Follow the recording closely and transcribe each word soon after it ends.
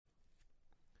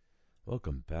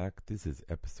Welcome back. This is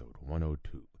episode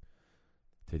 102.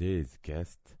 Today's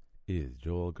guest is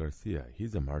Joel Garcia.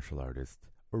 He's a martial artist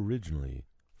originally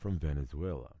from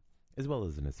Venezuela, as well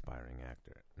as an aspiring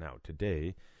actor. Now,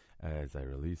 today, as I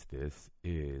release this,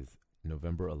 is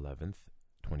November 11th,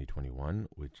 2021,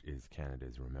 which is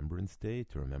Canada's Remembrance Day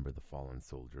to remember the fallen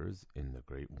soldiers in the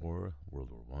Great War,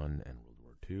 World War I and World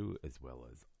War II, as well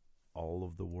as all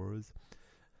of the wars.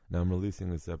 Now, I'm releasing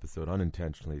this episode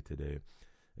unintentionally today.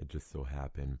 It just so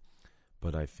happened.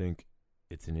 But I think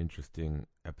it's an interesting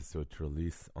episode to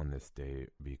release on this day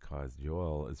because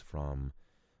Joel is from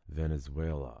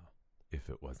Venezuela, if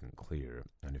it wasn't clear.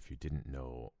 And if you didn't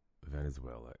know,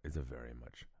 Venezuela is a very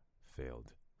much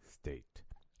failed state.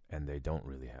 And they don't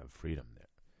really have freedom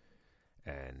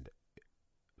there. And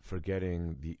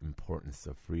forgetting the importance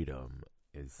of freedom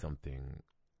is something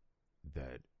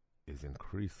that is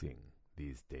increasing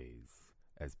these days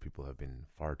as people have been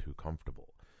far too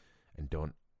comfortable and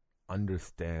don't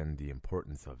understand the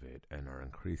importance of it and are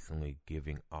increasingly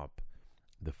giving up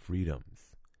the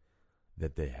freedoms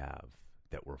that they have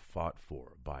that were fought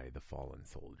for by the fallen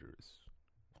soldiers.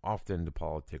 Often the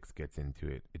politics gets into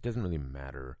it. It doesn't really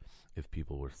matter if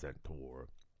people were sent to war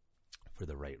for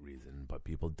the right reason, but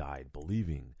people died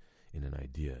believing in an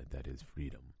idea that is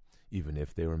freedom, even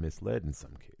if they were misled in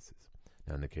some cases.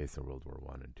 Now, in the case of World War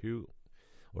I and II,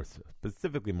 or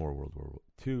specifically more World War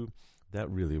II, that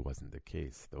really wasn't the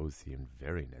case. Those seemed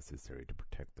very necessary to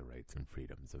protect the rights and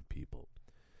freedoms of people.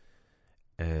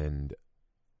 And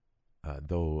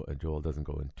though Joel doesn't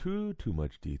go into too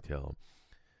much detail,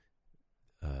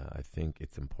 I think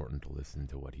it's important to listen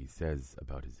to what he says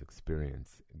about his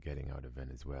experience getting out of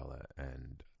Venezuela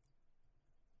and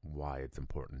why it's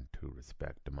important to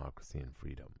respect democracy and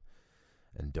freedom.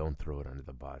 And don't throw it under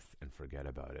the bus and forget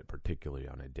about it, particularly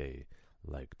on a day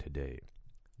like today,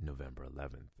 November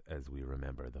 11th, as we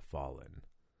remember the fallen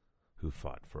who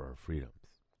fought for our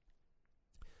freedoms.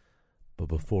 But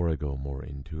before I go more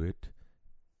into it,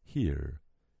 here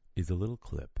is a little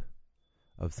clip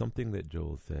of something that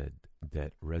Joel said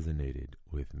that resonated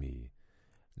with me.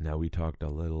 Now, we talked a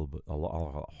little bit,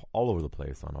 all over the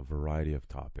place on a variety of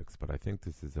topics, but I think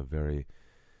this is a very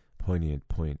poignant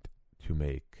point to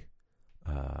make,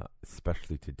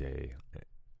 especially today.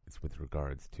 It's with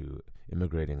regards to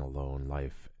immigrating alone,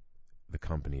 life, the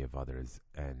company of others,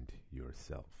 and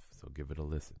yourself. So give it a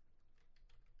listen.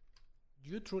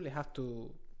 You truly have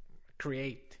to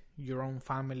create your own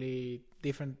family,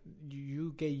 different.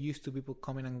 You get used to people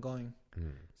coming and going,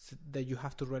 so that you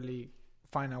have to really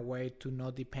find a way to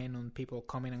not depend on people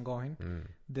coming and going.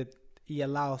 That it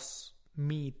allows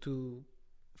me to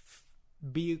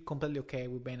be completely okay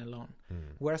with being alone.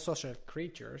 We're social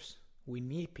creatures. We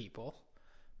need people.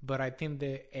 But I think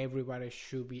that everybody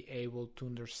should be able to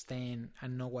understand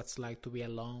and know what's like to be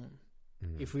alone.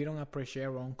 If we don't appreciate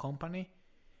our own company,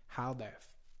 how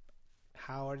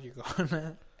are you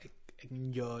gonna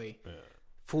enjoy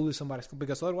fully somebody's?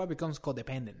 Because otherwise it becomes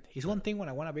codependent. It's one thing when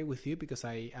I want to be with you because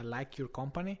I like your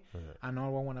company.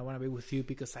 Another one when I want to be with you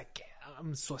because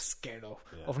I'm so scared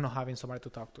of not having somebody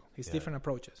to talk to. It's different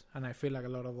approaches. And I feel like a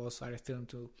lot of us are still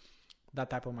into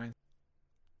that type of mind.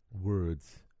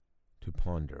 Words to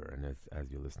ponder, and as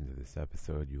you listen to this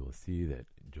episode, you will see that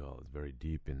Joel is very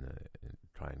deep in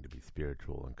trying to be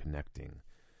spiritual and connecting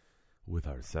with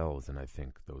ourselves, and I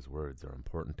think those words are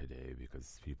important today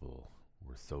because people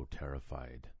were so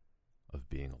terrified of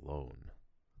being alone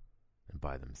and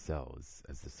by themselves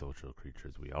as the social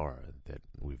creatures we are that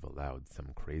we've allowed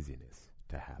some craziness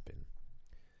to happen.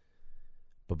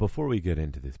 But before we get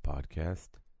into this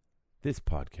podcast is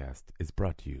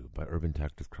brought to you by Urban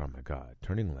Tactics Krav Maga,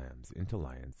 turning lambs into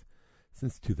lions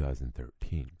since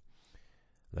 2013.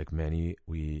 Like many,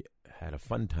 we had a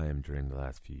fun time during the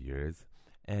last few years,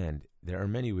 and there are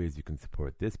many ways you can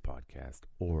support this podcast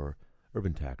or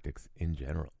Urban Tactics in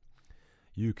general.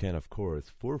 You can, of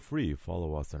course, for free,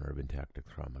 follow us on Urban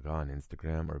Tactics Krav Maga on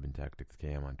Instagram, Urban Tactics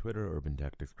KM on Twitter, Urban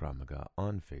Tactics Krav Maga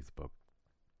on Facebook.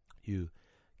 You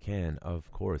can, of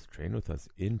course, train with us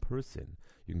in person.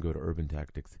 You can go to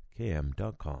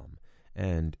urbantacticskm.com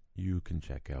and you can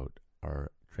check out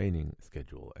our training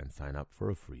schedule and sign up for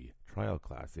a free trial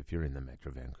class if you're in the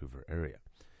Metro Vancouver area.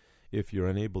 If you're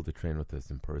unable to train with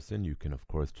us in person, you can, of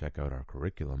course, check out our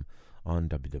curriculum on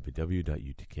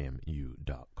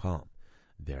www.utkmu.com.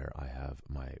 There I have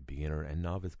my beginner and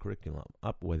novice curriculum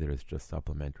up, whether it's just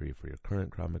supplementary for your current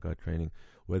Krav Maga training,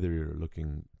 whether you're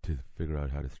looking to figure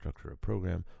out how to structure a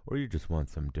program, or you just want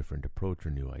some different approach or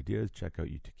new ideas, check out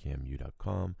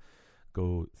utkmu.com.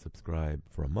 Go subscribe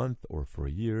for a month or for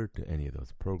a year to any of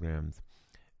those programs,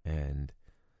 and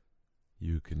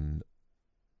you can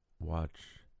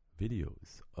watch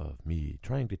videos of me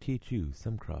trying to teach you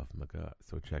some Krav Maga,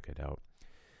 so check it out.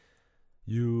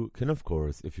 You can, of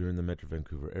course, if you're in the Metro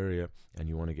Vancouver area and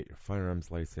you want to get your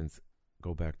firearms license,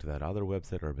 go back to that other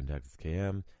website, Urban Tactics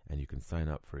KM, and you can sign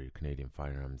up for your Canadian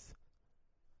firearms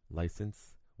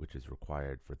license, which is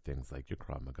required for things like your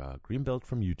Krav Maga, Green Belt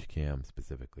from UTCAM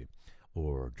specifically,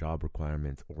 or job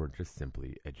requirements, or just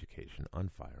simply education on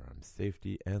firearms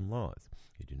safety and laws.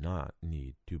 You do not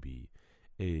need to be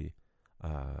a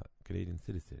Canadian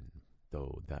citizen,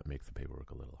 though that makes the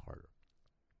paperwork a little harder.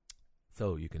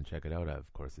 So you can check it out. I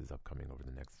have courses upcoming over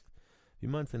the next few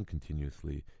months and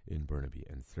continuously in Burnaby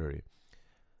and Surrey.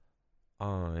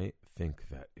 I think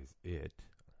that is it.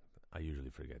 I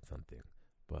usually forget something.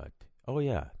 But, oh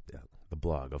yeah, the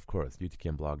blog, of course,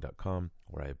 utcamblog.com,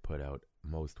 where I put out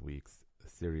most weeks a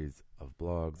series of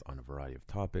blogs on a variety of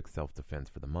topics: self-defense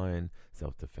for the mind,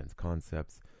 self-defense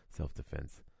concepts,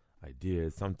 self-defense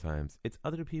ideas. Sometimes it's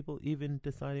other people even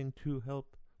deciding to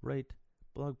help write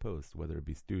blog posts, whether it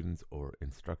be students or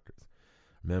instructors.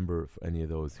 Remember, for any of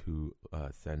those who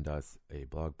send us a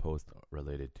blog post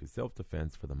related to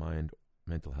self-defense for the mind,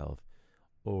 mental health,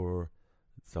 or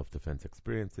self-defense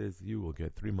experiences, you will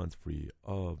get 3 months free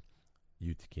of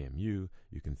UTKMU.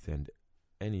 You can send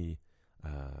any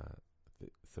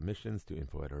submissions to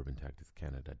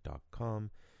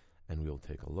info@urbantacticscanada.com, and we'll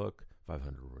take a look,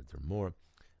 500 words or more.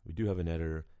 We do have an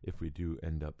editor. If we do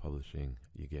end up publishing,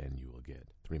 again, you will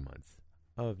get 3 months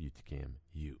of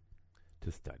UTKMU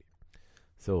to study.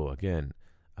 So again,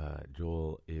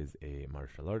 Joel is a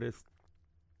martial artist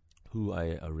who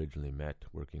I originally met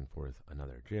working for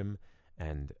another gym,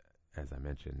 and as I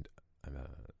mentioned, I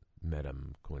met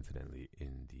him coincidentally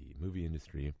in the movie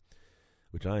industry,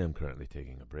 which I am currently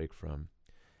taking a break from.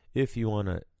 If you want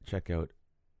to check out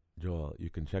Joel, you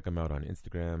can check him out on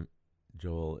Instagram,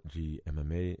 Joel G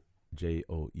MMA,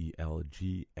 JOELGMMA.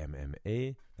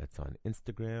 That's on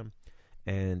Instagram.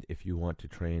 And if you want to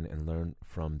train and learn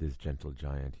from this gentle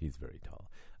giant, he's very tall,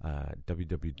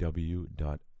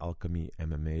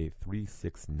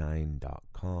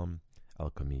 www.alchemymma369.com.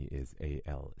 Alchemy is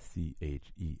ALCHEMY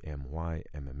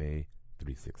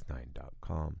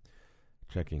MMA369.com.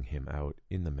 Checking him out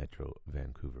in the Metro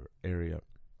Vancouver area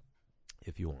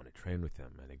if you want to train with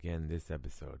him. And again, this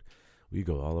episode, we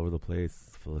go all over the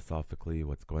place philosophically,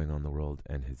 what's going on in the world,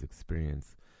 and his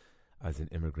experience as an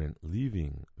immigrant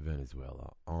leaving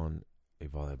Venezuela on a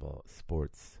volleyball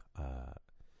sports,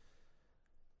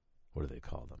 what do they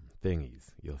call them?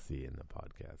 Thingies, you'll see in the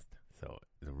podcast. So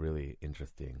it's a really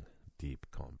interesting, deep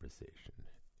conversation.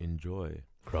 Enjoy.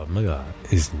 Krav Maga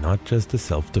is not just a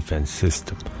self-defense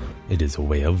system. It is a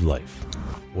way of life.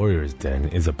 Warriors Den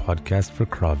is a podcast for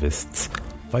Kravists,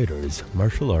 fighters,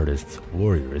 martial artists,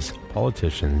 warriors,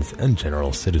 politicians, and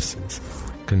general citizens.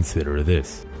 Consider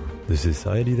this. The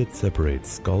society that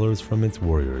separates scholars from its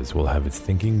warriors will have its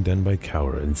thinking done by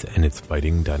cowards and its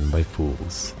fighting done by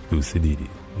fools. Lucidity.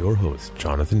 Your host,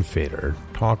 Jonathan Fader,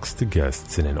 talks to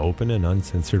guests in an open and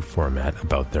uncensored format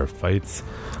about their fights,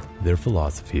 their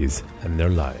philosophies, and their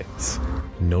lives.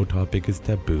 No topic is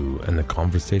taboo, and the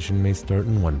conversation may start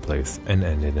in one place and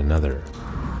end in another.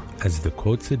 As the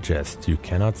quote suggests, you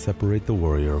cannot separate the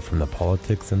warrior from the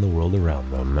politics and the world around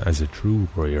them, as a true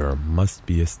warrior must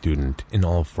be a student in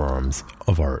all forms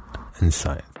of art and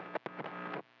science.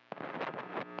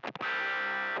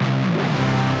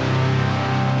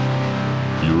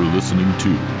 You're listening to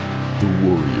The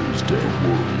Warriors Day.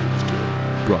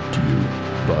 Brought to you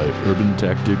by Urban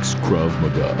Tactics Krav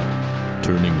Maga,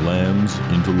 turning lambs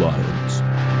into lions.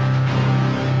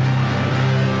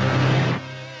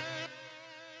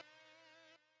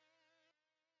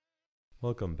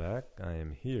 Welcome back. I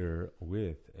am here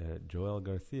with Joel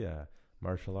Garcia,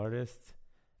 martial artist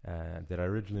that I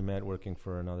originally met working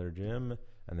for another gym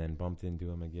and then bumped into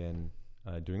him again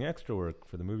doing extra work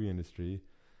for the movie industry.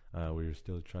 Where you're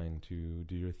still trying to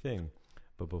do your thing.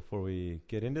 But before we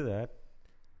get into that,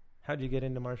 how'd you get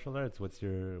into martial arts? What's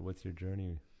your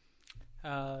journey?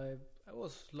 It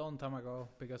was a long time ago,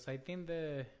 because I think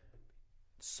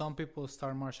some people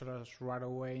start martial arts right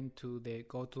away they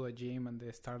go to a gym and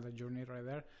they start the journey right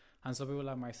there. And some people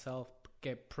like myself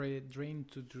get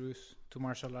pre-introduced to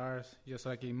martial arts just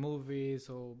like in movies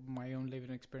or my own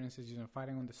living experiences,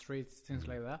 fighting on the streets, things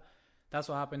like that. That's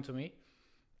what happened to me.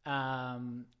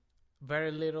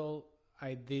 Very little.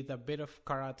 I did a bit of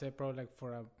karate, probably like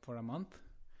for a month,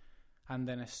 and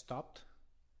then I stopped.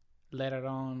 Later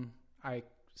on, I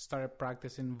started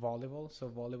practicing volleyball. So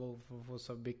volleyball was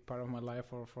a big part of my life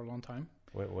for a long time.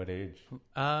 What age?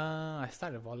 I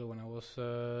started volleyball when I was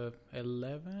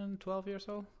 11, 12 years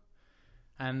old.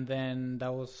 And then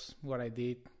that was what I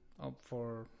did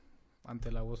for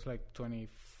until I was like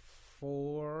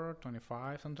 24,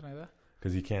 25, something like that.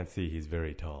 Because you can't see, he's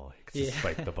very tall. He can just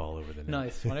spike the ball over the net. No,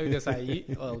 it's funny because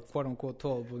quote unquote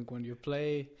tall, but when you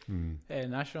play a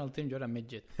national team, you're a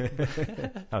midget.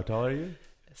 How tall are you?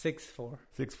 6'4".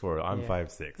 6'4". I'm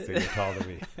 5'6", so you're taller than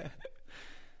me.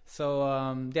 So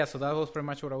so that was pretty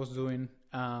much what I was doing.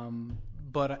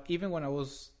 But even when I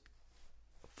was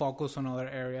focused on other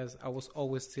areas, I was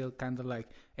always still kind of like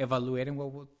evaluating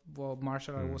what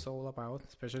martial art was all about.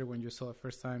 Especially when you saw the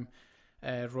first time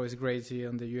Royce Gracie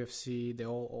on the UFC, the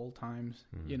old times,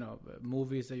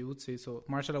 movies that you would see. So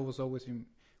martial art was always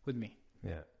with me.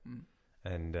 Yeah,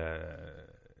 and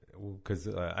because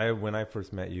when I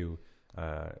first met you,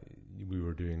 we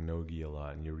were doing no-gi a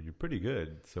lot, and you're pretty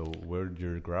good. So where'd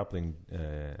your grappling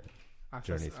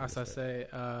journey? As I say,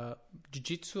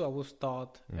 jiu-jitsu, I was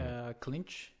taught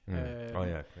clinch.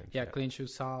 Clinch. Clinch with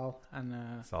Sal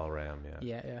and Sal Ram.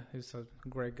 Yeah. He's a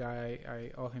great guy. I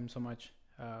owe him so much.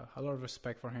 A lot of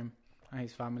respect for him and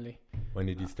his family. When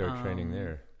did you start training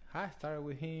there? I started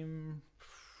with him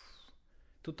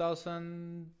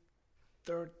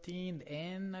 2013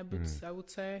 and I would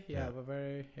say.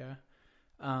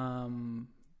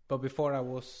 But before I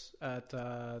was at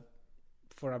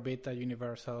for a bit at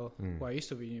Universal. Well, I used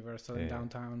to be Universal in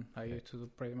downtown. I used to do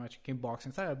pretty much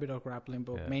kickboxing. Started a bit of grappling,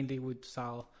 but mainly with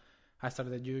Sal. I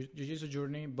started the jiu-jitsu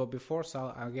journey, but before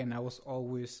Sal, again, I was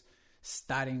always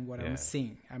studying what I'm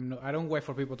seeing. I don't wait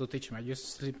for people to teach me. I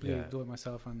just simply do it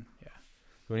myself. And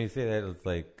When you say that, it's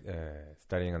like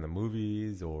studying on the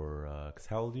movies, or cause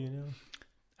how old are you now?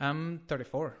 I'm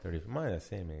 34. 34. Mine the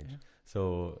same age. Yeah.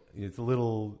 So it's a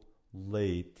little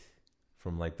late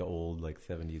from like the old like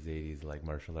 70s, 80s like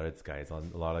martial arts guys.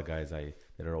 A lot of guys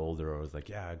that are older are like,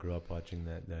 I grew up watching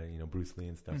that Bruce Lee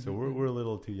and stuff. So we're a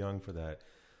little too young for that.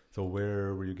 So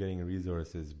where were you getting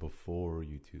resources before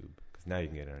YouTube? Because now you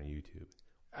can get it on YouTube.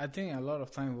 I think a lot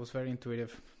of time was very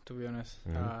intuitive, to be honest.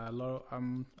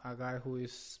 I'm a guy who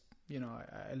is,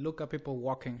 I look at people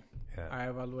walking. Yeah. I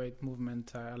evaluate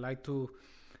movement. I like to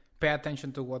pay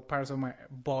attention to what parts of my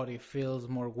body feels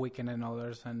more weakened than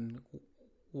others, and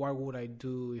what would I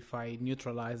do if I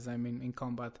neutralize them in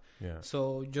combat. Yeah.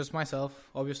 So just myself,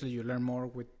 obviously you learn more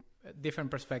with different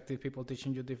perspectives, people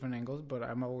teaching you different angles, but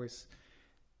I'm always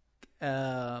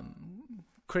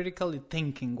critically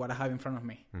thinking what I have in front of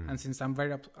me. And since I'm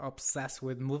very obsessed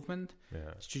with movement,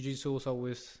 jiu-jitsu was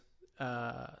always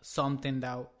something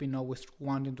that I've been always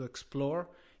wanting to explore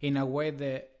in a way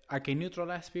that I can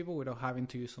neutralize people without having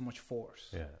to use so much force.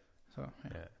 Yeah. So,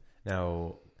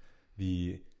 Now,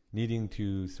 the needing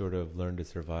to sort of learn to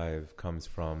survive comes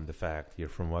from the fact you're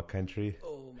from what country?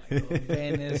 Oh my God,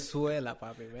 Venezuela,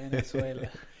 papi, Venezuela.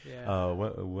 Yeah.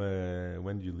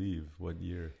 When did you leave? What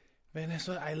year?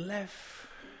 Venezuela, I left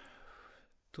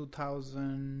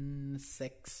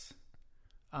 2006.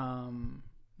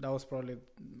 That was probably,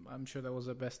 I'm sure that was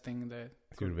the best thing that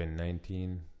could have been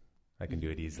 19. I can do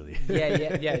it easily.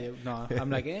 Yeah. No,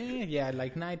 I'm like,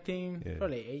 like 19,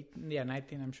 probably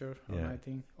 19, I'm sure. Or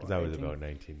 19. Because I was about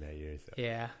 19 that year. So.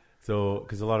 Yeah. So,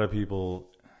 because a lot of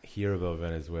people hear about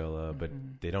Venezuela, but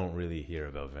they don't really hear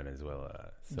about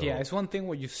Venezuela. So. Yeah, it's one thing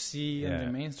what you see in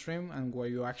the mainstream and where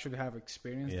you actually have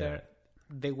experience there.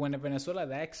 When Venezuela,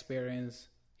 that experience,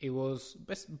 it was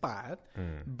bad,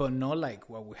 but not like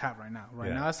what we have right now.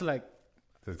 Right now, it's like...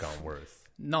 It's gotten worse.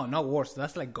 No, not worse.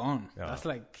 That's like gone. Oh. That's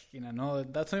like, no,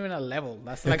 that's not even a level.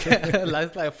 That's like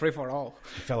that's like free for all.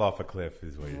 You fell off a cliff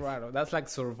is what you're saying. Right. That's like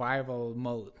survival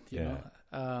mode, you know.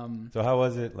 So how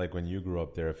was it like when you grew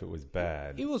up there, if it was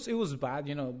bad? It was bad,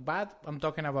 bad. I'm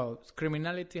talking about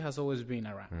criminality has always been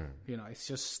around. It's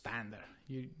just standard.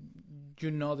 You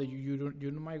know that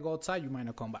you might go outside, you might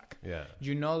not come back. Yeah.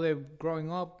 You know that growing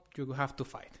up, you have to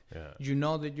fight. Yeah. You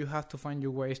know that you have to find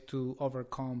your ways to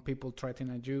overcome people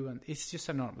threatening at you, and it's just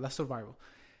a norm. That's survival.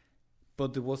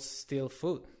 But there was still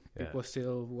food. Yeah. It was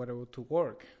still whatever to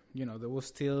work. There was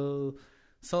still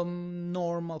some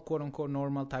normal, quote unquote,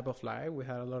 normal type of life. We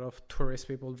had a lot of tourist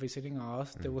people visiting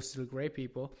us. There was still great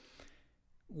people.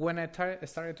 When I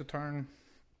started to turn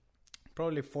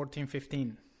probably 14,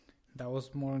 15, that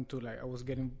was more into I was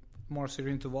getting more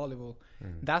serious into volleyball.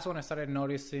 That's when I started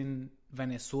noticing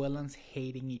Venezuelans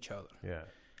hating each other. Yeah.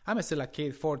 I'm still a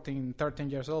kid, 14, 13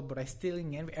 years old, but I still,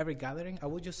 in every gathering, I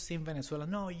would just see Venezuela.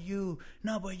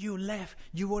 But you left.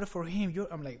 You voted for him.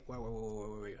 I'm like,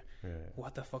 wait. Yeah.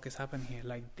 What the fuck is happening here?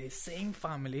 Like, the same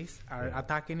families are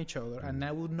attacking each other, and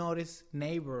I would notice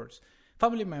neighbors,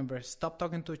 family members stop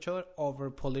talking to each other over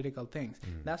political things.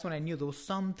 That's when I knew there was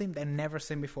something that I never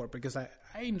seen before, because I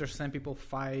understand people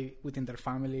fight within their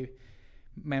family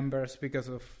members because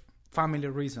of family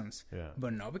reasons, Yeah.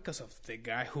 but not because of the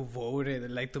guy who voted.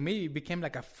 Like, to me, it became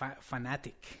like a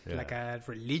fanatic, Yeah. like a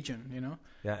religion, you know?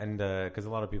 Yeah, and because a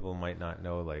lot of people might not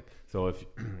know, like, so if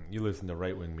you listen to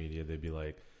right-wing media, they'd be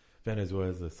like,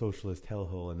 Venezuela's a socialist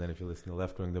hellhole, and then if you listen to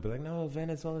left-wing, they'll be like, no,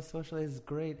 Venezuela's socialist is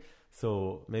great.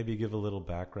 So maybe give a little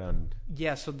background.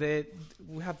 Yeah, so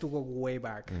we have to go way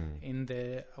back in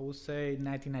I would say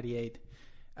 1998.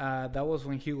 That was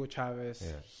when Hugo Chavez,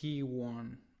 he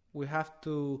won. We have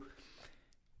to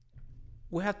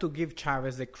give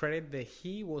Chavez the credit that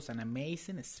he was an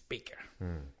amazing speaker.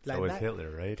 Like so was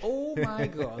Hitler, right? Oh my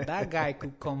God, that guy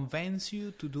could convince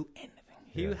you to do anything.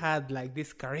 He had like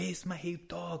this charisma. He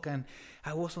talked, and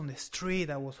I was on the street.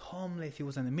 I was homeless. He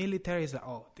was in the military. He's like,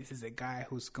 oh, this is the guy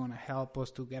who's gonna help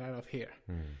us to get out of here.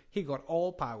 He got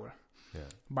all power. Yeah.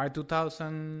 By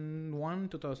 2001,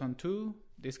 2002,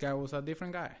 this guy was a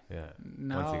different guy. Yeah.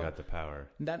 Now, once he got the power.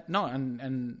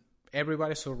 And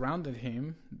everybody surrounded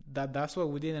him. That's why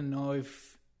we didn't know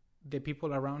if the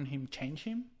people around him changed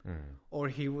him or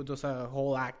he was just a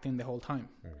whole acting the whole time.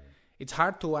 It's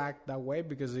hard to act that way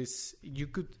because you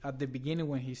could, at the beginning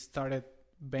when he started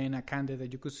being a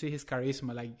candidate, you could see his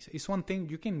charisma. Like, it's one thing,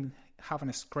 you can have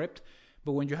a script,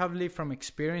 but when you have lived from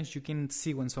experience, you can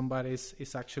see when somebody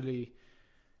is actually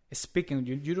speaking.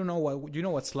 You don't know what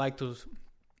it's like to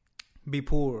be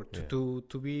poor, to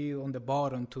be on the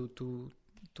bottom, to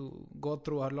go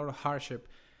through a lot of hardship.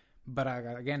 But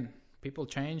again, people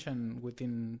change, and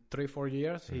within 3-4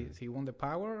 years, he won the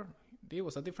power. He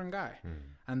was a different guy.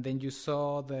 And then you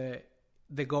saw the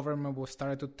government was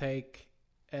started to take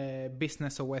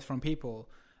business away from people,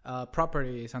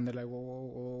 properties, and they're like,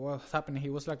 what's happening? He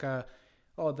was like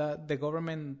the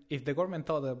government, if the government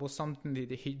thought that was something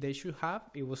that they should have,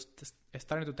 it was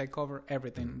starting to take over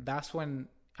everything. That's when,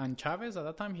 and Chavez at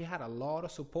that time, he had a lot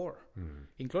of support,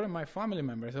 including my family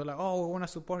members. They were like, oh, we want to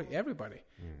support everybody.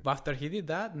 But after he did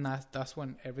that, that's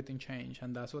when everything changed,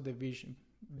 and that's what the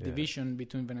division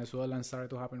between Venezuelans started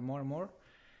to happen more and more.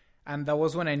 And that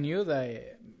was when I knew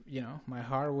that, my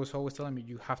heart was always telling me,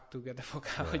 you have to get the fuck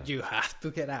out. You have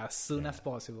to get out as soon as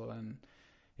possible. And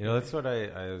that's what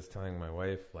I was telling my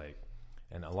wife, like,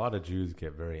 and a lot of Jews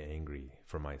get very angry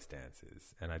for my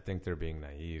stances. And I think they're being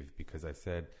naive because I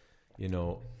said,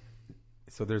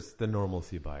 so there's the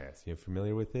normalcy bias. You're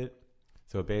familiar with it?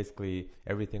 So basically,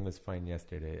 everything was fine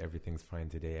yesterday. Everything's fine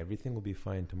today. Everything will be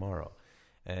fine tomorrow.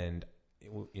 And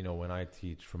when I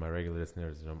teach for my regular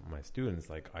listeners and my students,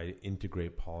 like, I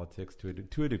integrate politics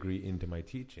to a degree into my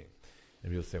teaching.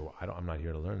 And people say, well, I'm not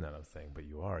here to learn that. I'm saying, but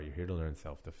you are. You're here to learn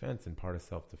self-defense. And part of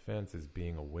self-defense is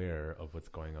being aware of what's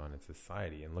going on in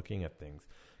society and looking at things.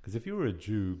 Because if you were a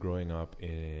Jew growing up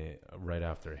right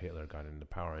after Hitler got into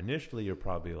power, initially you're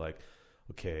probably like,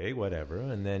 okay, whatever.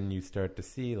 And then you start to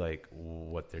see, like,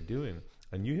 what they're doing.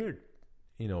 And you hear,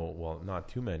 well, not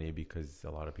too many because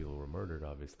a lot of people were murdered,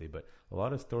 obviously, but a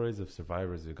lot of stories of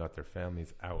survivors who got their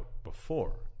families out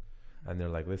before. And they're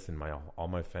like, listen, all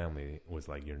my family was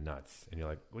like, you're nuts. And you're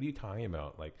like, what are you talking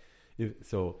about? Like,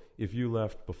 if you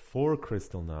left before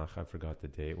Kristallnacht, I forgot the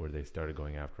date, where they started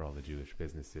going after all the Jewish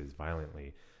businesses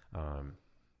violently,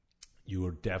 you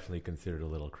were definitely considered a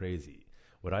little crazy.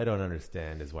 What I don't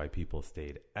understand is why people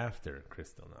stayed after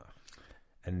Kristallnacht.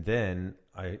 And then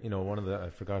I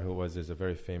forgot who it was. There's a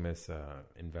very famous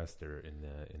investor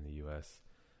in the U.S.,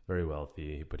 very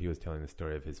wealthy, but he was telling the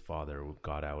story of his father who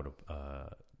got out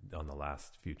on the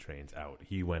last few trains out.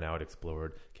 He went out,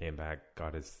 explored, came back,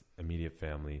 got his immediate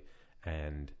family,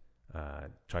 and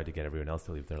tried to get everyone else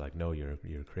to leave. They're like, no, you're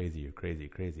crazy, you're crazy,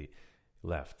 crazy.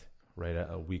 Left. Right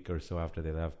a week or so after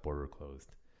they left, border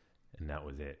closed. And that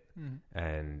was it.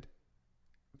 And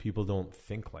people don't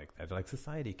think like that. Like,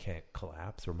 society can't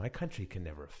collapse, or my country can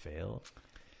never fail.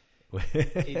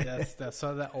 That's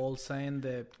sort of the old saying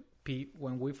that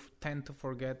when we tend to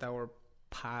forget our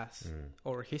past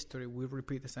or history, we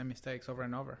repeat the same mistakes over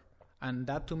and over. And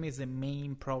that, to me, is the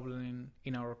main problem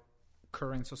in our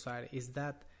current society, is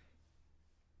that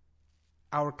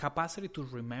our capacity to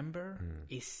remember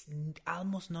is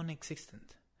almost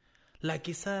non-existent. Like,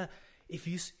 if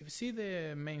you see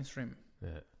the mainstream,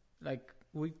 like,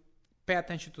 we pay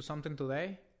attention to something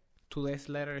today, 2 days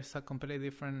later it's a completely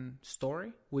different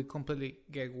story. We completely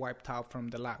get wiped out from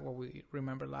what we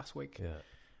remember last week. Yeah.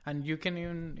 And you can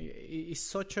even, it's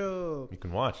such a... You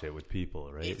can watch it with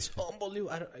people, right? It's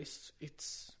unbelievable.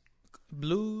 It's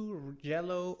blue,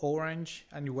 yellow, orange,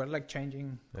 and you were like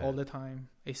changing all the time.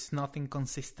 It's nothing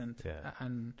consistent. Yeah.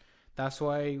 And that's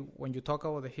why when you talk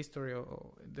about the history,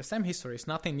 the same history, it's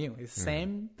nothing new. It's the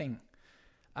same thing.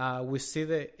 We see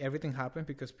that everything happened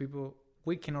because people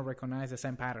we cannot recognize the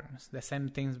same patterns, the same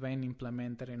things being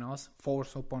implemented in us,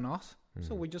 forced upon us.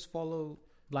 So we just follow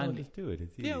blindly. Just do it.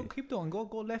 It's easy. Yeah, keep doing. Go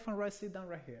left and right. Sit down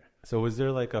right here. So was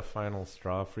there like a final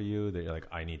straw for you that you're like,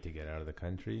 I need to get out of the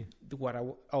country?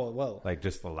 Like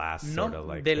just the last no, sort of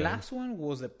like the last one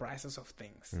was the prices of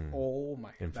things. Oh my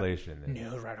God. Inflation.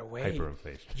 No, right away.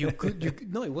 Hyperinflation. You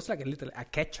could no, it was like a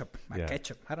ketchup.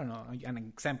 Ketchup. I don't know. An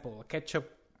example. A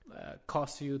ketchup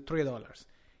costs you $3.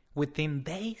 Within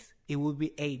days, it would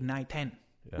be 8, 9, 10.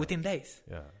 Yeah. Within days.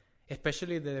 Yeah.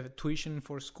 Especially the tuition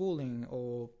for schooling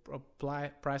or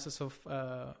prices of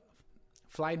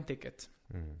flight tickets.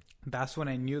 That's when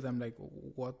I knew them. Like,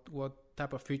 what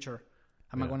type of future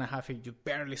am I going to have if you're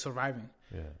barely surviving?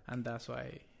 Yeah. And that's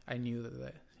why I knew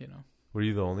that, Were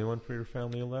you the only one for your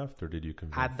family left, or did you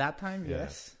convince? At that time,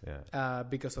 yes. Yeah.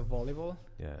 Because of volleyball.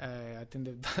 Yeah. I think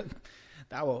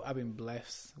I've been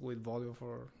blessed with volleyball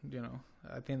for,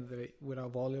 I think that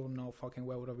without volleyball, no fucking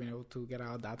way would have been able to get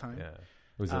out that time. Yeah.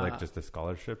 Was it like just a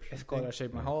scholarship? A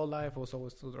scholarship. My whole life was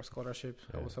always through a scholarship.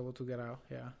 I was able to get out.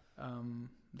 Yeah.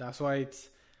 That's why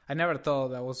I never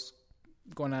thought I was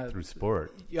gonna through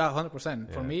sport. Yeah,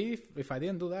 100%. For me, if I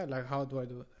didn't do that, like, how do I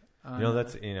do it?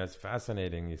 It's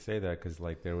fascinating you say that, because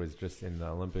like there was just in the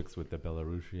Olympics with the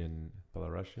Belarus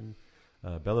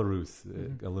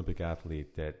Olympic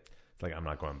athlete that it's like, I'm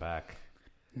not going back.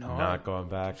 No, I'm not going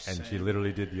back. And she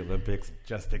literally did the Olympics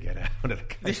just to get out of the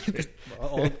country.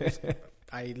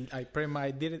 I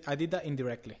did that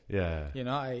indirectly. Yeah.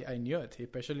 I knew it,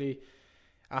 especially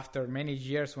after many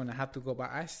years when I had to go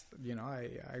back.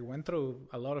 I went through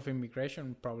a lot of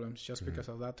immigration problems just because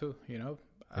of that too, In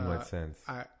what sense?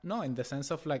 In the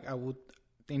sense of like I would,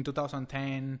 in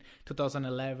 2010,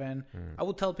 2011, I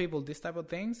would tell people this type of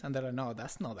things and they're like, no,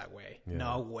 that's not that way. Yeah.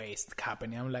 No way it's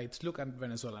happening. I'm like, look at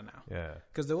Venezuela now. Yeah.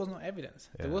 Because there was no evidence.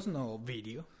 Yeah. There was no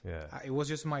video. Yeah. It was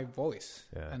just my voice.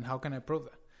 Yeah. And how can I prove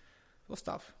that? It was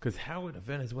tough. Because how would a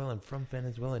Venezuelan from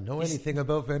Venezuela know anything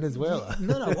about Venezuela?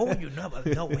 No, what would you know about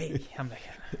it? No way. I'm like...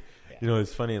 Yeah.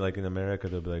 It's funny, like in America,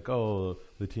 they'll be like, oh,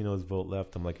 Latinos vote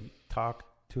left. I'm like, talk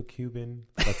to a Cuban.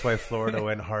 That's why Florida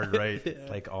went hard right. Yeah.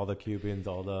 Like all the Cubans,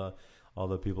 all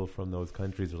the people from those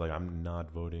countries are like, I'm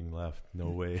not voting left. No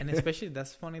way. And especially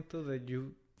that's funny too that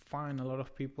you find a lot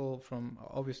of people from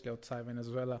obviously outside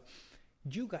Venezuela.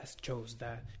 You guys chose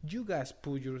that. You guys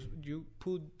put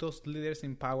those leaders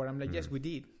in power. I'm like, yes, we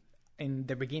did in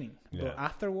the beginning, but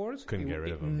afterwards couldn't get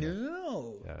rid of them.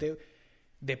 No,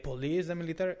 the police, the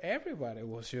military, everybody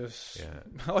was just,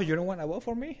 oh, you don't want to vote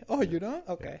for me? Oh, you don't?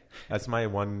 Okay. Yeah. That's my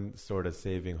one sort of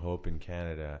saving hope in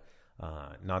Canada.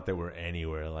 Not that we're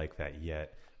anywhere like that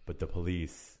yet, but the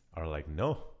police are like,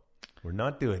 no, we're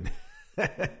not doing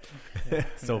that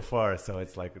so far. So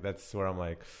it's like, that's where I'm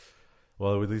like,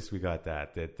 well, at least we got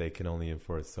that they can only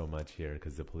enforce so much here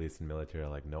because the police and military are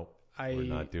like, nope. We're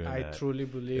not doing that. I truly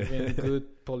believe in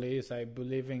good police. I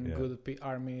believe in good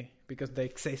army because they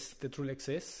exist. They truly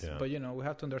exist. Yeah. But we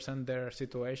have to understand their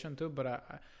situation too. But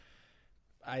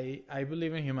I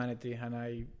believe in humanity,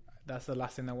 and that's the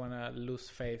last thing I want to lose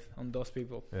faith on those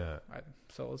people. Yeah.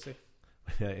 So we'll see.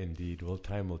 Yeah, indeed. Well,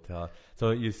 time will tell. So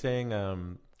you're saying,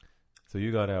 so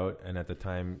you got out, and at the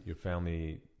time your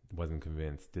family wasn't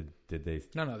convinced. Did they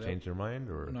change their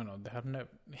mind, or no? They have never.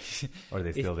 Or are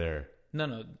they still there?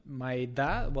 No. My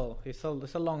dad, well, it's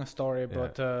a long story,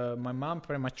 but my mom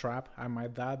pretty much trapped, and my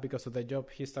dad, because of the job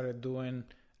he started doing,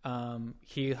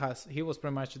 he was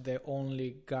pretty much the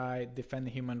only guy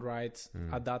defending human rights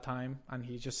at that time, and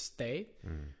he just stayed.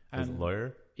 He's a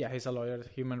lawyer? Yeah, he's a lawyer,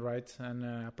 human rights, and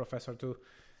a professor too.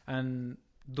 And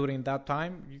during that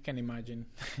time, you can imagine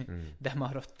the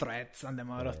amount of threats and the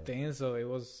amount of things. So it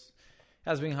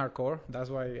has been hardcore. That's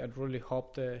why I really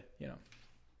hope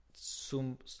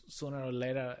sooner or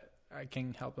later I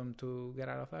can help them to get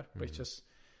out of that, but it's just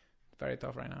very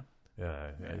tough right now.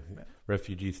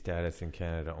 Refugee status in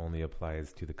Canada only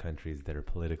applies to the countries that are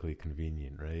politically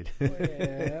convenient, right?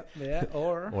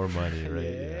 Or money, right?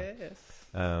 Yes.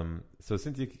 So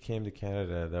since you came to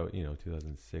Canada,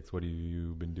 2006, what have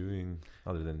you been doing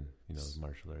other than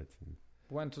martial arts?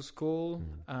 Went to school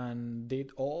and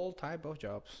did all type of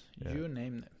jobs. You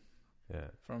name them. Yeah.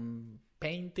 From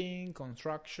painting,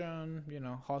 construction,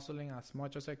 hustling as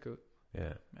much as I could.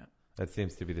 Yeah. That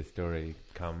seems to be the story.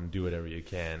 Come do whatever you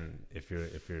can if you're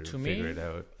to figure it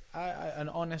out. An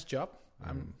honest job.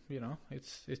 I'm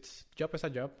it's job is a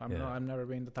job. I'm never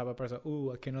been the type of person,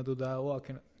 I cannot do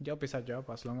that. Job is a job.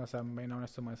 As long as I'm being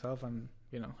honest to myself and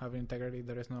having integrity,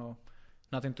 there is no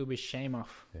nothing to be ashamed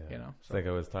of. Yeah. You know, It's like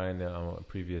I was talking to a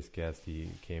previous guest. He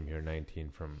came here 19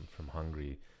 from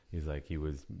Hungary. He's like,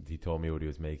 he told me what he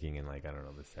was making in, like, I don't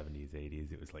know, the 70s,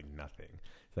 80s. It was like nothing.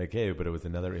 It's like, hey, but it was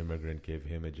another immigrant gave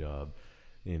him a job,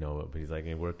 you know, but he's like,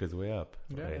 he worked his way up.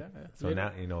 Right? Yeah. So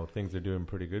now, you know, things are doing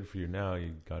pretty good for you now.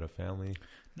 You got a family.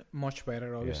 Much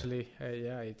better, obviously.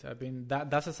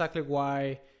 That's exactly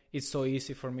why it's so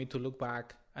easy for me to look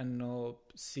back and not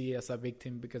see as a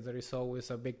victim, because there is always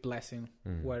a big blessing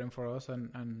waiting for us,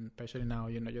 and especially now,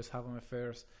 you know, just having my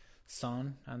first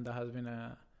son, and that has been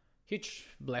a huge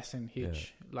blessing,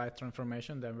 huge life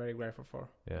transformation that I'm very grateful for.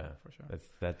 Yeah, for sure.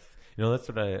 That's you know, that's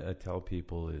what I tell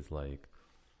people is like,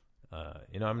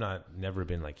 you know, I'm never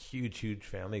been like huge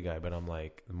family guy, but I'm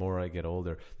like, the more I get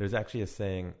older, there's actually a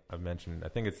saying I've mentioned, I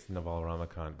think it's Naval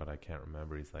Ramakant, but I can't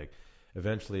remember. He's like,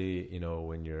 eventually, you know,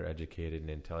 when you're educated and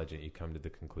intelligent, you come to the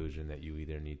conclusion that you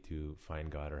either need to find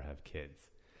God or have kids.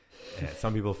 And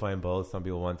some people find both, some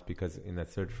people want, because in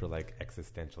that search for like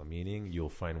existential meaning, you'll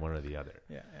find one or the other.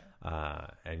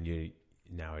 And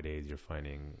nowadays you're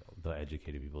finding the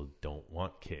educated people don't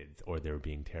want kids, or they're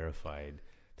being terrified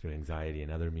through anxiety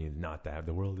and other means not to have.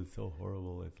 The world is so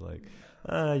horrible. It's like,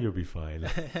 you'll be fine.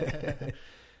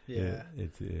 Yeah.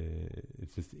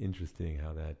 It's just interesting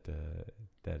how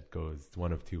that goes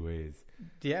one of two ways.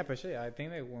 Yeah, but I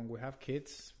think that when we have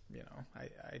kids, you know,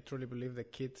 I truly believe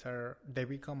that kids they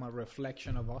become a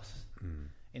reflection of us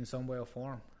in some way or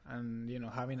form. And, you know,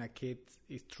 having a kid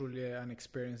is truly an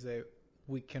experience that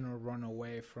we cannot run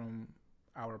away from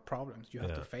our problems. You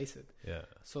have to face it. Yeah.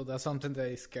 So that's something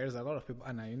that scares a lot of people,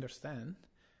 and I understand.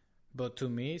 But to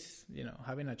me, you know,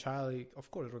 having a child,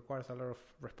 of course, requires a lot of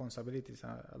responsibilities,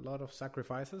 a lot of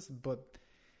sacrifices. But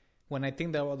when I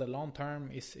think about the long term,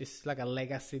 it's like a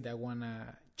legacy that I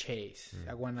wanna chase,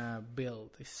 I wanna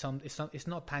build. It's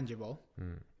not tangible,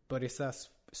 but it's a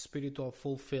spiritual,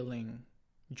 fulfilling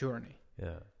journey.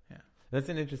 Yeah. That's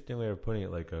an interesting way of putting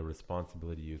it, like a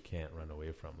responsibility you can't run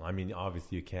away from. I mean,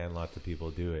 obviously you can, lots of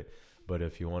people do it, but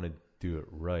if you want to do it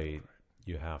right,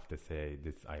 you have to say,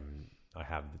 I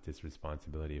have this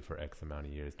responsibility for X amount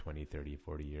of years, 20, 30,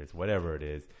 40 years, whatever it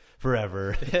is,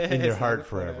 forever, in your heart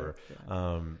forever.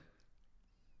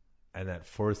 And that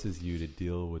forces you to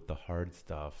deal with the hard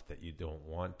stuff that you don't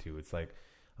want to. It's like,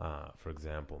 for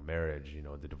example, marriage, you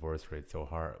know, the divorce rate's so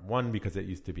hard. One, because it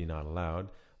used to be not allowed,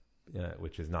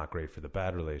 which is not great for the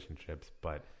bad relationships,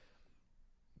 but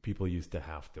people used to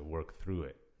have to work through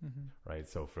it, right?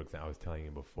 So, for example, I was telling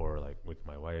you before, like with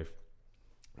my wife,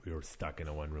 we were stuck in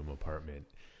a one-room apartment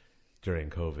during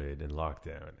COVID and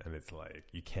lockdown, and it's like,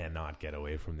 you cannot get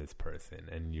away from this person,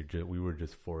 and we were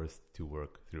just forced to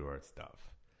work through our stuff.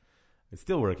 It's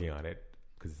still working on it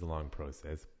because it's a long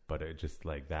process, but it just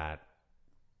like that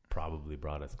probably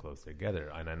brought us closer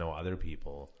together. And I know other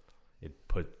people, it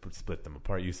split them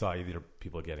apart. You saw either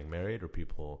people getting married or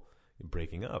people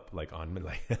breaking up, like en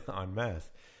masse.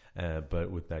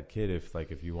 But with that kid,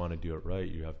 if you want to do it right,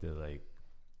 you have to like,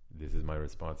 this is my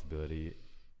responsibility.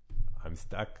 I'm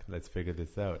stuck. Let's figure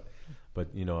this out.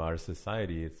 But, you know, our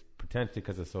society, it's potentially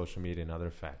because of social media and other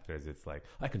factors. It's like,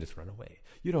 I can just run away.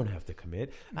 You don't have to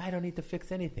commit. I don't need to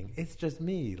fix anything. It's just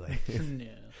me. Like, no.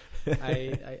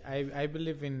 I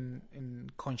believe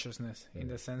in consciousness, in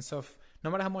the sense of no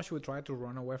matter how much we try to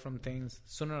run away from things,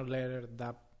 sooner or later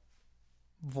that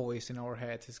voice in our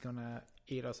heads is going to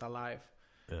eat us alive.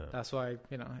 Yeah. That's why,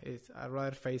 you know, I'd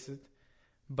rather face it.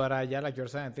 But like you're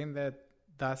saying, I think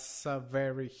that's a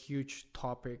very huge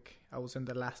topic. I was in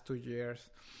the last 2 years.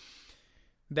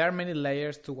 There are many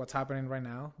layers to what's happening right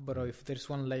now, but if there's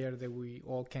one layer that we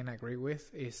all can agree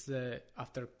with, is that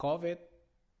after COVID,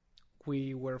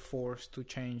 we were forced to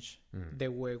change the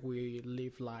way we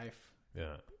live life.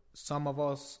 Yeah. Some of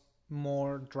us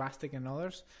more drastic than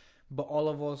others, but all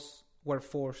of us were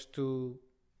forced to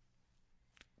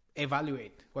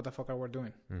evaluate what the fuck are we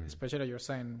doing. Especially like you're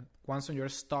saying, once you're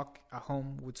stuck at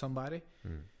home with somebody,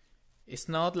 it's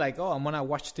not like, oh, I'm gonna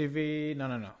watch TV.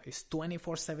 No. It's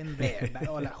 24/7 there. Like,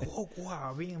 oh wow,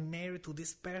 I've been married to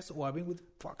this person, or I've been with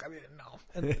fuck, I didn't know,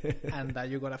 and that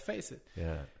you gotta face it.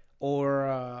 Yeah.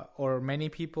 Or many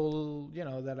people, you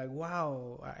know, they're like,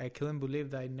 wow, I couldn't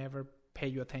believe that I never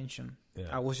paid you attention. Yeah.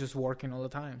 I was just working all the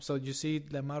time. So you see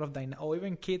the amount of or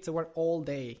even kids that were all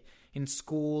day in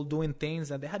school doing things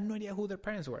that they had no idea who their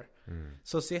parents were.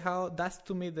 So see how that's,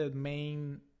 to me, the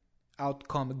main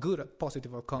outcome, good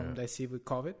positive outcome that I see with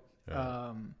COVID.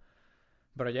 Yeah.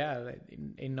 But yeah,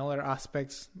 in other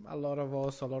aspects, a lot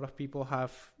of people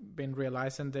have been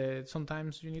realizing that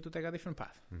sometimes you need to take a different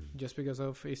path, just because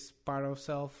of it's part of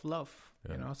self-love,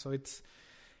 you know. So it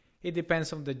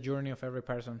depends on the journey of every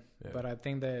person. Yeah. But I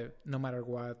think that no matter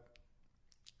what,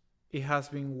 it has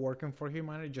been working for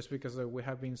humanity just because we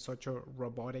have been such a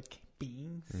robotic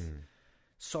beings.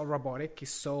 So robotic,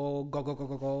 it's so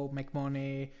go, make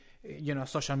money,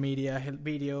 social media,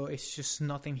 video. It's just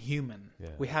nothing human. Yeah.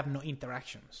 We have no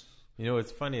interactions.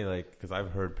 It's funny, like, because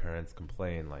I've heard parents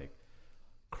complain, like,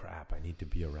 crap, I need to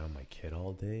be around my kid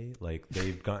all day. Like,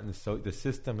 they've gotten the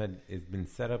system has been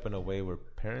set up in a way where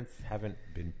parents haven't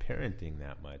been parenting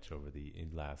that much over the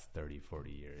last 30,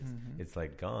 40 years. It's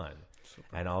like gone.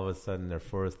 Super. And all of a sudden they're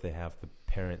forced, they have to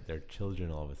parent their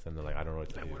children. All of a sudden they're like, I don't know what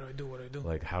to do. What do I do?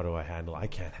 Like, how do I handle? I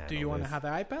can't handle. Do you want to this. have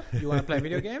an iPad? You want to play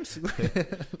video games?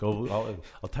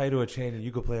 I'll tie you to a chain and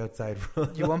you go play outside.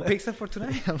 You want pizza for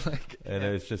tonight? I'm like, and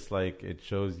it's just like, it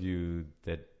shows you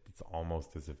that it's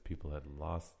almost as if people had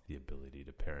lost the ability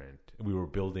to parent. We were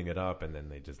building it up and then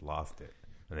they just lost it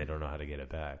and they don't know how to get it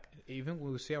back. Even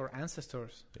when we see our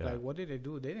ancestors, like, what did they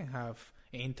do? They didn't have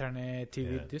internet,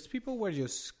 TV. Yeah. These people were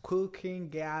just cooking,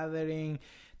 gathering,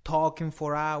 talking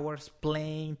for hours,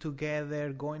 playing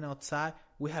together, going outside.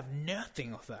 We have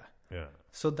nothing of that. Yeah.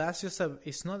 So that's just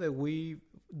it's not that we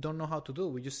don't know how to do.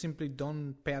 We just simply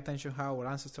don't pay attention how our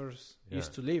ancestors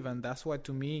used to live. And that's why,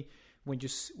 to me, when you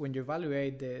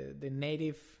evaluate the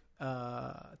native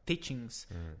teachings,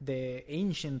 the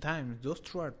ancient times, those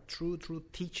are true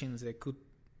teachings that could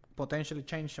potentially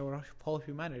change our whole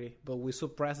humanity. But we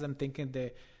suppress them thinking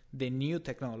the new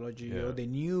technology or the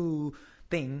new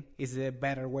thing is a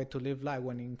better way to live life,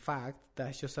 when in fact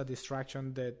that's just a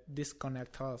distraction that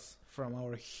disconnects us from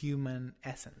our human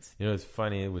essence. It's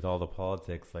funny with all the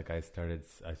politics. Like, I've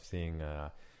seeing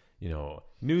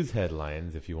news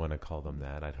headlines, if you want to call them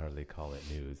that. I'd hardly call it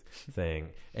news. Saying,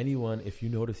 if you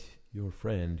notice your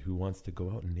friend who wants to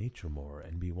go out in nature more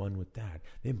and be one with that,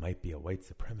 they might be a white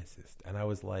supremacist. And I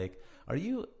was like, are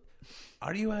you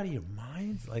out of your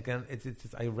minds? Like, it's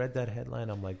just, I read that headline.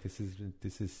 I'm like, this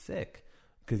is sick.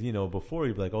 Because, before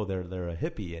you'd be like, oh, they're a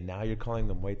hippie, and now you're calling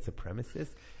them white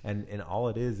supremacists. And all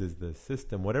it is the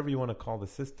system, whatever you want to call the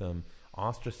system,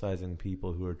 ostracizing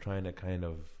people who are trying to kind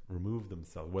of remove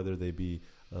themselves, whether they be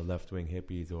left-wing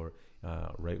hippies or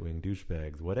right-wing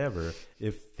douchebags, whatever.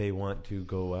 If they want to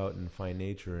go out and find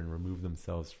nature and remove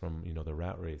themselves from, the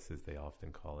rat race, as they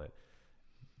often call it,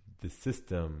 the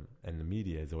system and the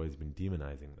media has always been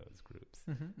demonizing those groups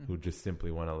who just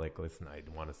simply want to, like, listen, I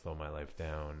want to slow my life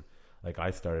down. Like,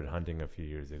 I started hunting a few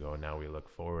years ago, and now we look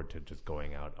forward to just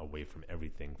going out away from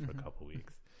everything for a couple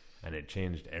weeks. And it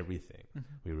changed everything.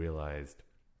 We realized,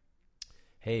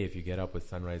 hey, if you get up with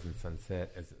sunrise and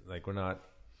sunset, it's like, we're not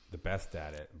the best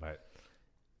at it, but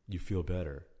you feel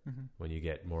better when you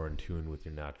get more in tune with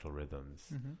your natural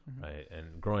rhythms, right?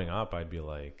 And growing up, I'd be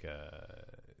like,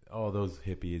 oh, those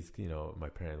hippies, my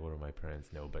parents, what do my parents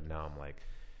know? But now I'm like,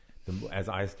 as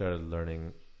I started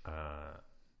learning,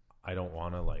 I don't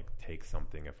want to, like, take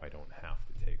something if I don't have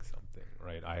to take something,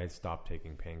 right? I stopped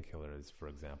taking painkillers, for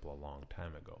example, a long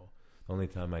time ago. The only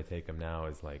time I take them now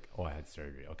is like, oh, I had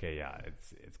surgery. Okay, yeah,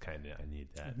 it's kind of, I need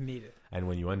that. Need it. And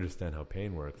when you understand how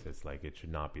pain works, it's like, it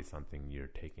should not be something you're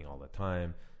taking all the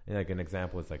time. And like, an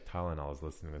example is like Tylenol. I was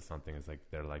listening to something. It's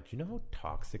like, they're like, do you know how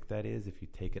toxic that is if you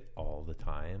take it all the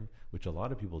time? Which a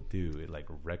lot of people do. It like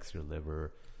wrecks your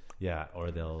liver. Yeah, or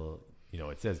they'll...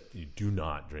 it says you do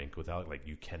not drink without, like,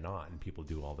 you cannot, and people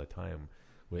do all the time,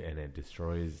 and it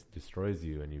destroys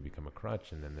you, and you become a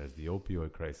crutch. And then there's the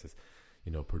opioid crisis.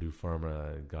 Purdue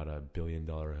Pharma got a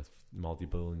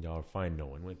multi-billion-dollar fine. No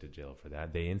one went to jail for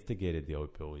that. They instigated the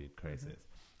opioid crisis.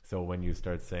 So when you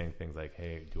start saying things like,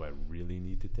 hey, do I really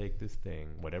need to take this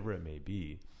thing, whatever it may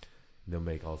be, they'll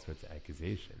make all sorts of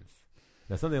accusations.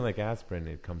 Now, something like aspirin,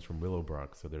 it comes from willow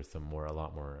bark, so there's a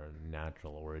lot more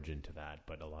natural origin to that.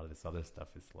 But a lot of this other stuff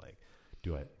is like,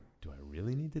 do I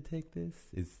really need to take this?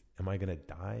 Am I gonna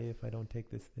die if I don't take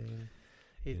this thing?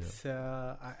 It's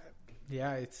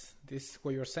it's this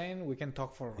what you're saying. We can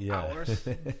talk for hours,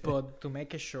 but to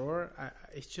make it short,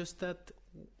 it's just that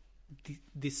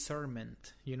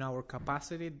discernment. Our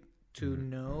capacity to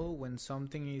know when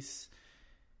something is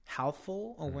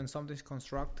helpful or when something's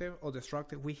constructive or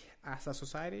destructive. We, as a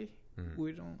society,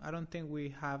 I don't think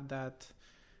we have that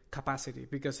capacity,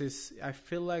 because I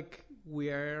feel like we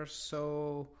are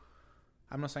so,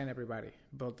 I'm not saying everybody,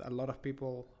 but a lot of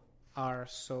people are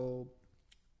so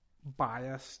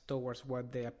biased towards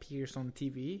what they appears on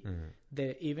TV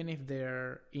that even if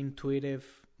their intuitive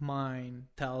mind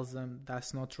tells them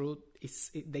that's not true,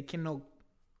 they cannot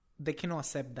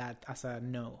accept that as a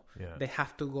no. Yeah. They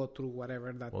have to go through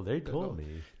whatever that. Well, they told me.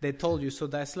 They told you. So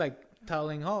that's like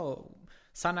telling, oh,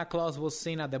 Santa Claus was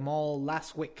seen at the mall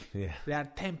last week. Yeah. There are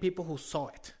 10 people who saw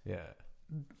it. Yeah.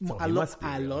 So a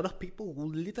lot of people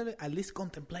who literally at least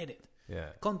contemplate it.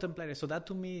 contemplate it. So that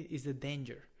to me is the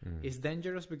danger. It's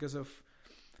dangerous because of,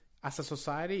 as a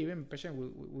society, even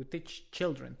we teach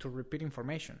children to repeat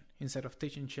information instead of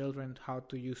teaching children how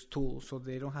to use tools so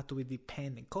they don't have to be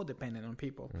codependent on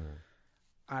people.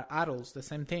 Our adults, the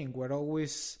same thing. We're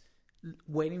always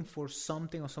waiting for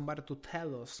something or somebody to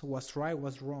tell us what's right,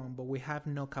 what's wrong, but we have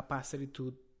no capacity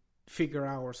to figure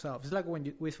out ourselves. It's like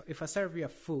when if I serve you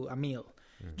a meal,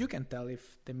 you can tell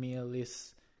if the meal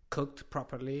is cooked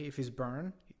properly, if it's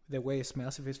burned, the way it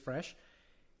smells, if it's fresh.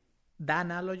 That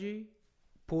analogy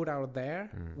put out there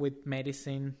with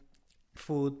medicine,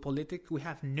 food, politics, we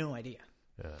have no idea.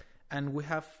 And we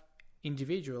have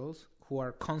individuals who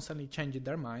are constantly changing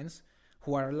their minds,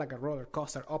 who are like a roller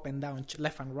coaster, up and down,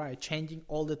 left and right, changing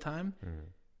all the time.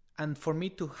 And for me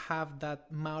to have that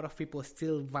amount of people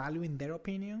still valuing their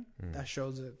opinion, that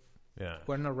shows that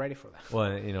we're not ready for that.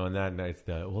 Well, and that nice,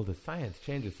 the science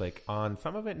changes. Like on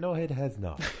some of it, no, it has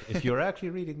not. If you're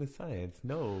actually reading the science,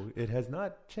 no, it has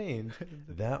not changed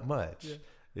that much.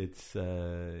 It's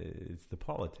the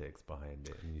politics behind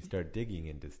it, and you start digging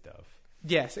into stuff.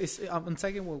 Yes, I'm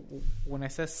saying when I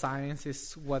say science,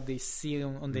 is what they see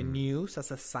on the news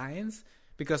as a science.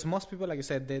 Because most people, like you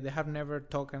said, they have never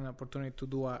taken an opportunity to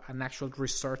do an actual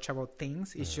research about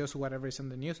things. It's just whatever is in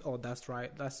the news. Oh, that's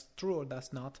right. That's true or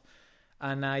that's not.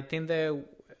 And I think that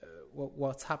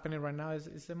what's happening right now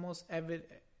is the most evident.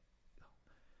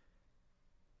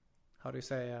 How do you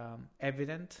say?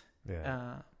 Evident.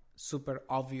 Super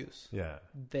obvious.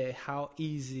 How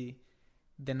easy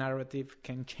the narrative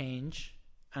can change,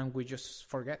 and we just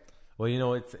forget.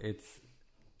 Well,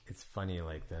 it's funny,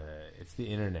 like it's the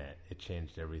internet. It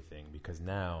changed everything because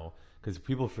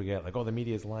people forget, like, oh, the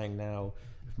media is lying now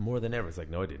more than ever. It's like,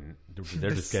 no, it didn't.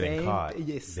 They're just getting caught.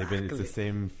 Exactly. It's the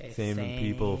same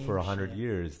people for 100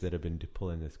 years that have been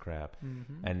pulling this crap,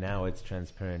 and now it's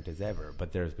transparent as ever.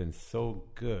 But there's been so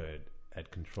good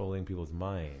at controlling people's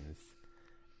minds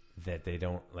that they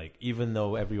don't, like, even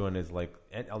though everyone is like,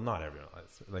 not everyone,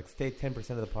 like, stay 10%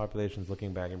 of the population is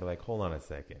looking back and be like, hold on a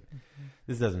second,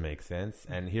 this doesn't make sense,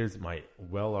 and here's my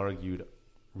well-argued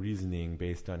reasoning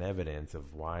based on evidence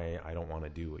of why I don't want to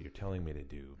do what you're telling me to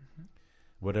do,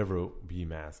 whatever, be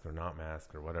mask or not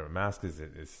mask or whatever. Mask is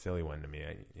a silly one to me.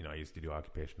 I used to do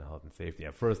occupational health and safety.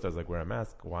 At first I was like, wear a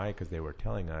mask. Why? Because they were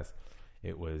telling us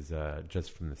it was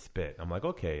just from the spit. I'm like,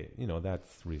 okay,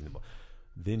 that's reasonable.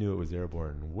 They knew it was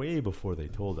airborne way before they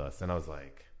told us. And I was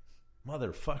like,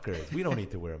 motherfuckers, we don't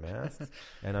need to wear masks.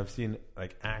 And I've seen,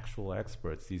 like, actual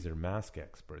experts, these are mask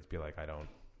experts, be like, I don't,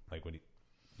 like,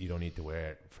 you don't need to wear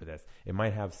it for this. It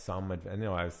might have some,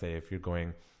 I would say if you're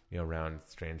going, around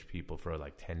strange people for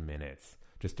like 10 minutes,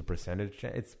 just a percentage,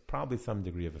 it's probably some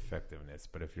degree of effectiveness.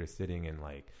 But if you're sitting in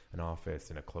like an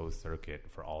office in a closed circuit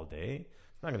for all day,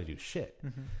 it's not going to do shit.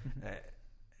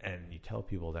 And you tell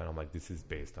people that, I'm like, this is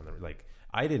based on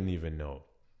I didn't even know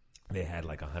they had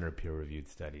like 100 peer-reviewed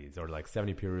studies or like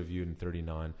 70 peer-reviewed and 30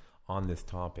 non on this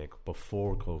topic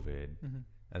before COVID.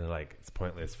 And they're like, it's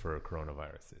pointless for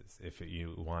coronaviruses. If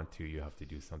you want to, you have to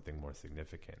do something more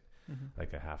significant,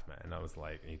 like a half man. And I was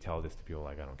like, and you tell this to people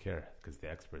like, I don't care because the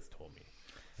experts told me.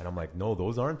 And I'm like, no,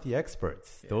 those aren't the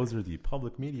experts. Those are the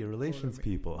public media relations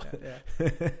people.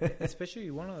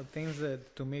 Especially one of the things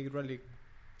that to me really,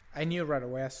 I knew right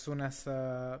away as soon as,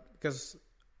 because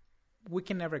we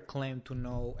can never claim to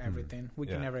know everything. We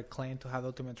can never claim to have the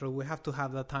ultimate truth. We have to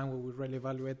have that time where we really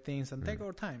evaluate things and take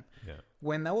our time.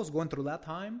 When I was going through that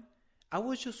time, I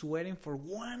was just waiting for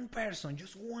one person,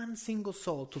 just one single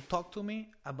soul to talk to me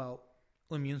about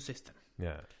immune system.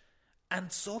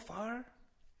 And so far,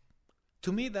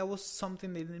 to me, that was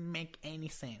something that didn't make any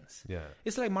sense.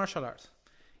 It's like martial arts.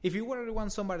 If you really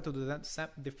want somebody to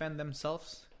defend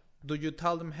themselves, do you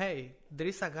tell them, hey, there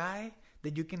is a guy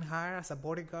that you can hire as a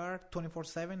bodyguard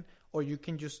 24/7, or you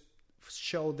can just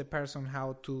show the person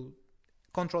how to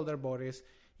control their bodies,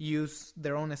 use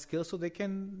their own skills so they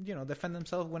can, defend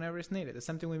themselves whenever it's needed. The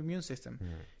same thing with immune system.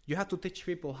 You have to teach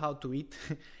people how to eat,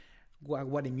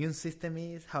 what immune system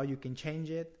is, how you can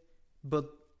change it. But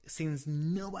since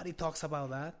nobody talks about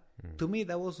that, to me,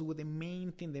 that was the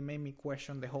main thing that made me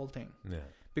question the whole thing.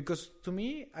 Because to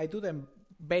me, I do the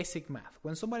basic math.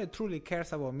 When somebody truly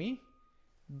cares about me,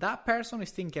 that person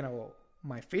is thinking about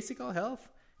my physical health,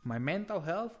 my mental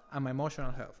health, and my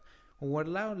emotional health. We're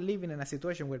now living in a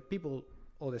situation where people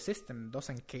or the system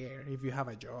doesn't care if you have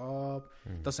a job,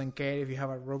 doesn't care if you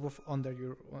have a roof under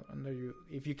you,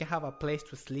 if you can have a place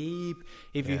to sleep,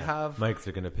 if you have... Mics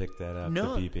are going to pick that up, the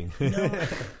beeping. No.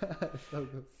 So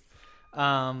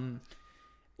good.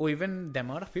 or even the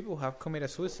amount of people who have committed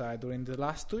suicide during the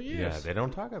last 2 years. Yeah, they don't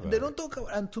talk about it. They don't talk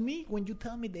about. And to me, when you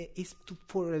tell me that it's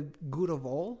for the good of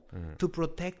all, to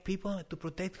protect people, to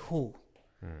protect who?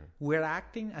 We're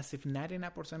acting as if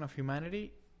 99% of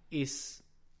humanity is,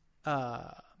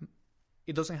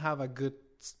 it doesn't have a good,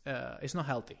 it's not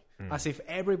healthy. As if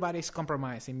everybody's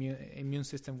compromised immune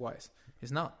system wise.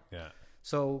 It's not. Yeah.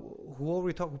 So who are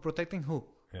we talking? Protecting who?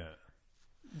 Yeah.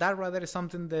 That rather is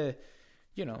something that,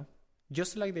 you know,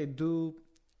 just like they do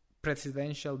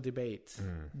presidential debates,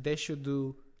 they should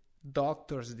do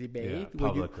doctors debate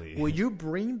publicly. Will you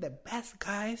bring the best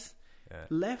guys,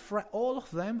 left, right, all of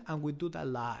them, and we do that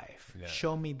live. Yeah.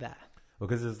 Show me that. Well,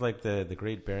 because it's like the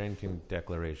Great Barrington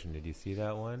Declaration. Did you see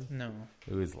that one? No.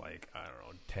 It was like, I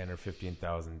don't know, 10 or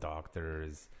 15,000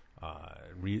 doctors.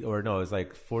 It was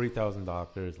like 40,000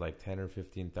 doctors, like 10 or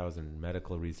 15,000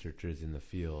 medical researchers in the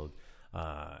field.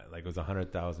 Like it was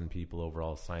 100,000 people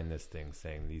overall signed this thing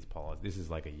saying these policies. This is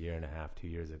like a year and a half, 2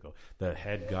 years ago. The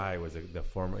head guy was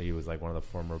he was like one of the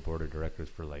former board of directors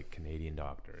for like Canadian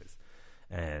doctors.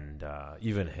 And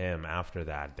even him, after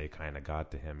that, they kind of got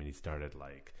to him and he started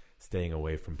like staying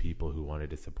away from people who wanted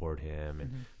to support him.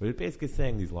 And we were basically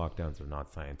saying these lockdowns are not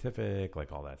scientific,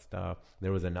 like all that stuff.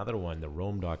 There was another one, the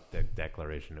Rome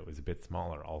Declaration. It was a bit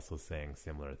smaller, also saying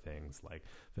similar things like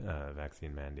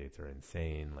vaccine mandates are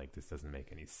insane. Like this doesn't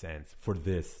make any sense for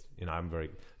this. You know,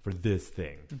 for this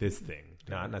thing,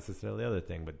 not necessarily the other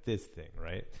thing, but this thing,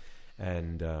 right?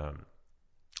 And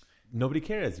nobody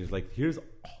cares. There's like, here's a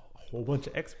whole bunch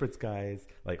of experts, guys,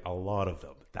 like a lot of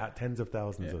them, tens of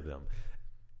thousands of them.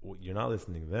 You're not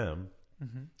listening to them.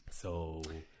 So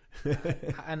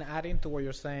and adding to what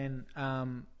you're saying,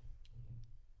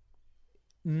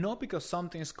 not because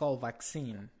something is called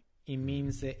vaccine, it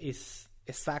means that it's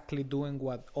exactly doing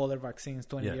what other vaccines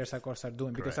 20 years ago are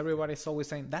doing. Because everybody's always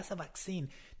saying, that's a vaccine.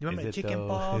 You remember chicken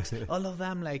pox, all of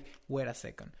them? Like, wait a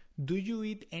second. Do you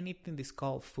eat anything that's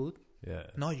called food? Yeah.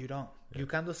 No, you don't. Yeah. You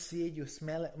kind of see it, you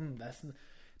smell it. That's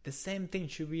the same thing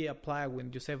should be applied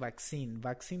when you say vaccine.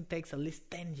 Vaccine takes at least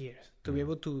 10 years to be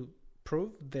able to prove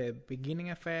the beginning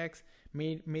effects,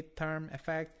 mid-term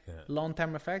effect,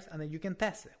 long-term effects, and then you can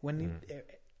test it.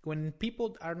 When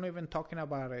people are not even talking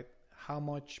about it, how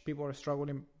much people are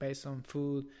struggling based on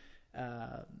food,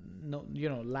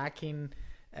 lacking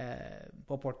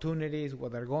opportunities,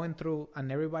 what they're going through,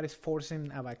 and everybody's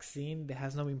forcing a vaccine that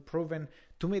has not been proven.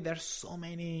 To me, there's so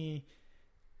many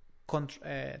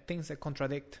things that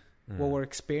contradict what we're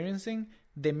experiencing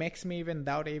that makes me even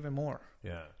doubt it even more.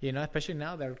 Yeah, you know, especially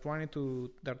now they're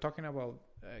talking about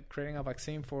creating a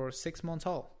vaccine for 6 months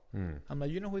old. I'm like,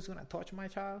 you know who's gonna touch my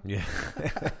child? Yeah.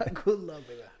 Good luck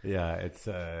with that. Yeah,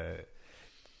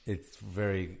 it's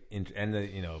very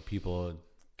people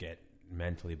get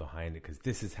mentally behind it because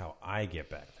this is how I get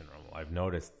back to normal. I've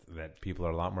noticed that people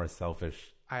are a lot more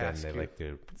selfish than they like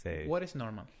to say. What is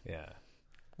normal? Yeah.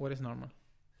 What is normal?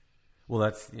 Well,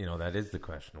 that is the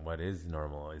question. What is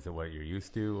normal? Is it what you're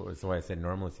used to? Or so why I said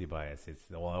normalcy bias. It's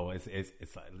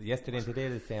like yesterday and today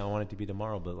they say I want it to be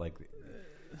tomorrow, but like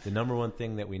the number one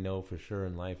thing that we know for sure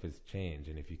in life is change.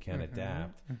 And if you can't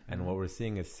adapt, and what we're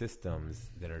seeing is systems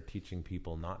that are teaching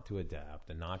people not to adapt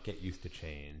and not get used to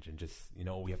change and just,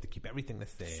 we have to keep everything the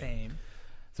same.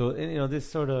 So, this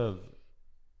sort of,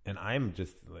 and I'm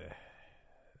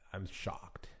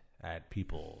shocked at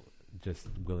people just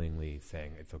willingly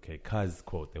saying it's okay because,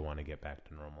 quote, they want to get back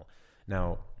to normal.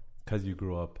 Now, because you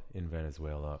grew up in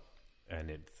Venezuela and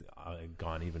it's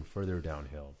gone even further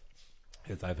downhill,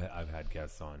 because I've had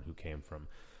guests on who came from,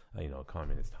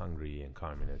 communist Hungary and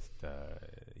communist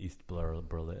East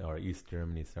Berlin or East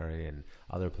Germany, and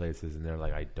other places, and they're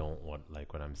like, I don't want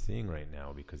like what I'm seeing right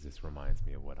now because this reminds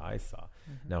me of what I saw.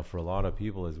 Now, for a lot of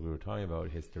people, as we were talking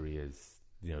about, history is,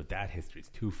 that history is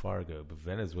too far ago, but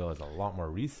Venezuela is a lot more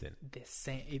recent. The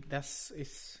same.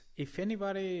 If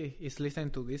anybody is listening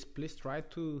to this, please try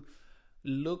to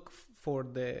look for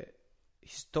the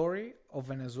story of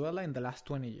Venezuela in the last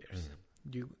 20 years.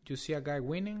 You see a guy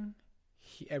winning,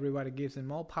 everybody gives him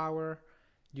more power.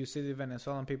 You see the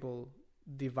Venezuelan people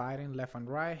dividing left and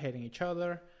right, hating each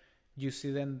other. You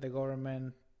see then the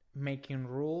government making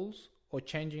rules or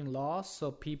changing laws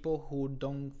so people who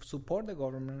don't support the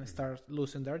government start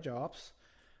losing their jobs.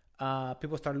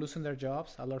 People start losing their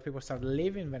jobs. A lot of people start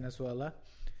leaving Venezuela.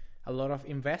 A lot of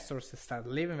investors start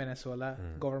leaving Venezuela.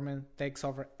 Government takes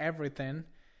over everything.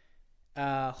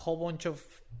 A whole bunch of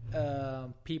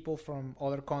people from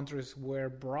other countries were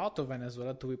brought to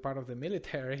Venezuela to be part of the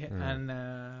military and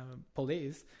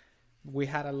police. We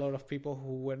had a lot of people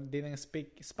who didn't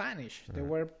speak Spanish. They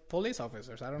were police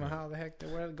officers. I don't know how the heck they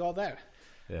got there.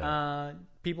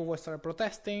 People were started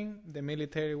protesting. The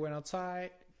military went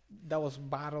outside. That was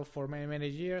battle for many, many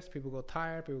years. People got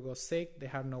tired. People got sick. They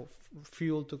had no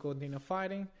fuel to continue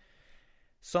fighting.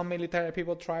 Some military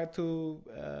people tried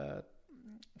to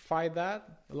fight that.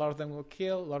 A lot of them were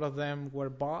killed. A lot of them were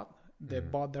bought. They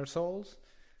bought their souls.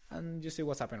 And you see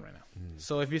what's happening right now.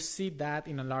 So if you see that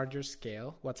in a larger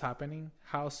scale, what's happening,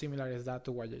 how similar is that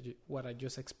to what I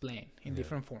just explained in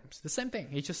different forms? The same thing.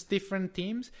 It's just different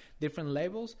teams, different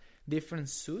labels, different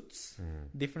suits,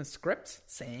 different scripts.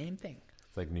 Same thing.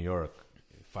 It's like New York.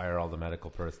 Fire all the medical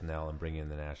personnel and bring in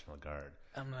the National Guard.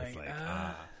 I'm like, it's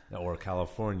like or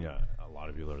California, a lot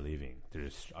of people are leaving.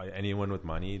 There's anyone with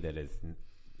money that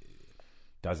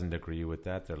doesn't agree with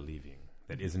that, they're leaving.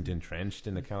 That isn't entrenched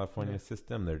in the California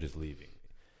system, they're just leaving.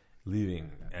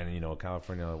 And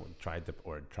California tried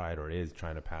or is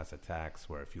trying to pass a tax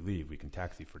where if you leave, we can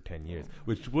tax you for 10 years,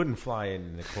 which wouldn't fly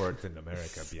in the courts in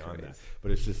America beyond that.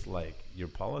 But it's just like your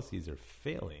policies are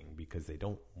failing because they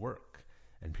don't work,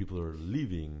 and people are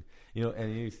leaving.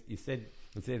 And you said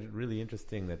really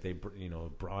interesting that they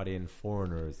brought in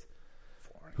foreigners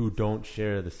who don't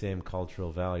share the same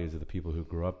cultural values of the people who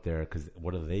grew up there, because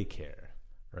what do they care,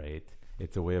 right?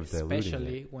 It's a way of diluting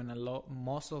especially it. When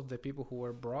most of the people who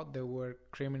were brought, they were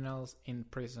criminals in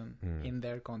prison in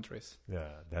their countries. Yeah,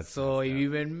 that's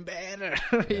even better.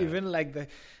 Even like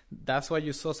that's why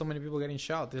you saw so many people getting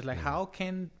shot. It's like, how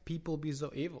can people be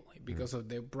so evil? Because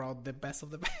they brought the best of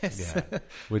the best. Yeah,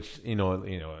 which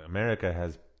America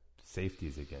has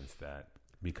safeties against that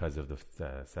because of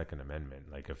the Second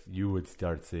Amendment. Like if you would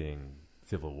start seeing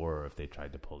civil war if they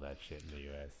tried to pull that shit in the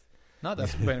U.S. No,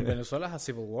 that's when Venezuela has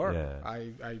civil war. Yeah.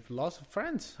 I've lost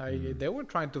friends. They were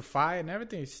trying to fight and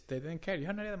everything. They didn't care. You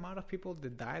know the amount of people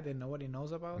that died that nobody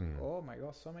knows about? Oh my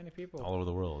God, so many people. All over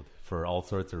the world for all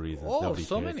sorts of reasons. Oh, nobody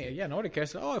so cares. many. Yeah, nobody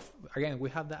cares. Again,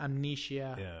 we have the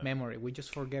amnesia memory. We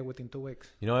just forget within 2 weeks.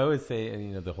 I always say,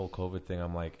 the whole COVID thing,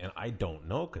 I'm like, and I don't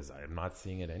know because I'm not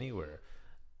seeing it anywhere.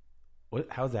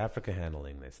 How's Africa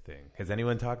handling this thing? Has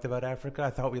anyone talked about Africa? I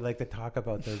thought we like to talk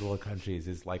about third world countries.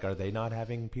 Are they not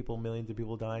having millions of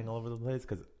people dying all over the place?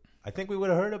 Because I think we would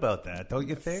have heard about that, don't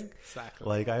you think? Exactly.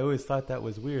 Like, I always thought that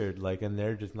was weird. Like, and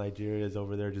they're just, Nigeria's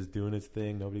over there just doing its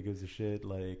thing. Nobody gives a shit.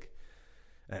 Like,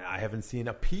 I haven't seen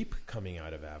a peep coming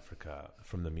out of Africa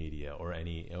from the media or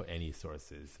any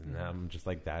sources. And I'm just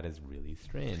like, that is really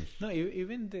strange. No,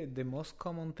 even the most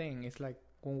common thing is like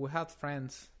when we had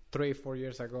friends 3-4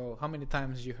 years ago, how many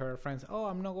times you heard friends, oh,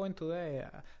 I'm not going today,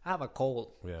 I have a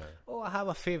cold. Yeah. Oh, I have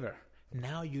a fever.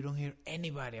 Now you don't hear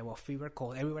anybody about fever,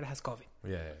 cold. Everybody has COVID.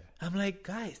 Yeah. I'm like,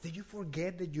 guys, did you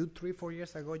forget that 3-4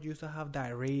 years ago you used to have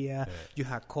diarrhea, you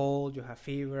had cold, you had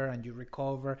fever, and you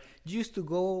recover? You used to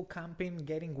go camping,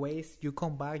 getting waste, you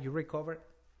come back, you recover,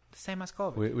 same as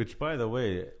COVID. Which, by the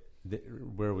way,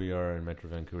 where we are in Metro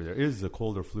Vancouver, there is a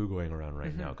cold or flu going around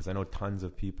right now, because I know tons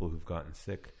of people who've gotten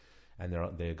sick and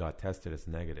they got tested as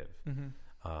negative.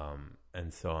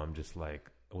 And so I'm just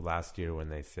like, last year when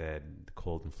they said the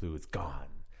cold and flu is gone,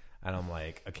 and I'm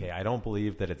like, okay, I don't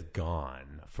believe that it's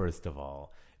gone, first of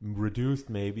all.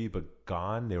 Reduced maybe, but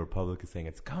gone. They were publicly saying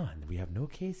it's gone. We have no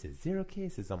cases, 0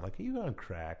 cases. I'm like, are you on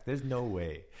crack? There's no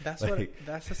way. That's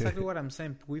exactly what I'm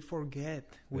saying. We forget.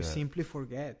 We simply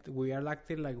forget. We are like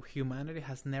humanity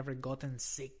has never gotten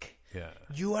sick. Yeah.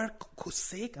 You are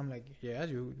sick? I'm like, yeah,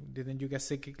 didn't you get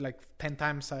sick like 10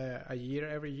 times a year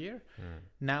every year?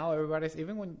 Now everybody's,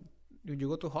 even when you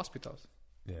go to hospitals,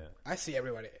 I see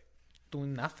everybody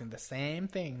doing nothing, the same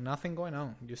thing, nothing going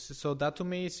on. So that to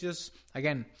me is just,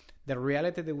 again, the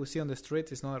reality that we see on the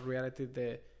streets is not a reality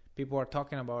that people are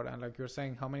talking about. And like you're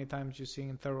saying, how many times you see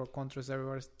in third world countries,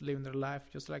 everybody's living their life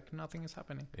just like nothing is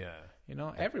happening. Yeah.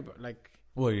 Everybody, like...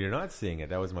 Well, you're not seeing it.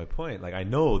 That was my point. Like, I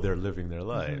know they're living their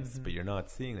lives, but you're not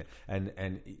seeing it.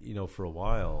 And for a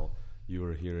while, you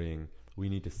were hearing, we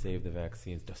need to save the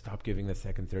vaccines, to stop giving the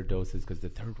second, third doses because the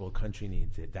third world country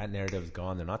needs it. That narrative's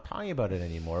gone. They're not talking about it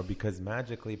anymore because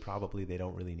magically, probably they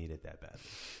don't really need it that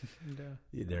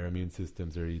badly. Their immune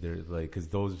systems are either like, because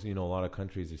those, a lot of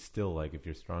countries are still like, if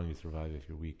you're strong, you survive. If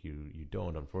you're weak, you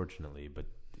don't, unfortunately. But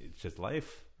it's just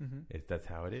life. That's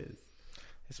how it is.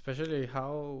 Especially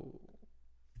how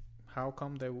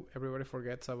come that everybody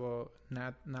forgets about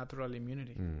natural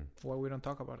immunity? Why we don't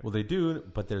talk about it? Well, they do,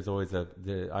 but there's always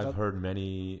I've heard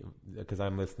many, because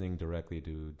I'm listening directly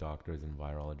to doctors and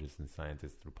virologists and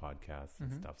scientists through podcasts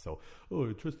and stuff. So,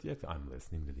 trust the experts. I'm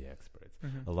listening to the experts.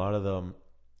 A lot of them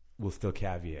will still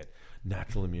caveat,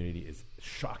 natural immunity is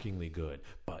shockingly good,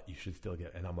 but you should still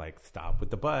get, and I'm like, stop with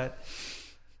the but.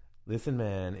 Listen,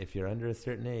 man, if you're under a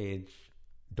certain age,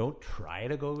 don't try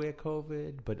to go get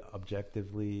COVID, but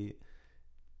objectively,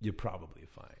 you're probably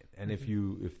fine. And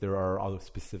if there are other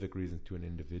specific reasons to an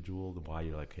individual why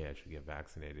you're like, hey, I should get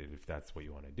vaccinated, if that's what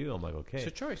you want to do, I'm like, okay, it's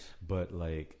a choice. But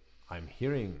like, I'm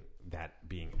hearing that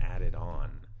being added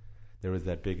on. There was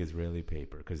that big Israeli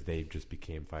paper because they just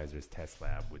became Pfizer's test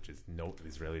lab, which is no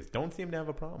Israelis don't seem to have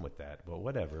a problem with that, but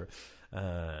whatever.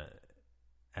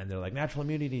 And they're like, natural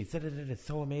immunity, it's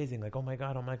so amazing, like oh my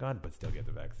god, but still get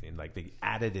the vaccine. Like they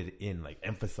added it in, like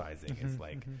emphasizing. It's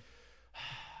like.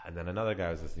 And then another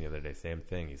guy was listening the other day, same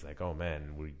thing. He's like, oh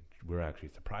man, we're actually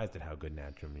surprised at how good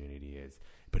natural immunity is.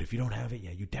 But if you don't have it,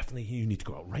 yeah, you need to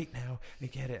go out right now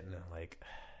and get it. And I'm like,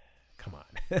 come on.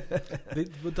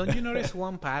 But don't you notice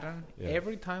one pattern? Yeah.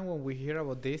 Every time when we hear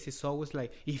about this, it's always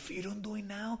like, if you don't do it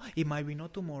now, it might be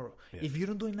not tomorrow. Yeah. If you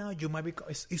don't do it now, you might be...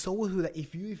 It's always with that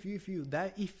if you.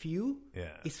 That if you,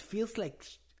 it feels like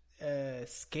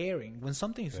scaring. When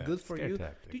something is good for you,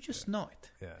 tactic, you just know it.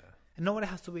 Yeah. And nobody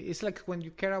has to be... It's like when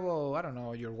you care about, I don't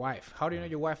know, your wife. How do you know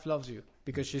your wife loves you?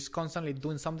 Because she's constantly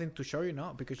doing something to show you,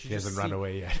 no? Because she hasn't run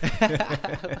away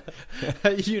yet.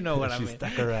 You know what I mean. She's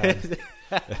stuck around.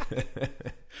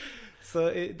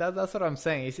 So that's what I'm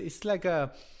saying. It's like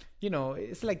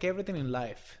it's like everything in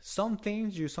life. Some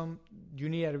things you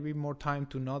need a bit more time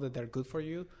to know that they're good for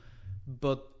you,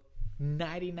 but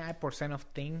 99% of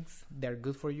things they're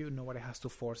good for you. Nobody has to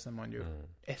force them on you,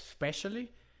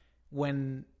 especially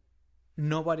when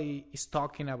nobody is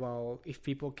talking about if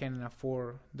people can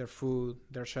afford their food,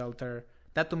 their shelter.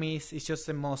 That to me is just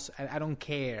the most... I don't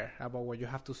care about what you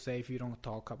have to say if you don't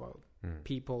talk about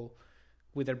people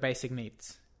with their basic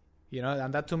needs. You know,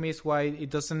 and that to me is why it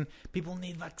doesn't... People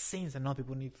need vaccines and not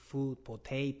people need food,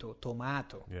 potato,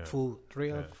 tomato, food,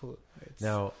 real food.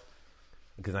 Now,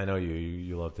 because I know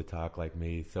you love to talk like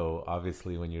me. So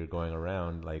obviously when you're going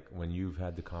around, like when you've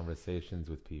had the conversations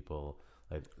with people...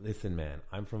 Like, listen, man,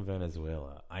 I'm from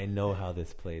Venezuela. I know how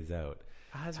this plays out.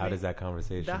 How does that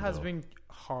conversation go? That has been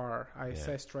hard, I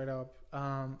say straight up.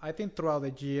 I think throughout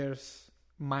the years,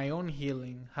 my own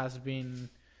healing has been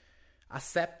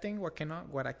accepting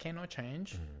what I cannot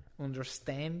change,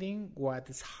 understanding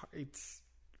it's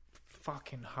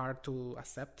fucking hard to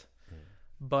accept.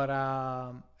 But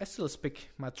I still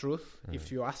speak my truth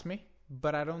if you ask me.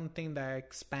 But I don't think that I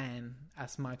expand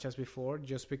as much as before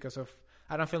just because of...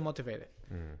 I don't feel motivated.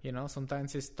 You know,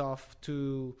 sometimes it's tough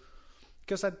to...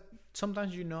 Because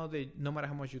sometimes you know that no matter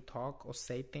how much you talk or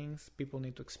say things, people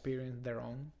need to experience their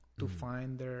own to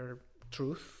find their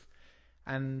truth.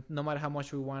 And no matter how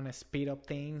much we want to speed up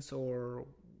things or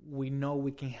we know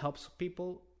we can help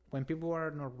people, when people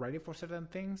are not ready for certain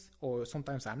things, or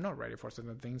sometimes I'm not ready for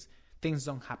certain things, things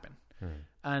don't happen.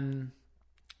 And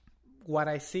what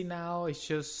I see now is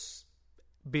just...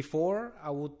 Before, I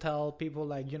would tell people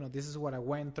like, this is what I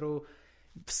went through.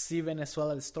 See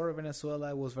Venezuela, the story of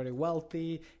Venezuela was very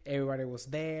wealthy. Everybody was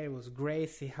there. It was great.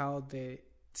 See how they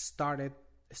started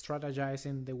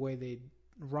strategizing the way they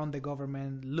run the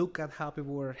government. Look at how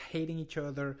people were hating each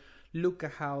other. Look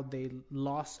at how they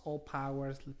lost all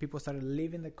powers. People started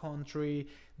leaving the country.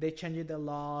 They changed the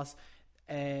laws.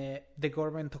 The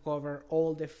government took over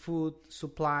all the food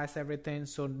supplies, everything.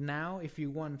 So now if you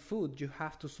want food, you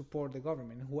have to support the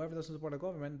government. Whoever doesn't support the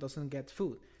government doesn't get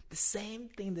food. The same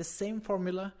thing, the same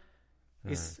formula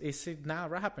is now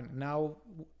happening. Now,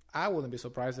 I wouldn't be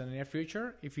surprised in the near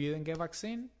future if you didn't get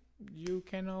vaccine, you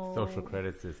cannot... Social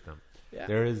credit system. Yeah.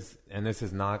 There is, and this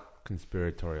is not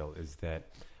conspiratorial, is that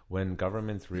when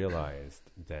governments realized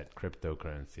that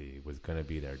cryptocurrency was going to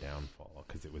be their downfall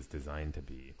because it was designed to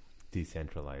be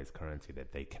decentralized currency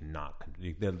that they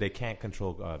can't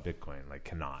control Bitcoin, like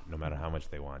cannot, no matter how much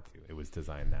they want to. It was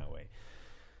designed that way.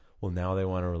 Well, now they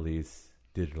want to release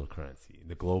digital currency.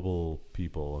 The global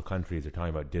countries are talking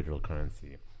about digital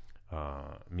currency,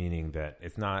 meaning that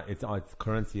it's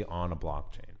currency on a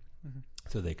blockchain,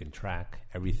 so they can track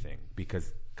everything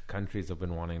because countries have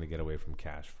been wanting to get away from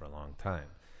cash for a long time,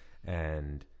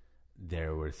 and they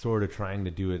were sort of trying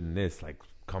to do it in this, like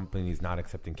companies not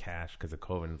accepting cash because of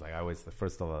COVID. It's like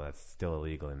first of all, that's still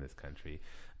illegal in this country.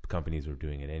 Companies were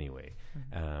doing it anyway.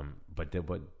 But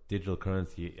digital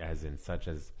currency, as in such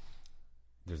as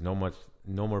there's no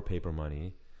more paper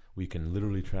money. We can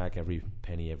literally track every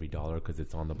penny, every dollar because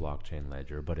it's on the blockchain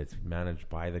ledger, but it's managed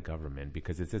by the government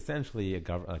because it's essentially a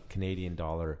Canadian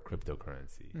dollar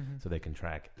cryptocurrency. So they can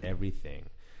track everything.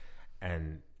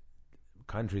 And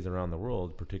countries around the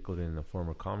world, particularly in the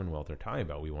former Commonwealth, are talking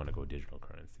about we want to go digital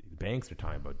currency. The banks are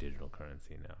talking about digital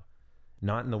currency now.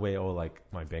 Not in the way, like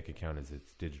my bank account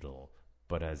it's digital,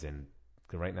 but as in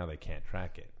right now they can't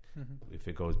track it. If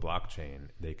it goes blockchain,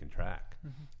 they can track.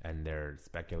 And they're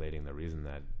speculating the reason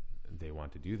that they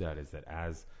want to do that is that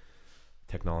as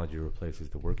technology replaces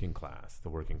the working class. The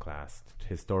working class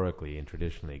historically and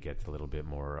traditionally gets a little bit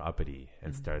more uppity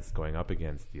and starts going up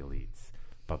against the elites.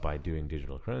 But by doing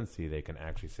digital currency, they can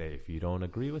actually say, if you don't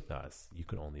agree with us, you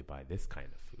can only buy this kind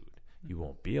of food. You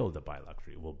won't be able to buy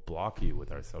luxury. We'll block you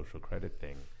with our social credit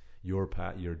thing. Your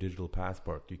digital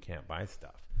passport, you can't buy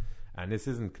stuff. And this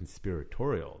isn't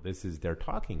conspiratorial. This is, they're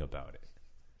talking about it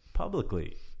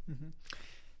publicly.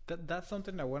 That's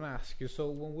something I want to ask you. So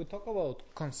when we talk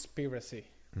about conspiracy,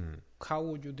 how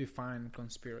would you define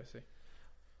conspiracy?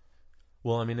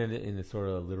 Well, I mean, in the sort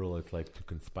of literal, it's like to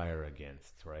conspire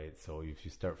against, right? So if you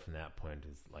start from that point,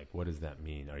 is like, what does that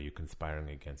mean? Are you conspiring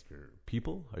against your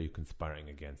people? Are you conspiring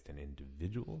against an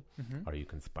individual? Are you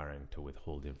conspiring to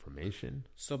withhold information?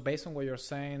 So based on what you're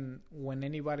saying, when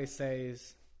anybody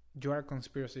says you are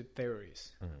conspiracy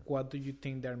theories, what do you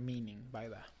think they're meaning by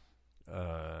that?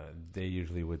 They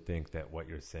usually would think that what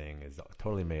you're saying is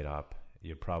totally made up.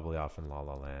 You're probably off in La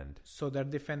La Land. So they're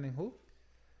defending who?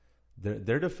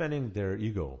 They're defending their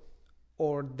ego.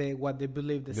 Or what they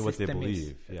believe the what system they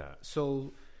believe, is. yeah.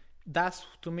 So that's,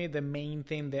 to me, the main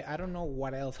thing. That I don't know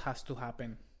what else has to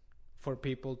happen for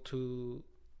people to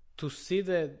see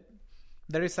that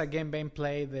there is a game being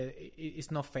played that it's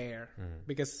not fair.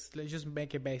 Because let's just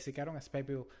make it basic. I don't expect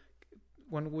people...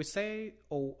 When we say,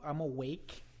 oh, I'm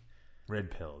awake...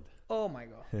 Red-pilled. Oh my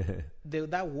God.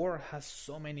 That word has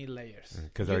so many layers.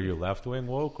 Because are you left-wing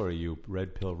woke or are you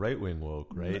red-pill right-wing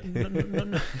woke, right?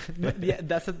 No. Yeah,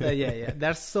 yeah.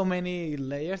 There's so many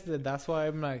layers that's why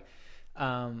I'm like,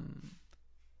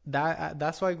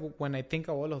 that's why when I think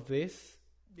of all of this,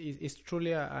 it's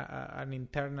truly an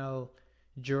internal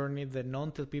journey that not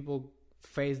until people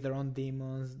face their own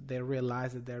demons, they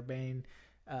realize that they're being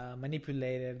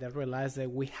manipulated. They realize that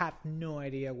we have no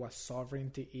idea what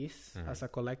sovereignty is as a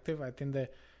collective. I think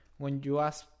that when you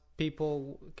ask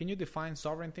people, can you define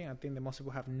sovereignty? I think that most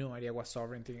people have no idea what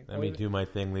sovereignty is. Let me do my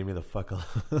thing. Leave me the fuck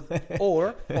alone.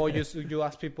 or you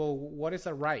ask people, what is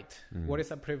a right? What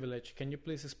is a privilege? Can you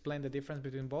please explain the difference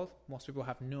between both? Most people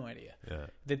have no idea. Yeah.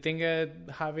 They think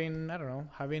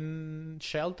having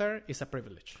shelter is a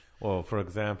privilege. Well, for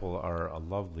example, a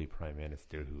lovely prime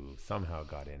minister who somehow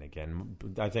got in again,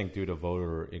 I think due to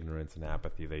voter ignorance and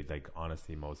apathy,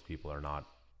 honestly, most people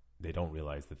they don't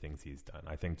realize the things he's done.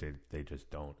 I think they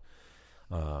just don't.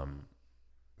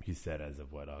 He said as of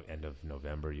end of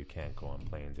November, you can't go on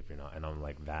planes if you're not. And I'm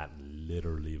like, that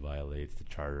literally violates the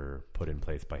charter put in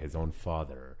place by his own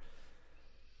father.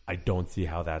 I don't see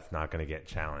how that's not going to get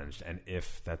challenged. And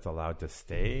if that's allowed to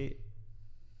stay,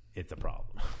 it's a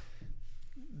problem.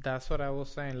 That's what I was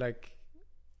saying. Like,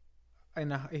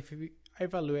 if we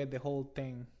evaluate the whole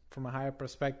thing from a higher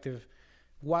perspective,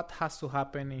 what has to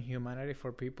happen in humanity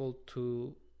for people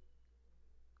to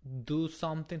do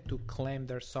something to claim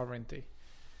their sovereignty?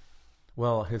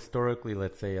 Well, historically,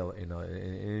 let's say,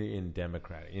 in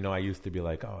democratic, I used to be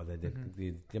like, oh,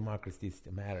 the democracy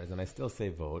matters, and I still say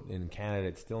vote. In Canada,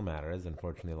 it still matters.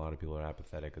 Unfortunately, a lot of people are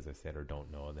apathetic, as I said, or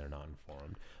don't know, and they're not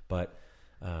informed. But,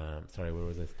 sorry, where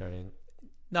was I starting?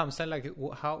 No, I'm saying like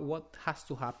what has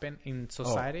to happen in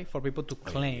society for people to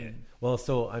claim. Yeah. Well,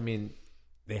 so I mean,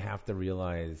 they have to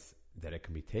realize that it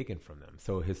can be taken from them.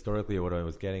 So historically, what I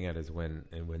was getting at is when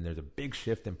there's a big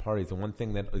shift in parties, the one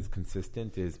thing that is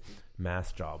consistent is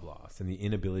mass job loss and the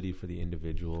inability for the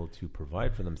individual to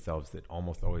provide for themselves. That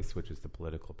almost always switches to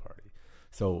political party.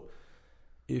 So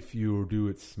if you do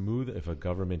it smooth, if a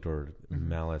government or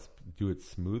malice do it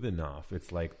smooth enough,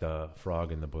 it's like the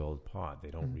frog in the boiled pot. They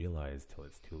don't realize till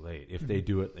it's too late. If they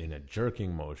do it in a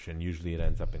jerking motion, usually it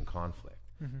ends up in conflict.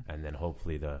 And then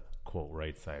hopefully the, quote,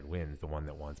 right side wins. The one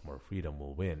that wants more freedom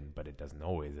will win, but it doesn't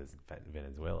always, as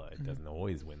Venezuela, it doesn't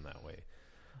always win that way.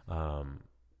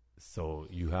 So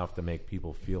you have to make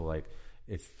people feel like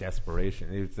it's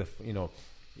desperation. It's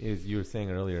as you were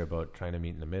saying earlier about trying to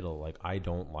meet in the middle, like I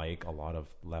don't like a lot of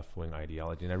left-wing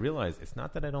ideology. And I realize it's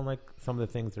not that I don't like some of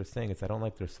the things they're saying, it's I don't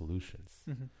like their solutions.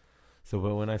 So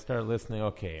but when I started listening,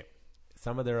 okay,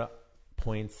 some of their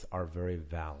points are very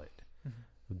valid.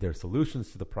 Their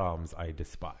solutions to the problems I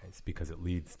despise because it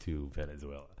leads to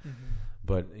Venezuela.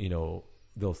 But,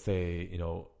 they'll say,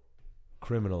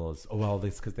 criminals, oh, well,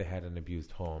 this because they had an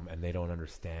abused home and they don't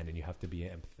understand and you have to be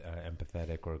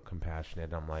empathetic or compassionate.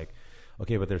 And I'm like,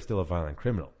 okay, but they're still a violent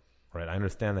criminal, right? I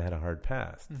understand they had a hard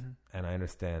past and I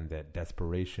understand that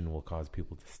desperation will cause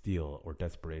people to steal or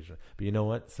desperation. But you know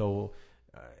what? So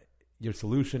your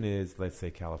solution is, let's say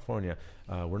California,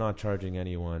 we're not charging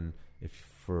anyone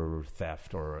for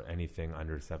theft or anything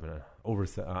under $700,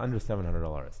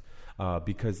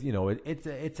 because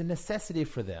it's a necessity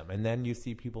for them. And then you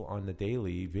see people on the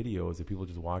daily videos of people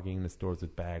just walking into stores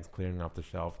with bags, clearing off the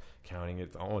shelf, counting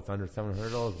it. Oh, it's under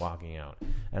 $700, walking out.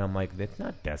 And I'm like, that's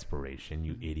not desperation,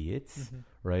 you idiots,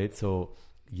 right? So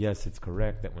yes, it's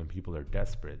correct that when people are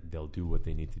desperate, they'll do what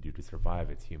they need to do to survive.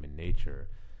 It's human nature.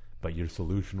 But your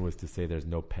solution was to say there's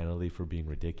no penalty for being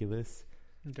ridiculous.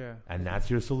 Yeah. And that's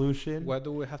your solution? Why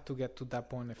do we have to get to that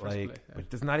point in the first place? But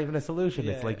it's not even a solution.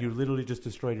 It's like you literally just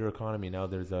destroyed your economy. Now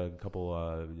there's a couple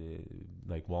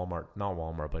like Walmart, not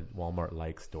Walmart, but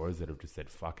Walmart-like stores that have just said,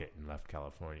 fuck it, and left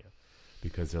California.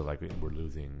 Because they're like, we're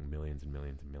losing millions and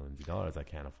millions and millions of dollars. I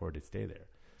can't afford to stay there.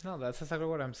 No, that's exactly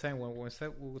what I'm saying. When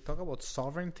we talk about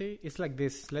sovereignty, it's like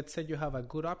this. Let's say you have a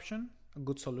good option, a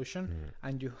good solution,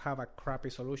 and you have a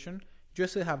crappy solution. You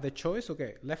still have the choice,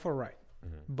 okay, left or right.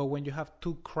 But when you have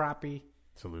two crappy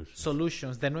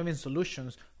solutions, they're not even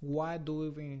solutions, why do we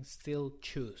even still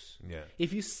choose? Yeah.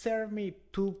 If you serve me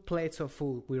 2 plates of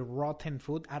food with rotten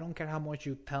food, I don't care how much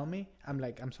you tell me. I'm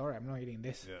like, I'm sorry, I'm not eating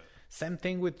this. Yeah. Same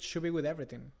thing should be with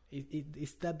everything.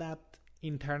 It's that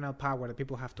internal power that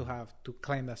people have to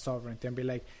claim that sovereignty and be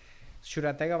like, should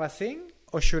I take a vaccine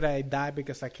or should I die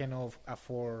because I cannot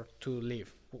afford to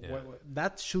live? Yeah.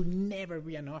 That should never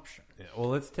be an option. Yeah. Well,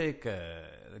 let's take the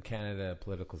Canada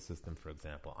political system, for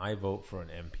example. I vote for an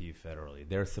MP federally.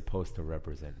 They're supposed to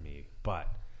represent me. But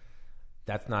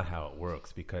that's not how it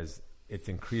works because it's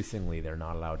increasingly they're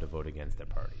not allowed to vote against their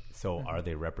party. So are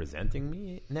they representing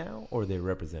me now or are they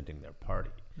representing their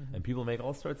party? And people make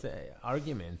all sorts of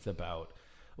arguments about,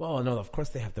 well, no, of course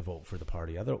they have to vote for the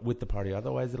party,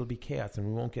 otherwise it'll be chaos and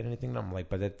we won't get anything done. I'm like,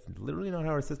 but that's literally not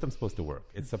how our system's supposed to work.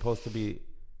 It's supposed to be,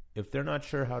 if they're not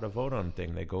sure how to vote on a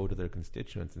thing, they go to their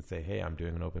constituents and say, hey, I'm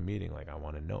doing an open meeting, like I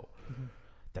want to know.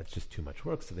 That's just too much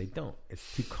work, so they don't.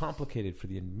 It's too complicated for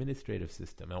the administrative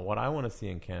system. And what I want to see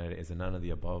in Canada is a none of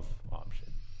the above option.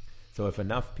 So if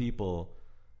enough people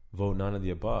vote none of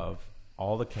the above,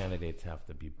 all the candidates have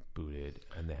to be booted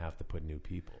and they have to put new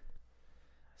people.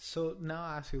 So now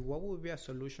I ask you, what would be a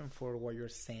solution for what you're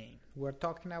saying? We're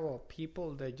talking about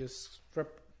people that just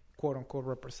quote unquote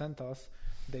represent us.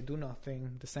 They do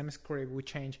nothing. The same script, we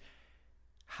change.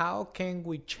 How can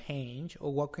we change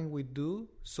or what can we do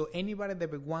so anybody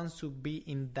that wants to be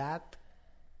in that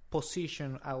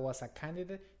position as a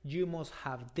candidate, you must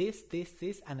have this,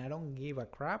 and I don't give a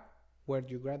crap where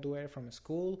you graduated from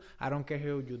school. I don't care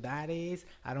who your dad is.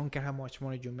 I don't care how much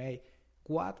money you make.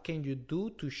 What can you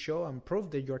do to show and prove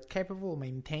that you're capable of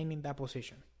maintaining that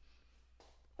position?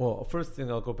 Well, first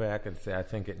thing I'll go back and say I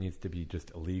think it needs to be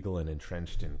just illegal and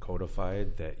entrenched and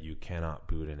codified that you cannot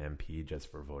boot an MP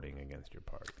just for voting against your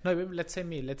party. No, let's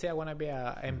say I want to be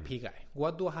a MP guy.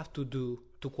 What do I have to do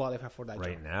to qualify for that job?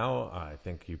 Right now, I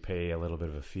think you pay a little bit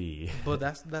of a fee. But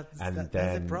that's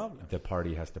the problem. The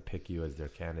party has to pick you as their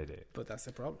candidate. But that's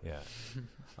the problem.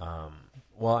 Yeah.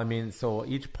 Well, I mean, so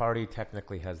each party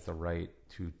technically has the right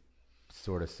to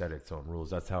sort of set its own rules.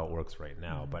 That's how it works right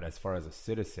now. But as far as a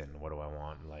citizen, what do I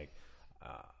want? Like,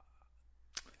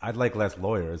 I'd like less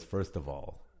lawyers, first of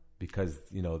all, because,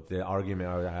 the argument,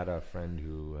 I had a friend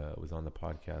who was on the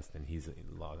podcast and he's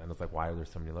in law, and it's like, why are there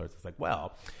so many lawyers? It's like,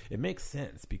 well, it makes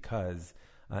sense because,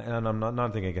 and I'm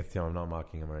not thinking against him, I'm not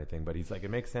mocking him or anything, but he's like,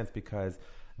 it makes sense because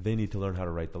they need to learn how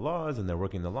to write the laws and they're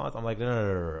working the laws. I'm like,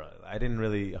 no. I didn't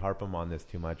really harp him on this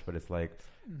too much, but it's like,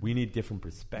 we need different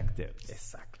perspectives.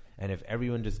 Exactly. And if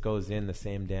everyone just goes in the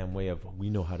same damn way of we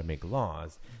know how to make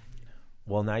laws,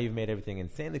 well, now you've made everything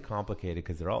insanely complicated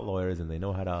because they're all lawyers and they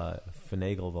know how to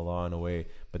finagle the law in a way,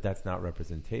 but that's not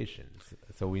representation.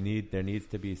 So there needs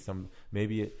to be some,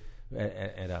 maybe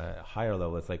at a higher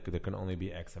level, it's like there can only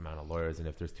be X amount of lawyers, and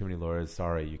if there's too many lawyers,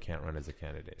 sorry, you can't run as a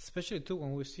candidate. Especially too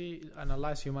when we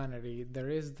analyze humanity, there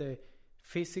is the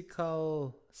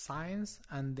physical science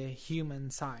and the human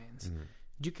science.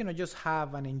 You cannot just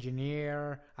have an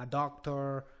engineer, a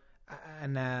doctor,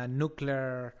 and a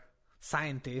nuclear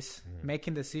scientist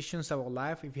making decisions about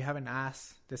life if you haven't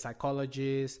asked the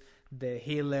psychologist, the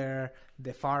healer,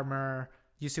 the farmer.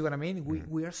 You see what I mean?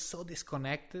 We are so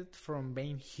disconnected from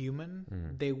being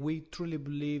human that we truly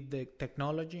believe that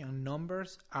technology and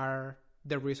numbers are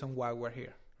the reason why we're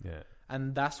here. Yeah.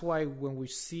 And that's why when we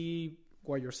see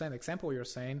what you're saying, the example you're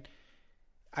saying,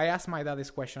 I asked my dad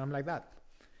this question. I'm like, Dad,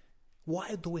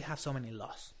 why do we have so many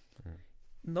laws?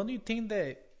 Don't you think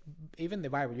that even the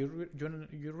Bible,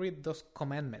 you read those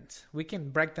commandments, we can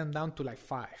break them down to like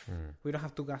 5. We don't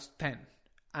have to go 10.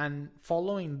 And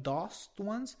following those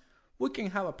ones, we can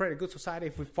have a pretty good society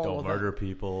if we follow Don't murder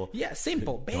people. Yeah,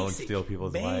 simple, basic. Don't steal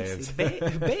people's wives.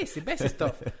 Basic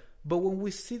stuff. But when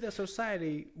we see the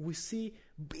society, we see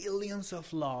billions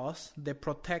of laws that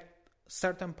protect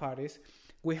certain parties.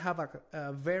 We have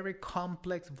a very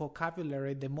complex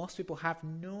vocabulary that most people have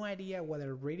no idea what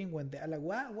they're reading when they're like,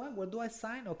 what do I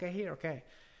sign? Okay, here, okay.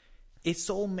 It's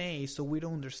all made so we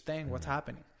don't understand what's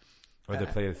happening. Or they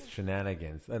play with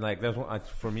shenanigans. And like, that's one,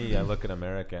 for me, I look at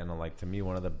America and like, to me,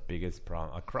 one of the biggest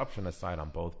problems, corruption aside on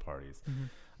both parties,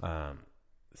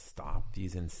 stop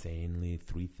these insanely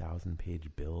 3,000-page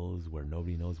bills where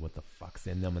nobody knows what the fuck's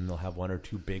in them, and they'll have one or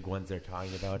two big ones they're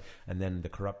talking about, and then the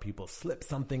corrupt people slip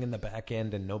something in the back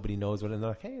end and nobody knows what, and they're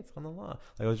like, hey, it's on the law.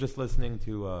 Like, I was just listening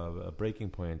to a Breaking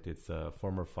Point. It's a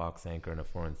former Fox anchor and a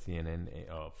foreign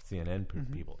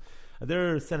CNN people.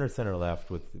 They're center left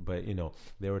but you know,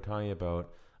 they were talking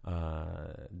about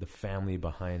the family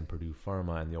behind Purdue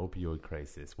Pharma and the opioid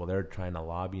crisis. Well, they're trying to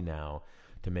lobby now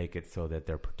to make it so that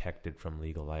they're protected from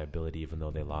legal liability, even though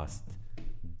they lost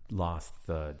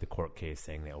the court case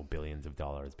saying they owe billions of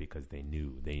dollars because they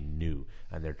knew,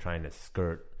 and they're trying to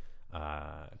skirt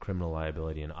criminal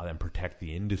liability and protect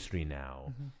the industry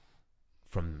now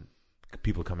from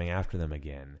people coming after them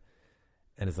again.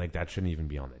 And it's like, that shouldn't even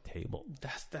be on the table.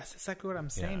 That's exactly what I'm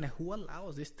saying. Yeah. Like, who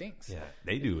allows these things? Yeah,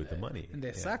 they do with the money.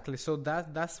 Exactly. Yeah. So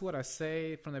that's what I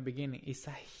say from the beginning. It's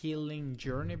a healing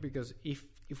journey, because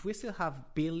if we still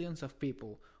have billions of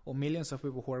people or millions of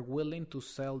people who are willing to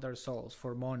sell their souls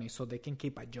for money so they can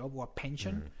keep a job or a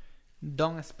pension,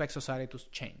 don't expect society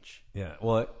to change. Yeah.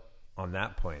 Well, on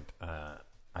that point,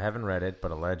 I haven't read it,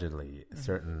 but allegedly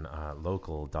certain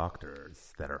local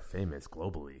doctors that are famous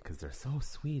globally, because they're so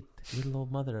sweet, little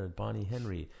old mother, Bonnie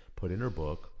Henry, put in her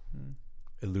book,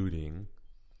 alluding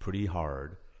pretty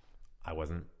hard, I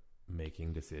wasn't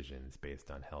making decisions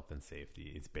based on health and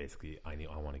safety. It's basically, I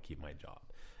want to keep my job.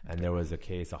 And there was a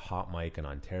case, a hot mic in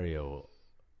Ontario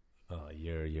a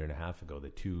year and a half ago.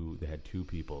 They had two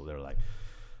people. They were like,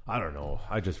 I don't know,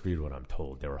 I just read what I'm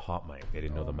told. They were hot mic. They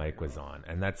didn't know the mic was on.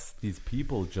 And these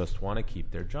people just want to keep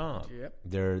their job. Yep.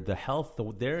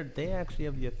 They actually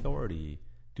have the authority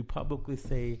to publicly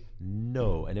say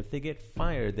no. And if they get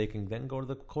fired, they can then go to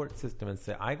the court system and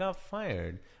say, I got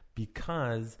fired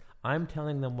because I'm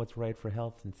telling them what's right for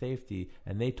health and safety,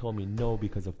 and they told me no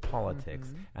because of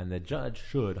politics. And the judge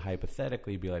should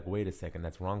hypothetically be like, wait a second,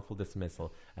 that's wrongful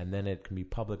dismissal. And then it can be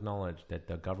public knowledge that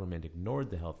the government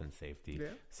ignored the health and safety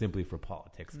simply for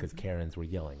politics because Karens were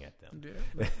yelling at them.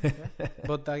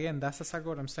 But again, that's exactly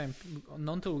what I'm saying.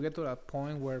 Not until we get to that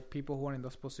point where people who are in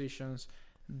those positions,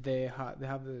 they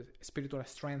have the spiritual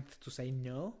strength to say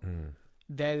no.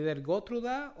 They either go through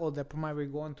that, or they might be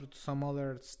going through some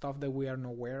other stuff that we are not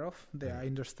aware of. I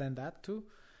understand that too.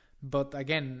 But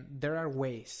again, there are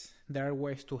ways. There are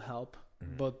ways to help.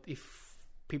 But if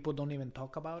people don't even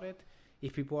talk about it,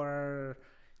 if people are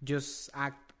just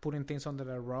putting things under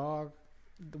the rug,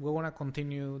 we want to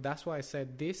continue. That's why I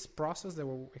said this process that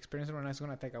we're experiencing right now is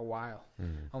going to take a while.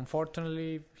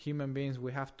 Unfortunately, human beings,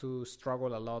 we have to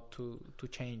struggle a lot to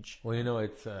change. Well, you know,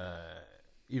 it's...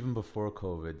 even before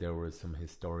COVID, there were some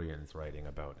historians writing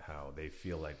about how they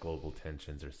feel like global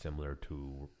tensions are similar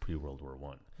to pre-World War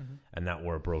I. And that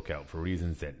war broke out for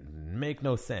reasons that make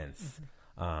no sense.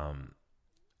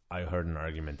 I heard an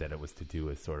argument that it was to do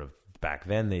with sort of, back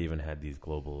then they even had these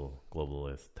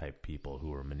globalist type people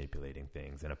who were manipulating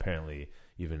things. And apparently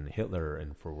even Hitler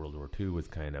for World War II was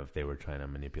kind of, they were trying to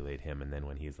manipulate him. And then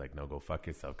when he's like, no, go fuck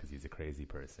yourself because he's a crazy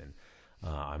person.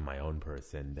 I'm my own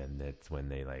person. Then that's when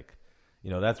they like... You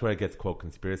know, that's where it gets, quote,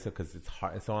 conspiracy, because it's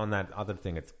hard. So on that other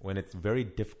thing, it's when it's very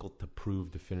difficult to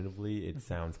prove definitively, it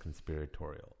sounds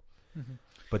conspiratorial.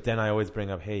 But then I always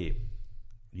bring up, hey,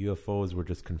 UFOs were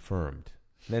just confirmed.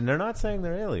 And they're not saying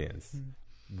they're aliens.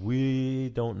 We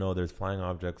don't know. There's flying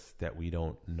objects that we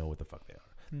don't know what the fuck they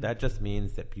are. That just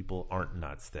means that people aren't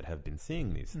nuts that have been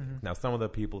seeing these things. Now, some of the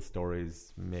people's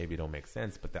stories maybe don't make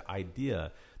sense, but the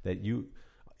idea that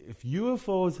if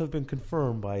UFOs have been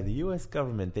confirmed by the U.S.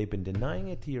 government, they've been denying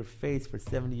it to your face for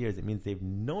 70 years. It means they've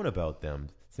known about them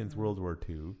since World War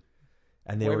II,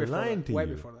 and they were lying to you. Way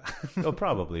before that. Oh,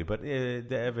 probably, but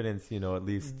the evidence, at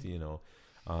least,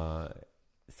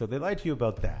 so they lied to you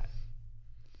about that,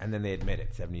 and then they admit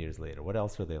it 70 years later. What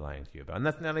else are they lying to you about? And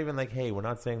that's not even like, hey, we're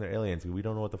not saying they're aliens. We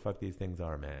don't know what the fuck these things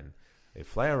are, man. They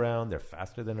fly around. They're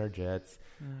faster than our jets.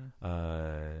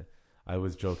 I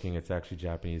was joking. It's actually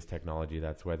Japanese technology.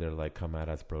 That's why they're like, come at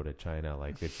us, bro, to China.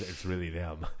 Like, it's really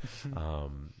them.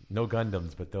 No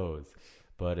Gundams, but those.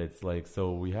 But it's like,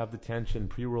 so we have the tension,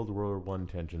 pre-World War I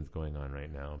tensions going on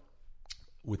right now.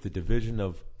 With the division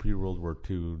of pre-World War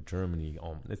II Germany,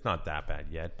 it's not that bad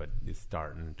yet, but it's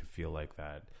starting to feel like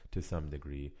that to some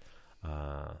degree.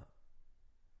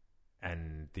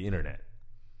 And the internet.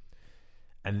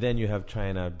 And then you have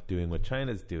China doing what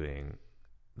China's doing.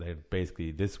 They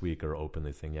basically this week are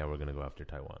openly saying, yeah, we're going to go after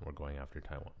Taiwan. We're going after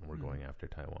Taiwan. We're going after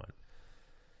Taiwan.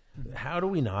 How do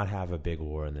we not have a big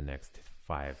war in the next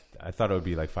 5? I thought it would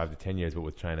be like 5 to 10 years, but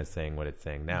with China saying what it's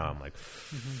saying now, I'm like,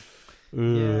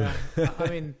 yeah. I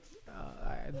mean,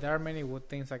 there are many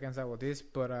things I can say about this,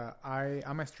 but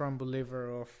I'm a strong believer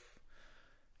of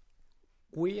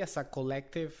we as a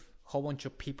collective, whole bunch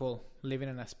of people living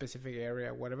in a specific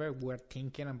area, whatever we're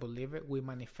thinking and believe it, we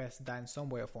manifest that in some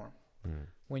way or form.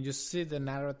 When you see the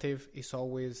narrative, it's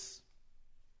always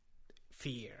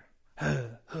fear.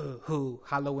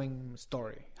 Halloween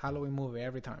story, Halloween movie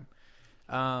every time.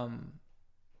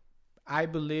 I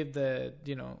believe that,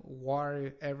 you know,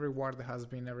 every war that has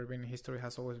been ever been in history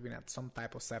has always been at some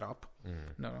type of setup.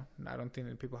 No, I don't think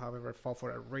that people have ever fought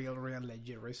for a real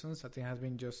legit reasons. I think it has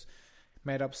been just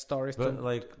made up stories. But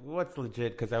like, what's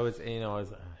legit? Because I was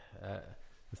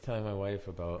telling my wife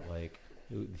about like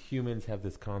humans have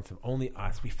this concept. Only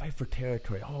us. We fight for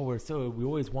territory. Oh, we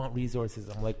always want resources.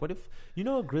 I'm like, what if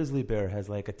a grizzly bear has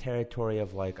like a territory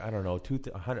of like, I don't know,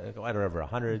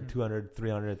 100, 200,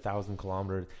 300,000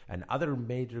 kilometers, and other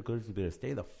major grizzly bears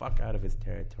stay the fuck out of his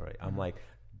territory. I'm like,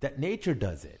 that nature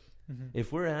does it.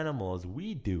 If we're animals,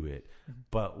 we do it,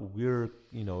 but we're,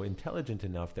 intelligent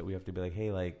enough that we have to be like,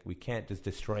 hey, like, we can't just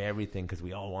destroy everything because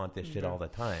we all want this shit all the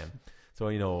time.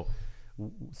 So,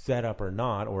 set up or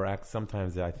not, or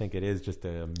sometimes I think it is just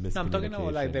a miscommunication. No, I'm talking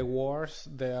about like the wars.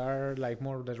 They are like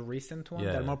more the recent ones.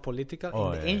 They're more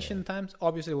political. In the ancient times,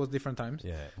 obviously, it was different times.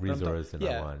 Yeah, resource and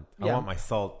I want my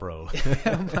salt, bro.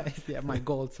 my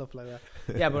gold, stuff like that.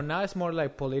 Yeah, but now it's more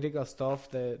like political stuff.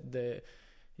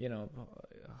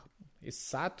 It's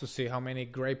sad to see how many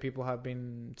great people have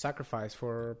been sacrificed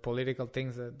for political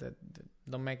things that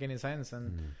don't make any sense.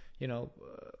 And,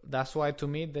 that's why to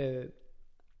me, the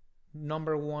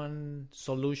number one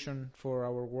solution for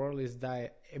our world is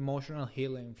that emotional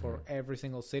healing for every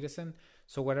single citizen.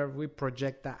 So whatever we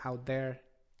project that out there,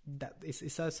 that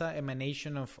it's as an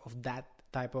emanation of that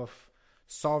type of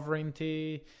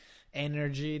sovereignty,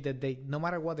 energy that they, no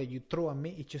matter what that you throw at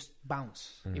me, it just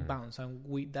bounce. It bounces.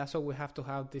 And that's why we have to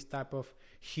have this type of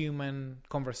human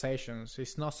conversations.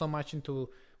 It's not so much into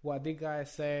what this guy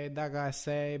say, that guy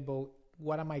say, but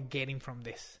what am I getting from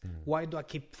this? Why do I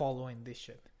keep following this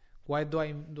shit? Why do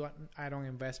I don't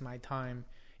invest my time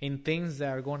in things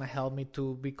that are going to help me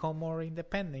to become more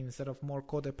independent instead of more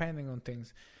codependent on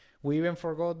things? We even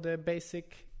forgot the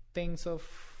basic things of,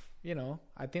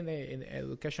 I think the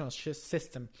educational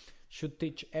system should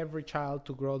teach every child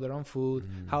to grow their own food,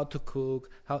 how to cook.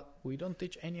 We don't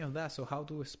teach any of that. So how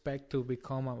do we expect to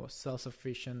become a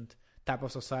self-sufficient type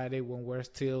of society when we're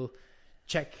still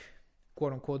check,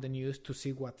 quote unquote, the news to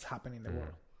see what's happening in the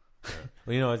world? Yeah.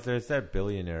 Well, there's that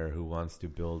billionaire who wants to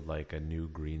build like a new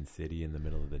green city in the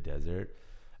middle of the desert,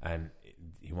 and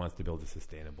he wants to build a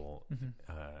sustainable,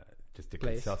 just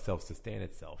to self-sustain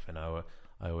itself. And I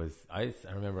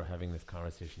remember having this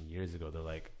conversation years ago. They're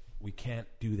like, we can't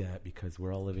do that because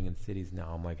we're all living in cities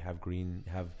now. I'm like, have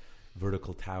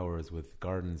vertical towers with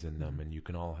gardens in them, and you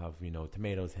can all have,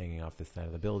 tomatoes hanging off the side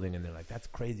of the building. And they're like, that's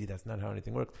crazy. That's not how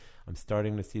anything works. I'm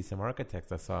starting to see some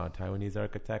architects. I saw a Taiwanese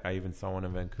architect. I even saw one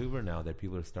in Vancouver now that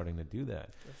people are starting to do that.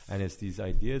 Yes. And it's these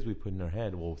ideas we put in our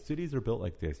head. Well, cities are built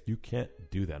like this. You can't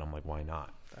do that. I'm like, why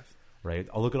not? Right?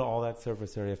 I'll look at all that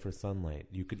surface area for sunlight.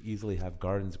 You could easily have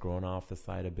gardens growing off the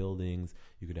side of buildings.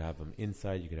 You could have them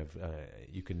inside. You could have,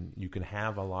 you can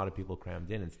have a lot of people crammed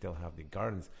in and still have the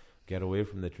gardens. Get away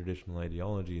from the traditional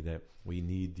ideology that we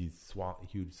need these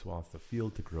huge swaths of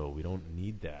field to grow. We don't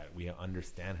need that. We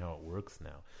understand how it works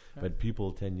now. Yeah. But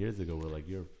people 10 years ago were like,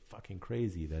 you're fucking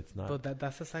crazy. That's not... But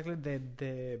that's exactly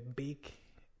the big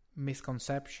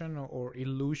misconception or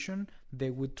illusion. They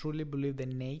would truly believe that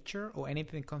nature or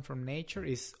anything that comes from nature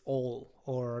is all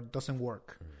or doesn't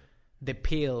work. The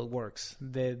pill works.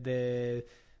 The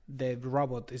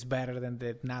robot is better than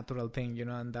the natural thing,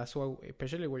 and that's why,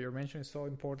 especially what you're mentioning, is so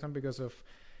important because of,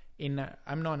 I'm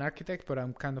not an architect, but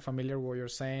I'm kind of familiar with what you're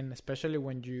saying, especially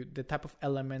when the type of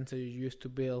elements that you use to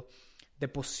build, the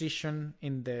position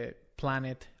in the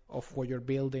planet of what you're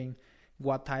building,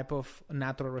 what type of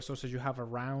natural resources you have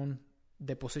around,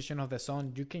 the position of the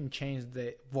sun, you can change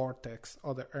the vortex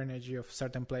or the energy of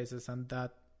certain places, and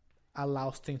that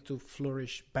allows things to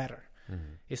flourish better.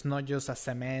 It's not just a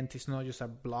cement, it's not just a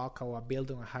block or a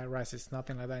building, a high rise, it's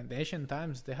nothing like that. In the ancient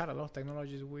times, they had a lot of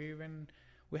technologies we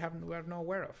are not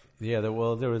aware of. Yeah, there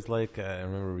was like, I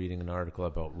remember reading an article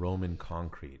about Roman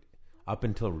concrete. up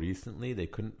until recently, they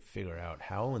couldn't figure out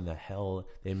how in the hell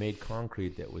they made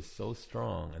concrete that was so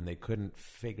strong, and they couldn't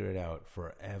figure it out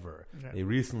forever. Yeah. They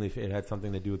recently, it had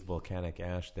something to do with volcanic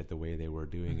ash, that the way they were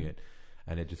doing it,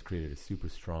 and it just created a super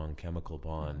strong chemical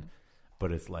bond.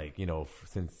 But it's like, you know,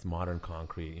 since modern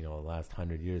concrete, you know, the last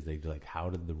 100 years, they've like, how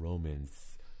did the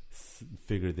Romans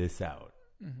figure this out?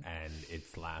 And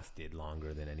it's lasted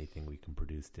longer than anything we can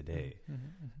produce today.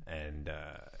 And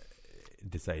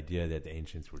this idea that the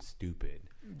ancients were stupid,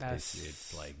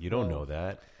 it's like, you don't know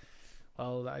that.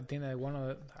 Well, I think that one of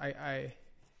the,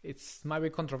 it's might be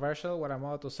controversial what I'm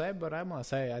about to say, but I'm gonna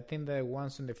say I think that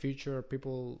once in the future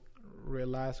people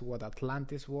realize what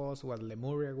Atlantis was, what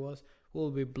Lemuria was,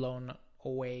 we'll be blown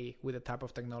away with the type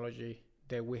of technology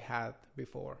that we had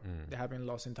before. They have been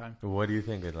lost in time. What do you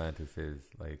think Atlantis is,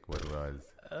 like what it was?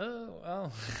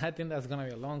 Well, I think that's gonna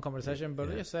be a long conversation, but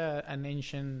it's an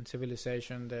ancient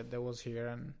civilization that was here,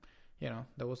 and you know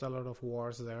there was a lot of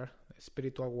wars there,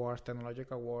 spiritual wars,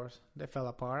 technological wars. They fell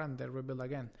apart and they rebuilt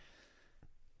again.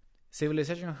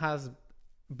 Civilization has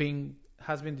been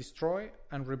destroyed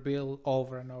and rebuilt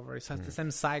over and over. It's the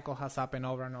same cycle has happened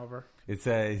over and over. It's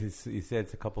you said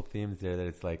it's a couple themes there that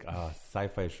it's like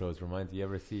sci-fi shows. Reminds you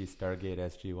ever see Stargate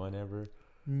SG-1 ever?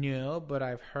 No, but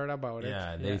I've heard about it.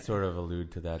 Yeah, they sort of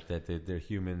allude to that they're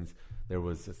humans. There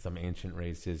was some ancient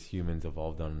races, humans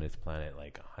evolved on this planet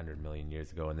like 100 million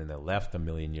years ago, and then they left 1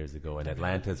 million years ago, and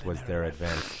Atlantis was their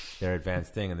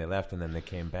advanced thing, and they left, and then they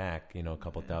came back, you know, a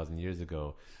couple thousand years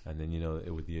ago, and then, you know,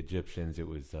 with the Egyptians, it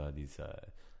was these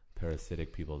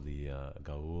parasitic people, the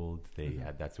Goa'uld. They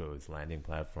had, that's what it was, landing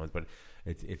platforms. But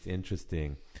it's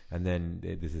interesting. And then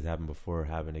this has happened before.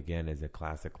 Happened again as a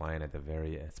classic line at the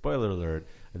very spoiler alert,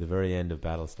 at the very end of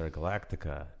Battlestar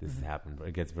Galactica. This has happened.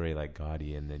 It gets very like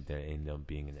gaudy, and then they end up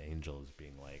being angels,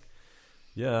 being like,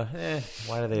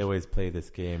 why do they always play this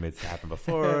game? It's happened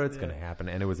before. It's going to happen.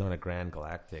 And it was on a grand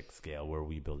galactic scale where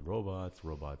we build robots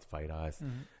fight us,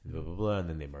 blah, blah, blah, and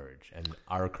then they merge. And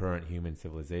our current human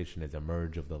civilization is a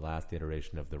merge of the last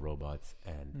iteration of the robots.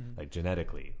 And like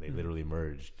genetically, they literally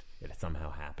merged. It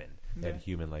somehow happened. That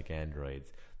human-like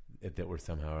androids that were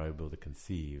somehow able to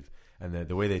conceive. And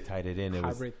the way they tied it in, it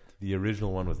Hybrid. was the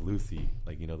original one was Lucy,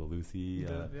 like, you know, the Lucy.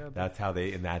 That's how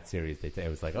they, in that series, it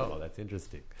was like, oh, that's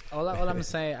interesting. All I'm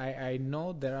saying, I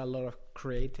know there are a lot of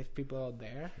creative people out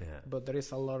there, but there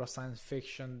is a lot of science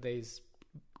fiction that is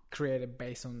created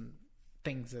based on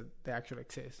things that they actually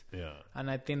exist. Yeah.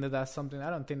 And I think that's something, I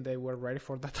don't think they were ready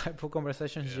for that type of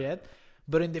conversations yet.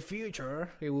 But in the future,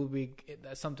 it will be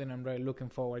that's something I'm really looking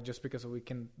forward, just because we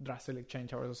can drastically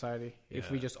change our society if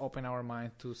we just open our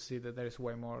mind to see that there is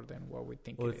way more than what we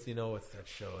think. Well, it's, you know, what's that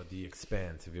show, The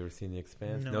Expanse? Have you ever seen The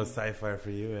Expanse? No sci-fi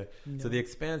for you. No. So The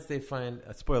Expanse, they find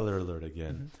spoiler alert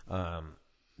again.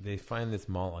 They find this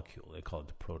molecule. They call it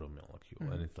the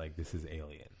proto-molecule, and it's like, this is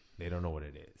alien. They don't know what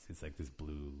it is. It's like this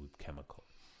blue chemical,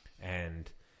 and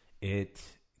it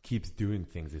keeps doing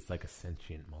things. It's like a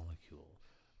sentient molecule.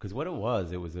 Because what it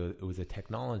was a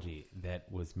technology that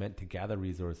was meant to gather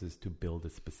resources to build a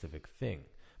specific thing.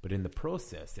 But in the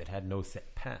process, it had no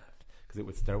set path. Because it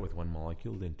would start with one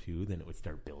molecule, then two, then it would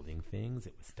start building things.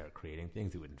 It would start creating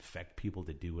things. It would infect people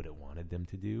to do what it wanted them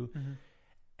to do.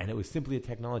 And it was simply a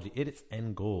technology. Its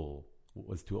end goal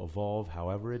was to evolve,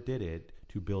 however it did it,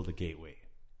 to build a gateway.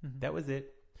 That was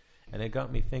it. And it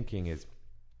got me thinking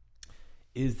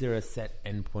is there a set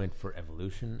endpoint for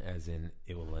evolution, as in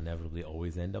it will inevitably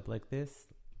always end up like this?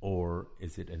 Or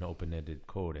is it an open-ended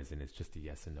code, as in it's just a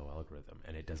yes and no algorithm,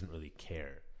 and it doesn't really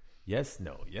care? Yes,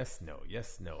 no, yes, no,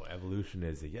 yes, no. Evolution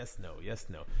is a yes, no, yes,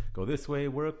 no. Go this way,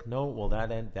 work? No, well,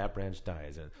 that branch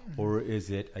dies. Or is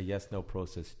it a yes, no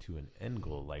process to an end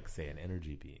goal, like, say, an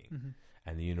energy being,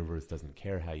 and the universe doesn't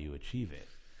care how you achieve it?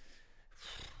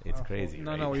 It's crazy,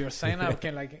 right? No, you're saying I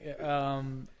can, like...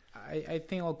 I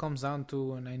think it all comes down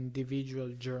to an individual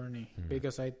journey,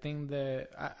 because I think that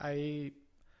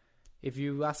if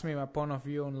you ask me my point of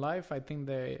view on life, I think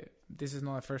that this is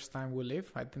not the first time we live.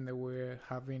 I think that we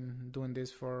have been doing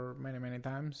this for many, many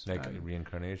times. Like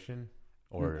reincarnation,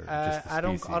 or just the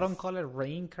I don't call it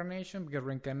reincarnation, because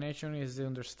reincarnation is the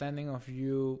understanding of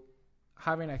you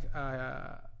having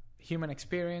a human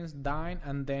experience, dying,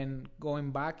 and then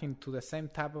going back into the same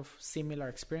type of similar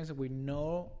experience with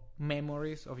no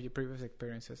memories of your previous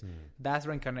experiences. That's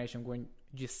reincarnation, when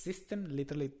your system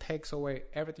literally takes away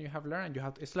everything you have learned,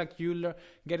 and it's like you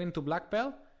get into black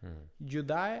belt, you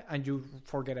die, and you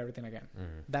forget everything again.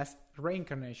 That's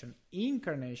reincarnation.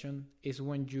 Incarnation is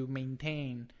when you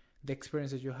maintain the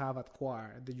experiences you have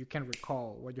acquired, that you can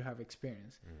recall what you have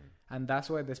experienced. And that's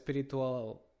why the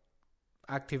spiritual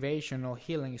activation or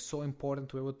healing is so important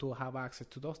to be able to have access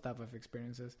to those type of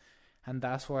experiences. And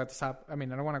that's what's up. I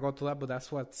mean, I don't want to go to that, but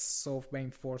that's what's so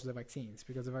reinforced the vaccines,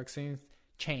 because the vaccines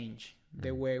change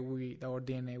the way our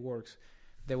DNA works,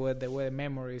 the way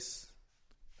memories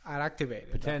are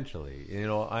activated. Potentially,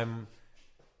 I'm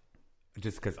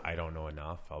just because I don't know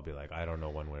enough. I'll be like, I don't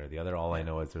know one way or the other. All I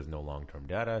know is there's no long-term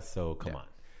data. So come on.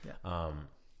 Yeah.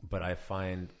 But I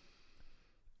find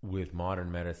with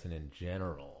modern medicine in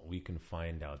general, we can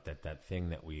find out that thing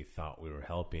that we thought we were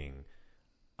helping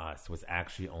us was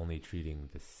actually only treating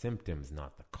the symptoms,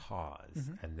 not the cause.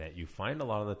 And that you find a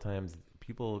lot of the times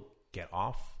people get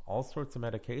off all sorts of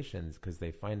medications because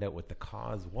they find out what the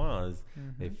cause was.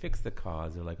 They fix the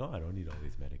cause. They're like, oh, I don't need all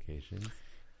these medications.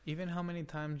 Even how many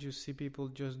times you see people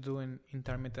just doing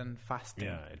intermittent fasting,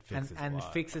 it fixes and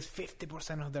fixes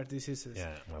 50% of their diseases.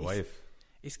 Yeah, my wife.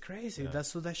 It's crazy. Yeah.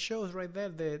 That shows right there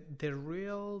that the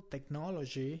real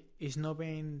technology is not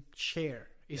being shared.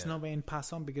 It's not being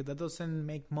passed on because that doesn't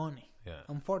make money. Yeah.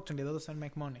 Unfortunately, that doesn't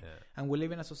make money. Yeah. And we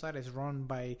live in a society that's run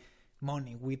by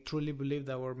money. We truly believe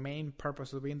that our main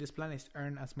purpose of being this planet is to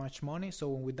earn as much money. So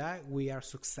when we die, we are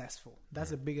successful.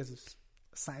 That's the biggest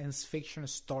science fiction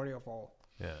story of all.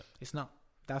 Yeah. It's not.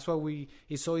 That's why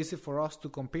it's so easy for us to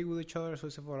compete with each other. So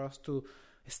easy for us to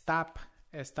stab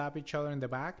each other in the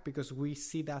back because we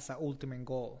see that as an ultimate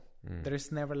goal. There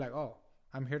is never like, oh,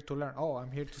 I'm here to learn. Oh,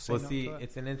 I'm here to say. Well, see,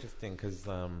 it's an interesting because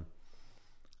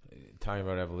talking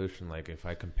about evolution, like if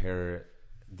I compare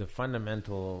the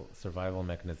fundamental survival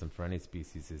mechanism for any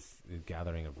species is the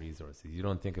gathering of resources. You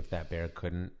don't think if that bear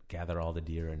couldn't gather all the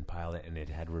deer and pile it and it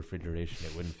had refrigeration,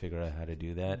 it wouldn't figure out how to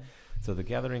do that. So the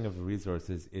gathering of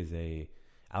resources is a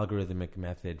algorithmic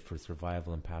method for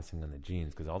survival and passing on the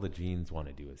genes, because all the genes want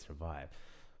to do is survive.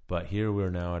 But here we're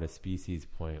now at a species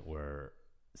point where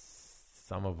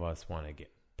some of us want to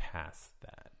get past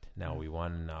that. Now we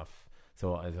want enough.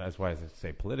 So that's why I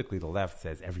say politically the left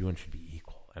says everyone should be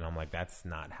equal. And I'm like, that's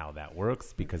not how that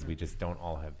works, because we just don't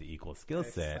all have the equal skill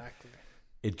set. Exactly.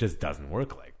 It just doesn't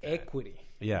work like that. Equity.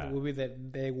 Yeah. Will be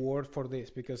the word for this,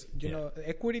 because you know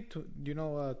equity.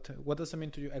 What does it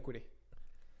mean to you? Equity.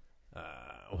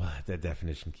 Well, the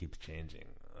definition keeps changing.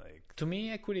 Like, to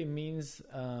me, equity means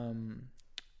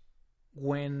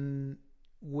when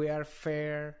we are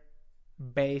fair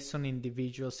based on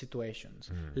individual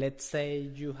situations. Let's say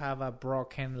you have a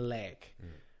broken leg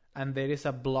and there is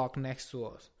a block next to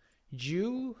us.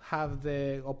 You have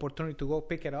the opportunity to go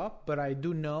pick it up, but I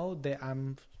do know that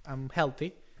I'm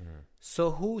healthy.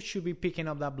 So who should be picking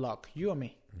up that block? You or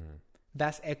me?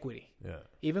 That's equity. yeah.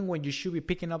 Even when you should be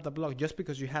picking up the block, just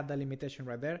because you had that limitation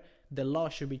right there, the law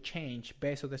should be changed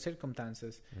based on the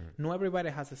circumstances. Not everybody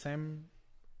has the same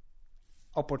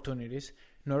opportunities.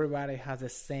 Not everybody has the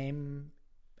same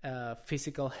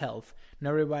physical health. Not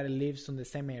everybody lives in the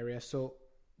same area. So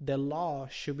the law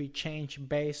should be changed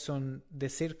based on the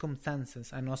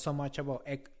circumstances and not so much about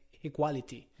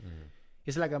equality.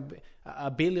 It's like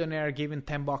a billionaire giving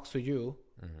 $10 to you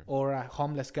or a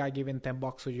homeless guy giving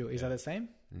 $10 to you. Is that the same?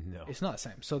 No. It's not the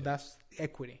same. So that's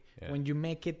equity. Yeah. When you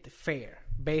make it fair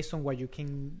based on what you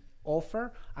can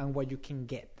offer and what you can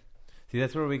get. See,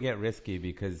 that's where we get risky,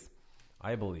 because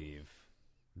I believe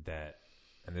that,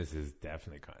 and this is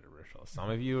definitely controversial, some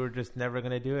of you are just never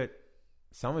going to do it.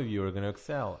 Some of you are going to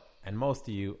excel, and most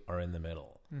of you are in the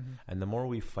middle. And the more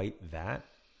we fight that,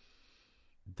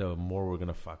 the more we're going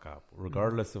to fuck up,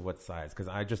 regardless of what size. Because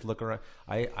I just look around,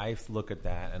 I look at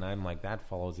that, and I'm like, that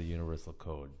follows a universal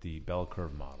code, the bell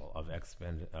curve model of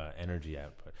energy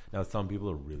output. Now, some people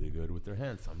are really good with their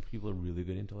hands. Some people are really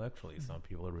good intellectually. Some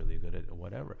people are really good at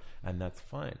whatever, and that's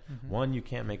fine. One, you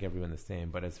can't make everyone the same.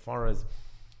 But as far as,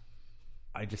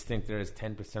 I just think there is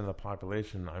 10% of the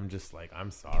population, I'm just like,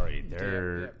 I'm sorry.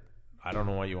 I don't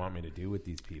know what you want me to do with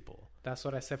these people. That's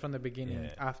what I said from the beginning.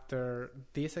 Yeah. After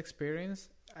this experience,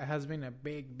 it has been a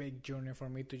big, big journey for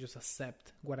me to just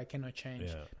accept what I cannot change.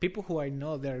 Yeah. People who I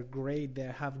know, they're great,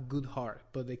 they have good heart,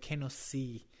 but they cannot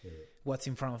see what's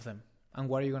in front of them. And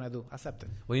what are you going to do? Accept it.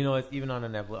 Well, it's even on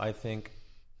an evolution. I think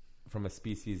from a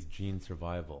species gene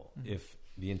survival, if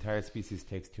the entire species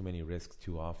takes too many risks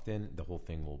too often, the whole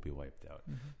thing will be wiped out.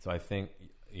 So I think,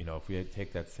 if we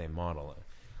take that same model,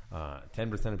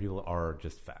 10% of people are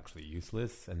just factually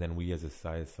useless, and then we as a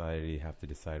society have to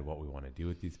decide what we want to do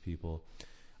with these people.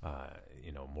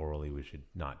 Morally we should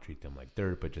not treat them like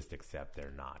dirt, but just accept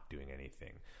they're not doing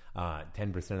anything.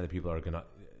 10% of the people are going to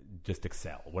just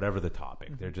excel, whatever the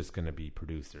topic. They're just going to be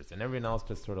producers, and everyone else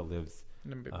just sort of lives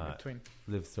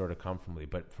sort of comfortably.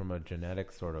 But from a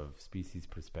genetic sort of species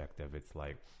perspective, it's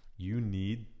like you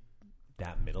need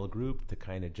that middle group to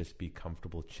kind of just be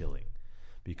comfortable chilling.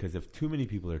 because if too many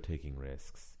people are taking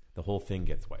risks, the whole thing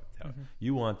gets wiped out. Mm-hmm.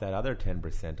 You want that other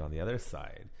 10% on the other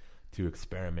side to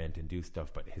experiment and do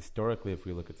stuff. But historically, if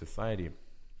we look at society,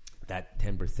 that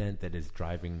 10% that is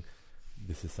driving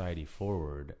the society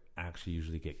forward actually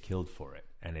usually get killed for it.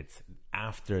 And it's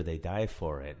after they die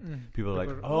for it, people are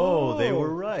like, oh, they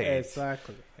were right.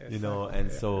 Exactly. You know,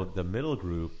 and so the middle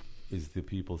group is the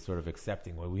people sort of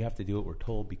accepting, well, we have to do what we're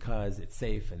told because it's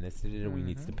safe and this, we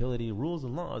need stability, rules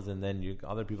and laws. And then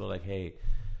other people are like, hey,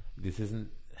 this isn't,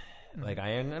 like,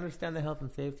 I understand the health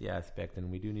and safety aspect and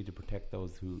we do need to protect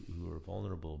those who are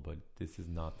vulnerable, but this is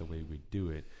not the way we do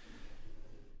it.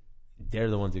 They're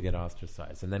the ones who get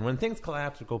ostracized. And then when things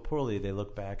collapse or go poorly, they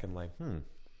look back and like,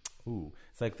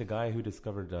 it's like the guy who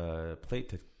discovered plate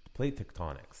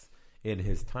tectonics. In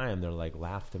his time, they're like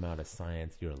laughed him out of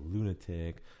science. You're a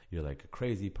lunatic. You're like a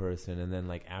crazy person. And then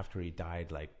like after he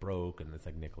died, like broke. And it's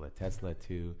like Nikola Tesla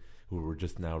too, who were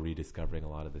just now rediscovering a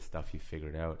lot of the stuff he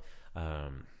figured out.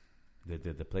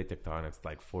 The plate tectonics,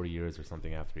 like 40 years or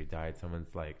something after he died,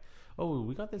 someone's like, oh,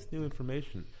 we got this new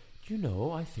information. You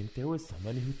know, I think there was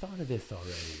somebody who thought of this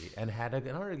already and had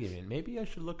an argument. Maybe I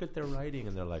should look at their writing.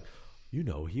 And they're like, you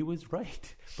know, he was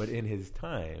right. But in his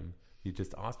time, he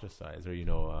just ostracized. Or, you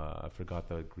know, I forgot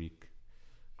the Greek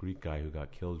guy who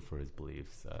got killed for his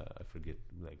beliefs. I forget,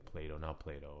 like not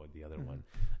Plato, the other one.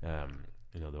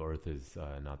 You know, the earth is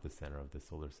not the center of the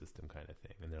solar system kind of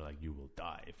thing. And they're like, you will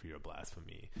die for your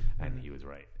blasphemy. And he was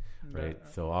right. Right?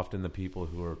 So often the people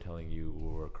who are telling you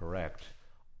who are correct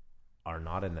are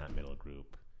not in that middle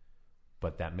group.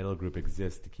 But that middle group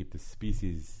exists to keep the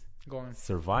species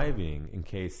surviving in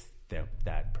case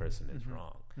that person is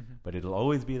wrong. But it'll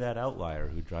always be that outlier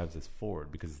who drives us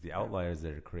forward, because it's the outliers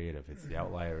that are creative. It's the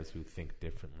outliers who think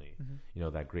differently. You know,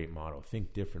 that great motto,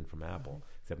 think different from Apple,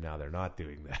 except now they're not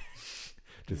doing that.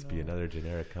 Just be another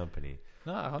generic company.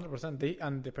 No, 100%.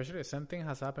 And especially the same thing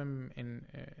has happened in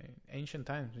ancient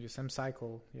times. The same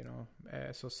cycle, you know,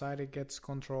 society gets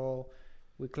control.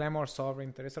 We claim our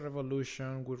sovereignty. There is a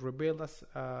revolution. We rebuild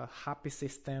a happy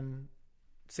system.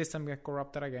 System get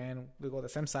corrupted again. We go the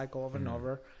same cycle over and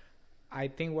over. I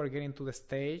think we're getting to the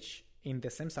stage in the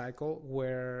same cycle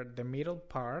where the middle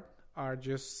part are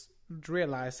just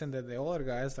realizing that the other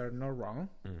guys are not wrong.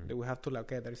 That we have to like,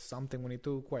 okay, there is something we need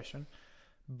to question.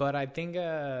 But I think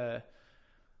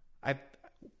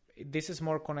this is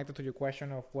more connected to your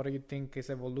question of what do you think is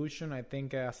evolution. I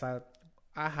think as I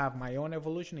have my own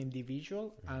evolution,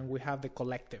 individual, and we have the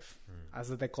collective. As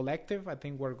the collective, I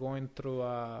think we're going through,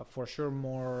 for sure,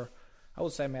 more, I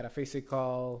would say,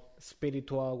 metaphysical,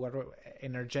 spiritual,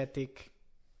 energetic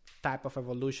type of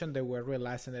evolution that we're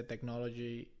realizing that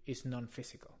technology is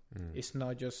non-physical. It's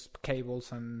not just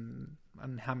cables and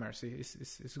hammers.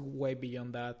 It's way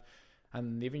beyond that.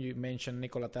 And even you mentioned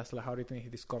Nikola Tesla. How do you think he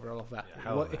discovered all of that?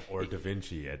 Yeah, or Da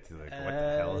Vinci. What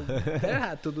the hell? They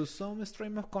had to do some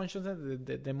stream of consciousness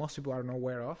that most people are not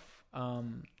aware of.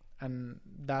 And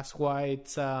that's why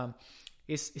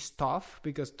it's tough,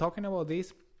 because talking about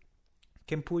this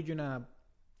can put you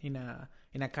in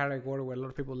a category where a lot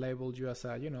of people label you as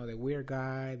the weird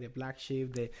guy, the black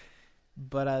sheep,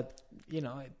 but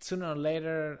sooner or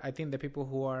later, I think the people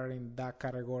who are in that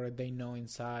category, they know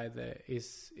inside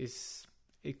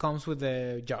it comes with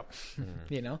the job,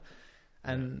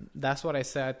 and that's what I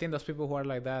say. I think those people who are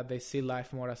like that, they see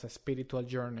life more as a spiritual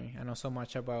journey and not so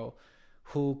much about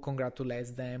who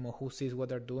congratulates them or who sees what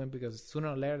they're doing, because sooner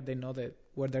or later they know that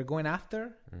what they're going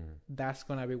after, that's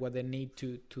going to be what they need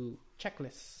to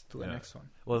checklist to the next one.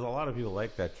 Well, there's a lot of people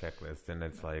like that checklist, and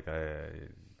it's like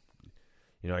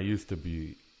I used to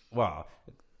be,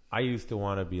 I used to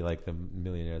want to be like the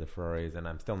millionaire, the Ferraris, and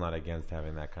I'm still not against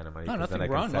having that kind of money. No, nothing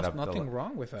wrong. Nothing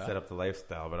wrong with that. Set up the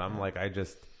lifestyle, but I'm like,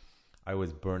 I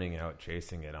was burning out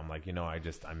chasing it. I'm like,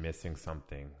 I'm missing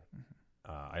something.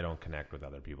 I don't connect with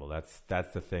other people. That's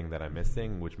the thing that I'm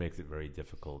missing, which makes it very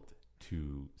difficult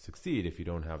to succeed. If you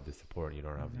don't have the support,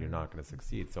 you're not going to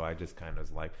succeed. So I just kind of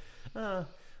was like,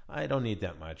 I don't need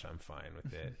that much. I'm fine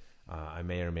with it. I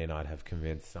may or may not have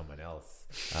convinced someone else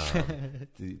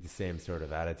the same sort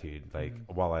of attitude. Like,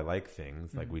 while I like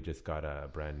things, like we just got a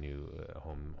brand new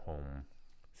home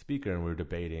speaker, and we were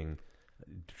debating,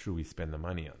 should we spend the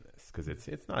money on this? Because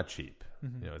it's not cheap.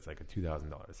 It's like a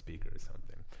 $2,000 speaker or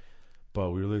something.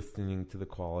 But we were listening to the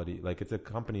quality. Like, it's a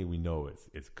company we know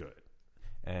it's good,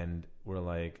 and we're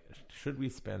like, should we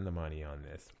spend the money on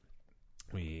this?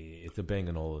 It's a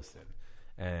Bang & Olufsen.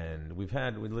 And we've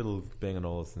had little Bang &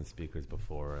 Olufsen speakers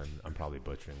before, and I'm probably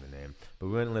butchering the name. But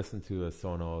we went and listened to a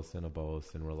Sonos and a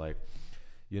Bose, and we're like,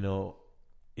 it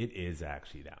is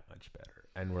actually that much better.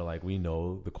 And we're like, we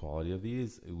know the quality of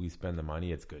these. We spend the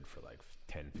money. It's good for like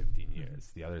 10, 15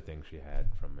 years. The other thing she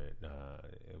had from it,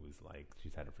 it was like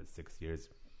she's had it for 6 years.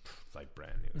 It's like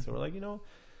brand new. So we're like,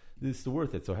 this is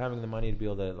worth it. So having the money to be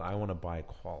able to, I want to buy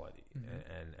quality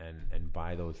and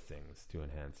buy those things to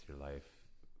enhance your life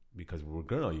because we're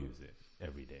going to use it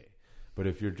every day. But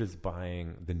if you're just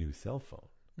buying the new cell phone,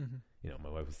 my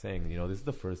wife was saying, this is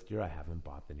the first year I haven't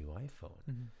bought the new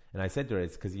iPhone. And I said to her,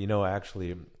 it's because,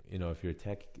 actually, if you're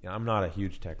tech, I'm not a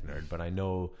huge tech nerd, but I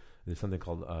know there's something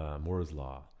called Moore's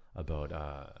Law about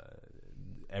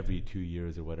every 2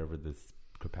 years or whatever, this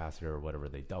capacitor or whatever,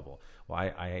 they double. Well,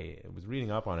 I was reading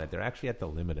up on it. They're actually at the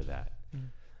limit of that,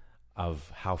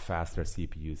 of how fast our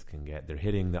CPUs can get. They're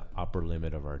hitting the upper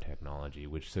limit of our technology,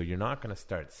 so you're not going to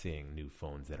start seeing new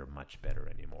phones that are much better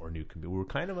anymore. We're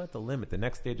kind of at the limit. The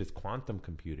next stage is quantum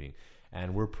computing,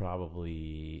 and we're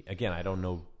probably, again, I don't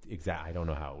know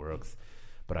how it works,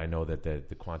 but I know that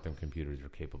the quantum computers are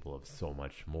capable of so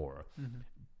much more.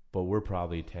 But we're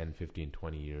probably 10, 15,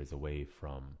 20 years away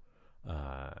from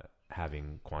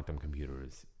having quantum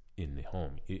computers in the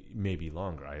home. It may be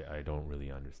longer. I don't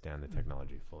really understand the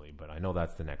technology fully, but I know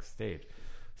that's the next stage.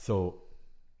 So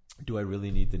do I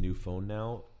really need the new phone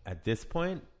now? At this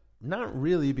point, not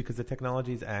really, because the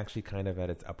technology is actually kind of at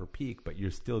its upper peak, but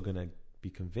you're still going to be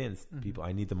convinced people,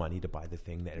 I need the money to buy the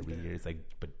thing that every year is like,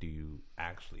 but do you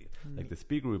actually? Like the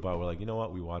speaker we bought, we're like, you know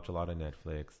what? We watch a lot of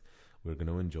Netflix. We're going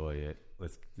to enjoy it.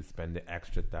 Let's spend the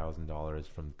extra $1,000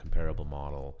 from comparable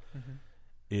model.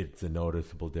 It's a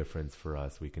noticeable difference for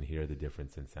us. We can hear the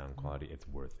difference in sound quality. It's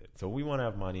worth it. So we want to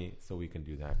have money so we can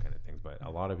do that kind of things. But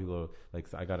a lot of people, like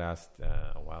I got asked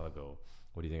a while ago,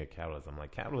 what do you think of capitalism? I'm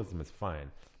like, capitalism is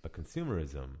fine, but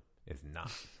consumerism is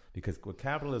not. Because what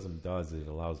capitalism does is it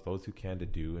allows those who can to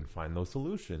do and find those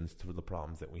solutions to the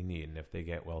problems that we need. And if they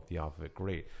get wealthy off of it,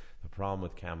 great. The problem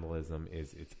with capitalism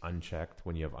is it's unchecked.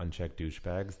 When you have unchecked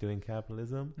douchebags doing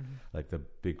capitalism, like the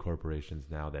big corporations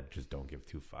now that just don't give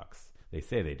two fucks. They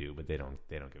say they do, but they don't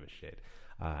give a shit.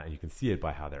 And you can see it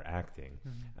by how they're acting.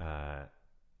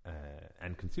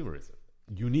 And consumerism.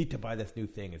 You need to buy this new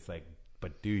thing. It's like,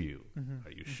 but do you?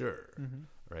 Are you sure?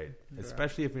 Right?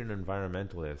 Especially if you're an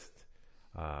environmentalist,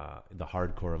 the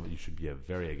hardcore, you should be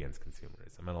very against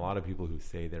consumerism. And a lot of people who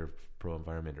say they're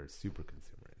pro-environment are super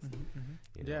consumerist.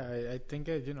 Yeah, I think,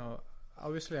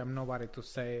 obviously I'm nobody to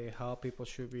say how people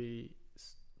should be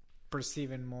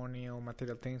perceiving money or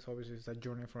material things. Obviously it's a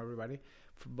journey for everybody,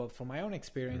 but from my own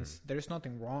experience, there's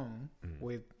nothing wrong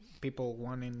with people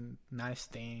wanting nice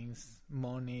things,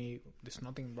 money. There's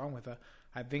nothing wrong with that.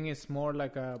 I think it's more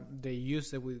like the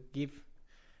use that we give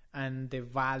and the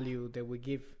value that we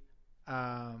give.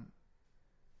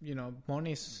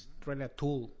 Money is really a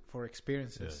tool for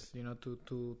experiences,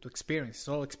 to experience. It's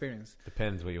all experience.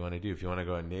 Depends what you want to do. If you want to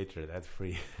go in nature, that's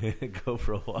free. Go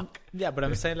for a walk. Yeah, but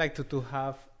I'm saying like to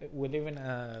have, we live in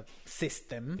a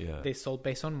system that's all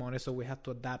based on money, so we have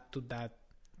to adapt to that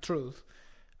truth.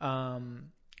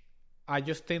 I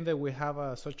just think that we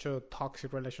have such a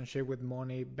toxic relationship with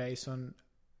money based on,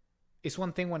 it's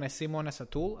one thing when I see money as a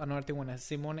tool, another thing when I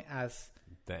see money as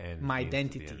my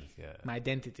identity. My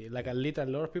identity. Like a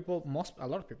lot of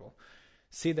people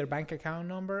see their bank account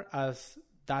number as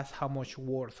that's how much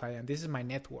worth I am. This is my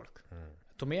net worth.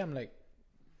 To me, I'm like,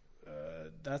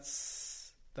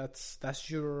 that's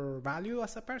your value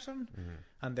as a person.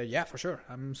 And then, yeah, for sure,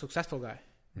 I'm a successful guy,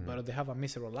 but they have a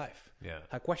miserable life.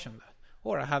 I question that.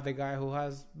 Or I have the guy who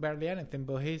has barely anything,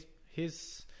 but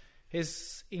he's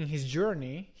in his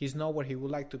journey. He's not where he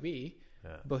would like to be.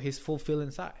 But he's fulfilled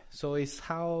inside. So it's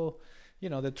how,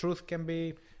 the truth can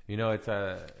be. It's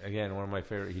again, one of my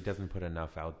favorite. He doesn't put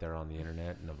enough out there on the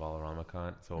internet, Naval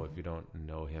Ramakant. So if you don't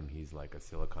know him, he's like a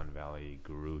Silicon Valley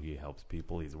guru. He helps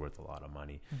people. He's worth a lot of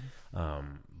money.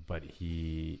 But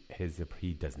he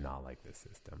does not like this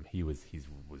system. He was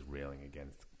railing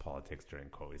against politics during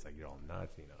COVID. He's like, you're all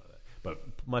nuts, But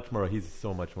much more, he's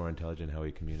so much more intelligent how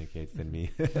he communicates than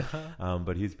me.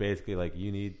 But he's basically like,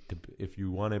 you need to, if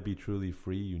you want to be truly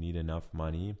free, you need enough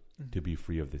money to be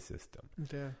free of the system.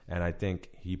 And I think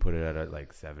he put it at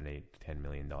like $7, $8, $10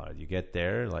 million. You get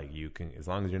there, like you can, as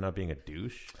long as you're not being a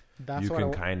douche, you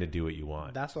can kind of do what you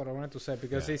want. That's what I wanted to say,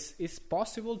 because it's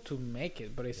possible to make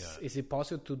it, but is it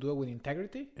possible to do it with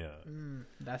integrity?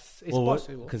 It's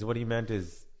possible. Because what he meant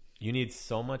is you need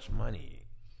so much money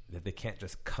that they can't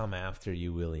just come after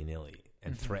you willy-nilly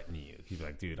and threaten you. He's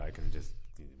like, dude, I can just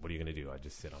what are you going to do? I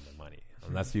just sit on the money.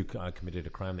 Unless you committed a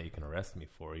crime that you can arrest me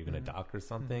for, you're going to doctor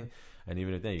something. And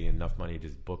even if then you get enough money,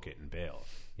 just book it and bail.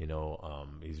 You know,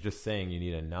 he's just saying you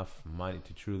need enough money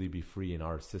to truly be free in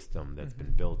our system that's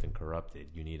been built and corrupted.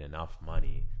 You need enough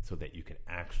money so that you can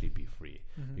actually be free.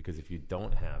 Because if you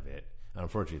don't have it,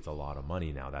 unfortunately, it's a lot of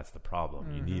money now. That's the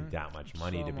problem. You need that much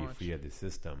money to be free of the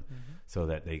system, so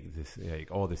that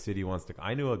the city wants to.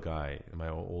 I knew a guy, my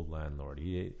old landlord.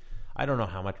 I don't know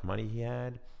how much money he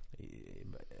had.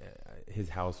 His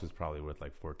house was probably worth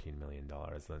like $14 million,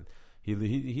 and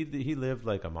he lived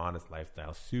like a modest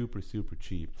lifestyle, super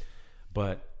cheap.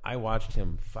 But I watched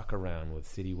him fuck around with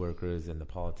city workers and the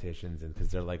politicians, and because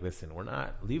they're like, listen,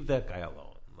 leave that guy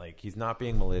alone. Like, he's not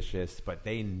being malicious, but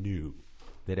they knew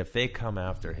that if they come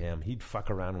after him, he'd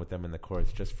fuck around with them in the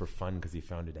courts just for fun because he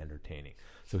found it entertaining.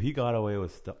 So he got away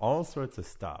with all sorts of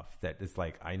stuff that is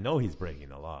like, I know he's breaking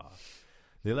the law.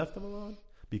 They left him alone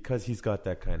because he's got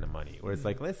that kind of money. Where it's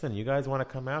like, listen, you guys want to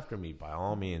come after me, by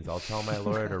all means. I'll tell my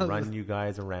lawyer to run you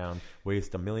guys around,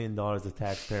 waste $1 million of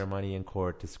taxpayer money in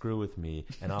court to screw with me,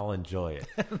 and I'll enjoy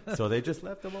it. So they just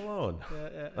left him alone.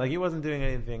 Like, he wasn't doing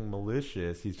anything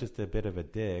malicious. He's just a bit of a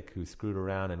dick who screwed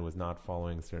around and was not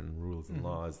following certain rules and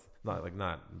laws.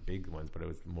 Not big ones, but it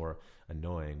was more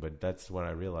annoying. But that's what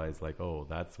I realized, like, oh,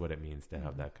 that's what it means to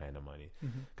have that kind of money.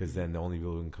 Because then the only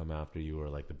people who can come after you are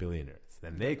like the billionaires.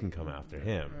 Then they can come after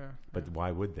him. But why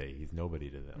would they? He's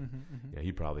nobody to them. Yeah,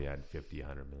 he probably had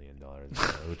 $50-100 million,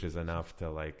 which is enough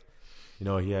to, like, you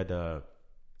know, he had a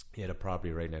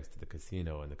property right next to the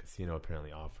casino, and the casino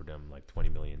apparently offered him like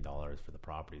 $20 million for the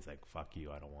property. He's like, fuck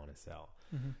you, I don't want to sell.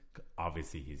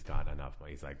 Obviously, he's got enough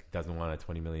money. He's like, doesn't want a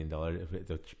 $20 million. If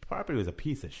the property was a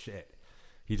piece of shit,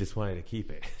 he just wanted to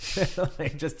keep it.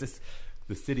 Like,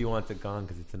 the city wants it gone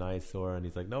because it's an eyesore, and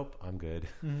he's like, nope, I'm good.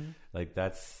 Like,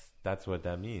 that's what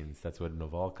that means. That's what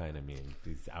Naval kind of means.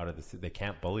 He's out of the city. They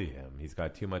can't bully him. He's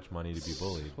got too much money to be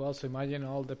bullied. Well, so imagine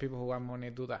all the people who have money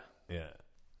do that. Yeah.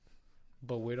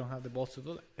 But we don't have the balls to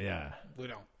do that. Yeah. We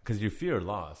don't. Because you fear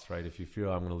loss, right? If you fear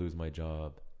I'm going to lose my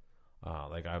job,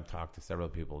 like, I've talked to several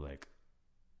people, like,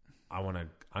 I'm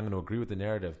going to agree with the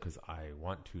narrative because I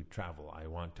want to travel. I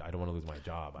don't want to lose my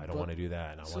job. I don't want to do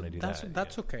that, and I want to do that.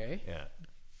 That's okay. Yeah.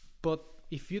 But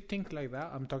if you think like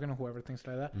that, I'm talking to whoever thinks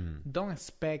like that, don't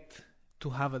expect to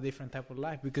have a different type of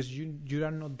life, because you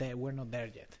are not there. We're not there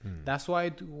yet. That's why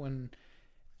when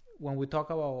we talk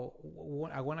about,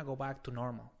 I want to go back to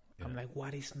normal. Yeah. I'm like,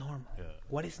 what is normal? Yeah.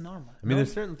 What is normal? I mean,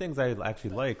 there's certain things I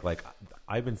actually like. Like,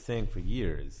 I've been saying for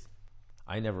years,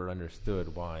 I never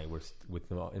understood why with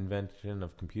the invention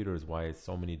of computers, why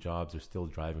so many jobs are still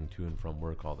driving to and from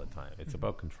work all the time. It's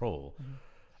about control.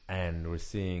 And we're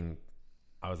seeing,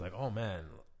 I was like, oh man,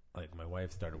 like, my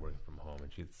wife started working from home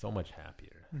and she's so much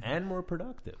happier and more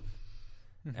productive.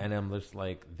 And I'm just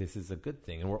like, this is a good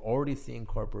thing. And we're already seeing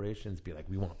corporations be like,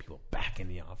 we want people back in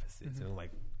the offices. And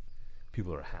like,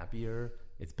 people are happier.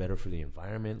 It's better for the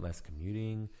environment, less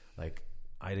commuting. Like,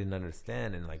 I didn't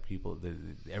understand. And like,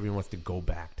 everyone wants to go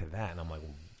back to that. And I'm like,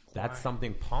 well, that's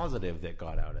something positive that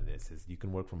got out of this, is you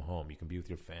can work from home. You can be with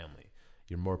your family.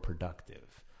 You're more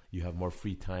productive. You have more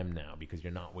free time now because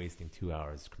you're not wasting 2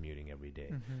 hours commuting every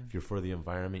day. If you're for the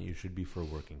environment, you should be for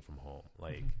working from home.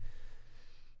 Like,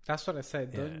 that's what I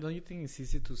said. Don't you think it's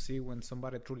easy to see when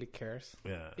somebody truly cares?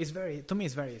 Yeah. To me,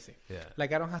 it's very easy. Yeah.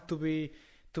 Like, I don't have to be,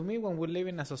 to me, when we live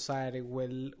in a society where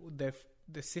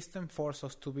the system forces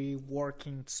us to be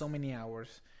working so many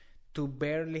hours to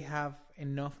barely have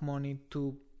enough money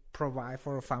to provide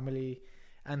for a family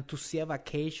and to see a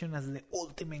vacation as the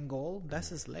ultimate goal,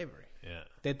 that's slavery. Yeah.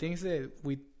 The things that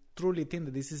we truly think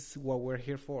that this is what we're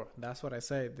here for. That's what I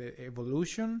say. The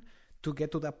evolution to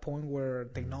get to that point where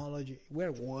technology,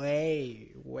 we're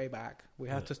way, way back. We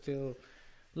have to still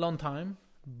long time,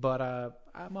 but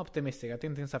I'm optimistic. I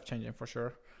think things have changed for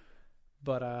sure.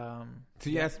 But so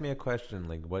you asked me a question,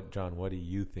 like, what do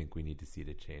you think we need to see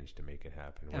to change to make it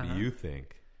happen? What do you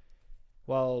think?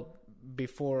 Well,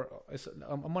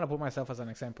 I'm going to put myself as an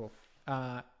example.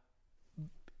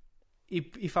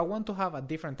 If I want to have a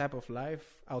different type of life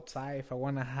outside, if I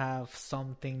want to have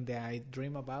something that I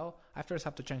dream about, I first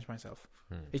have to change myself.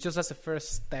 It's just as a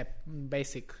first step,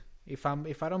 basic. If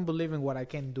I don't believe in what I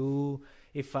can do,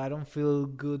 if I don't feel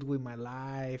good with my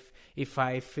life, if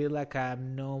I feel like I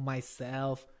know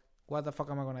myself, what the fuck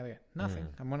am I gonna do? Nothing.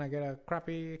 I'm gonna get a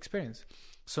crappy experience.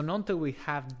 So not until we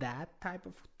have that type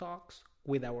of talks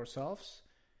with ourselves,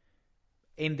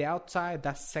 in the outside,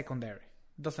 that's secondary.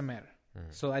 Doesn't matter.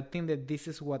 So I think that this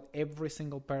is what every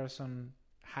single person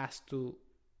has to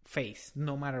face,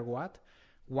 no matter what.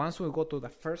 Once we go to the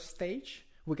first stage,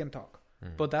 we can talk.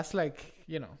 But that's like,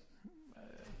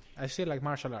 I see it like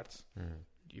martial arts.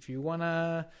 If you want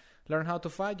to learn how to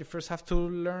fight, you first have to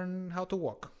learn how to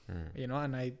walk. You know,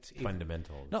 and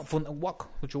fundamentals. No, walk.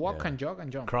 Which you walk and jog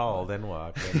and jump. Crawl, then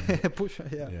walk. Push.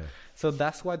 Yeah. So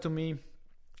that's why, to me,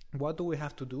 what do we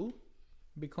have to do?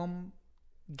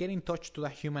 Get in touch to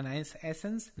that human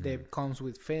essence that comes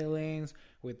with feelings,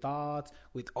 with thoughts,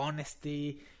 with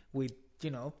honesty, with,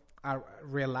 you know,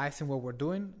 realizing what we're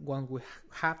doing. When we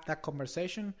have that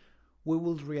conversation, we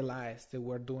will realize that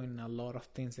we're doing a lot of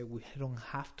things that we don't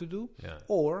have to do,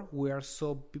 or we are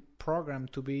so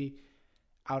programmed to be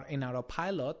out in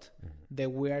autopilot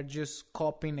that we are just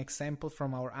copying examples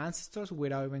from our ancestors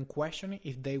without even questioning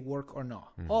if they work or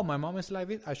not. Oh, my mom is like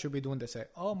this, I should be doing the same.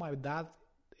 Oh, my dad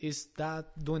is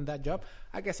doing that job,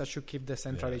 I guess I should keep the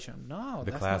same tradition. No,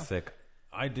 the classic.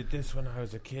 I did this when I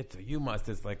was a kid, so you must.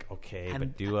 It's like, okay,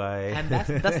 but do I? And that's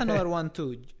another one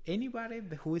too. Anybody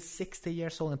who is 60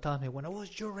 years old and tells me, when I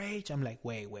was your age, I'm like,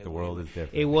 wait. The world is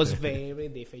different. It was very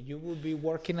different. You would be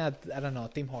working at, I don't know,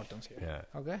 Tim Hortons here.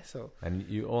 Yeah. Okay, so. And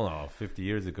 50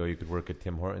 years ago, you could work at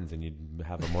Tim Hortons and you'd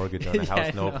have a mortgage on a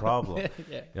house, no problem.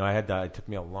 You know, I had that. It took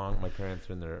me my parents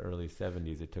were in their early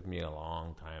 70s. It took me a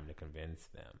long time to convince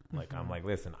them. Like, I'm like,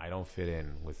 listen, I don't fit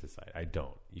in with society. I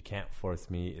don't. You can't force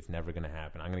me. It's never going to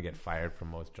happen. I'm going to get fired from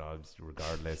most jobs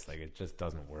regardless. Like, it just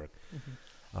doesn't work.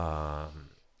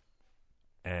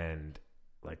 And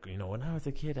like, you know, when I was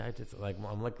a kid,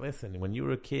 I'm like, listen, when you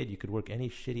were a kid, you could work any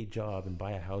shitty job and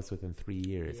buy a house within 3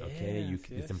 years. Yes, okay.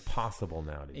 It's impossible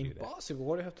now to do that. Impossible.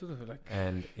 What do you have to do? Like,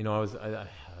 and you know,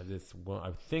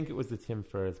 I think it was the Tim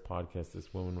Ferriss podcast.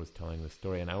 This woman was telling the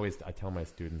story, and I tell my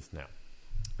students now,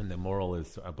 and the moral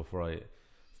is, before I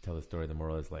tell the story, the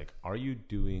moral is like, are you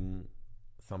doing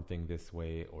something this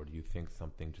way, or do you think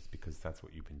something just because that's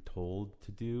what you've been told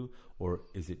to do, or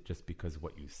is it just because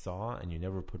what you saw and you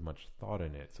never put much thought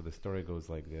in it? So the story goes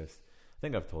like this. I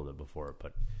think I've told it before,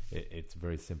 but it's a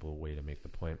very simple way to make the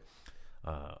point.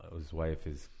 His wife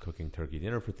is cooking turkey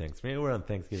dinner for Thanksgiving. We're on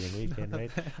Thanksgiving weekend,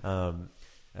 right?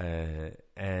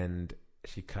 And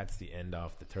she cuts the end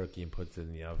off the turkey and puts it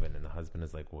in the oven, and the husband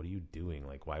is like, what are you doing?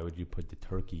 Like, why would you put the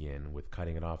turkey in with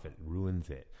cutting it off? It ruins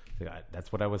it. Like,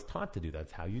 that's what I was taught to do.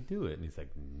 That's how you do it. And he's like,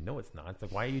 no, it's not. It's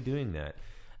like, why are you doing that?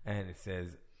 And it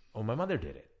says, oh, my mother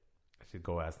did it. I should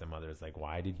go ask the mother. It's like,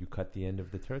 why did you cut the end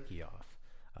of the turkey off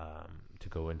to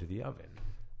go into the oven?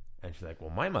 And she's like,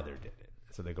 well, my mother did it.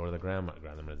 So they go to the grandmother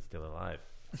is still alive.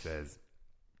 Says,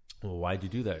 well, why'd you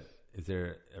do that? Is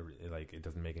there it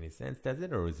doesn't make any sense, does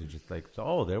it? Or is it just like,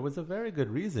 oh, there was a very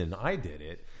good reason I did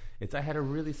it. I had a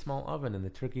really small oven and the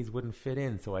turkeys wouldn't fit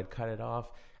in, so I'd cut it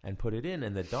off and put it in.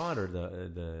 And the daughter,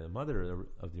 the mother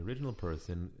of the original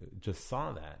person, just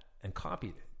saw that and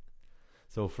copied it.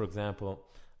 So, for example,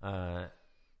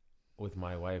 with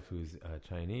my wife, who's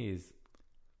Chinese,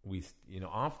 we,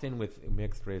 often with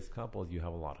mixed race couples, you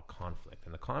have a lot of conflict.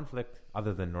 And the conflict,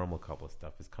 other than normal couple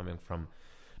stuff, is coming from,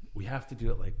 we have to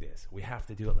do it like this, we have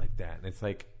to do it like that. And it's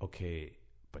like, okay,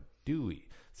 but do we?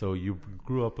 So you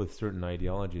grew up with certain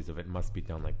ideologies of it must be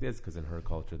done like this because in her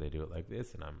culture they do it like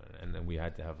this, and then we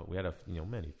had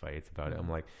many fights about it. I'm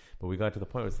like, but we got to the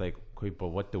point where it's like, okay, but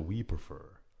what do we prefer?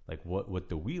 Like, what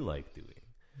do we like doing?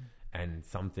 And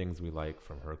some things we like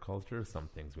from her culture, some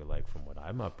things we like from what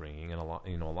I'm upbringing, and a lot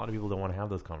of people don't want to have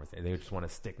those conversations. They just want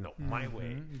to stick my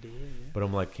way. Yeah. But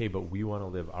I'm like, okay, but we want to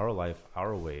live our life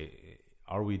our way.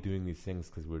 Are we doing these things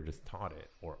because we're just taught it,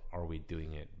 or are we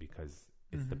doing it because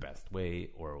it's the best way,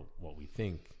 or what we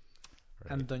think?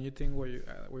 Right? And don't you think what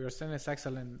you're saying is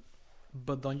excellent?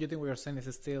 But don't you think what you're saying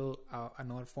is still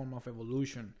another form of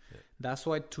evolution? Yeah. That's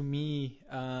why, to me,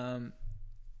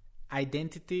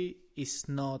 identity is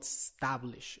not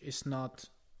established. It's not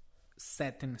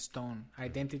set in stone.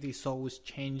 Identity is always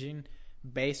changing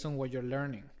based on what you're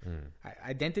learning.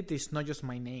 Identity is not just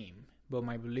my name, but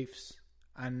my beliefs.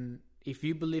 And if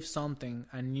you believe something,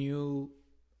 a new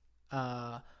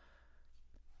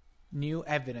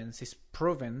evidence is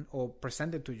proven or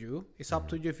presented to you, it's up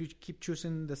to you if you keep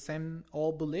choosing the same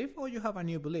old belief or you have a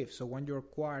new belief. So when you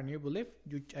acquire a new belief,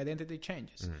 your identity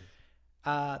changes.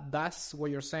 That's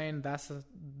what you're saying. That's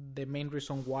the main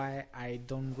reason why I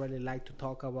don't really like to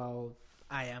talk about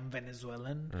I am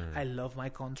Venezuelan. I love my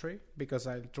country because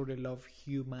I truly love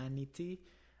humanity.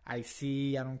 I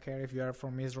don't care if you are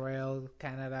from Israel,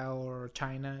 Canada, or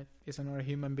China, it's another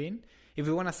human being. If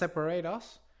we want to separate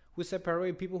us, we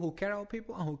separate people who care about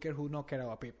people and who not care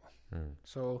about people.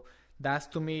 So that's,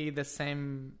 to me, the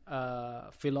same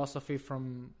philosophy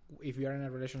from if you're in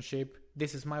a relationship.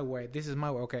 This is my way. This is my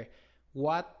way. Okay,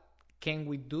 what can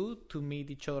we do to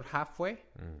meet each other halfway?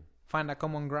 Find a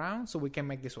common ground so we can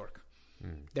make this work.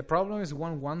 The problem is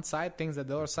when one side thinks that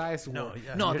the other side is no,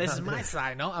 this is my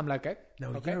side. No, I'm like, okay,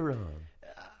 you're wrong.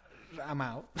 I'm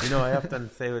out. I often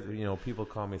say that, people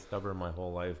call me stubborn my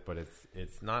whole life, but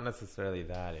it's not necessarily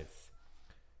that. It's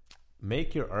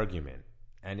make your argument.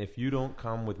 And if you don't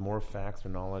come with more facts or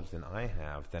knowledge than I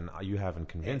have, then you haven't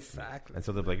convinced me. And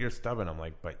so they're like, you're stubborn. I'm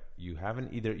like, but you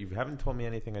haven't told me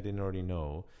anything I didn't already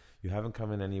know. You haven't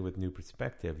come in any with new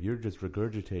perspective. You're just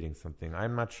regurgitating something.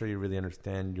 I'm not sure you really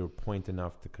understand your point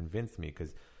enough to convince me,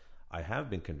 because I have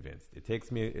been convinced.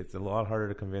 It's a lot harder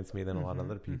to convince me than a lot of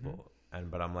other people.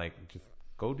 But I'm like, just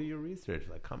go do your research.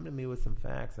 Like, come to me with some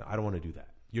facts. I don't want to do that.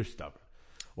 You're stubborn.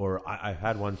 Or I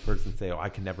had one person say, I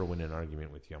can never win an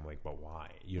argument with you. I'm like, but why?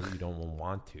 You don't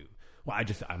want to. Well, I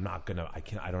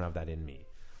don't have that in me.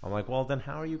 I'm like, well, then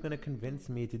how are you going to convince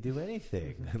me to do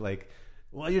anything? Like,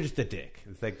 well, you're just a dick.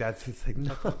 It's like,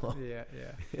 no.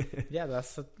 Yeah,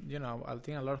 that's, I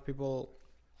think a lot of people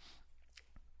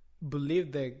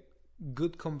believe that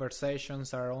good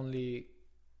conversations are only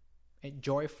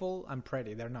joyful and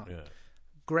pretty. They're not. Yeah.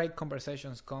 Great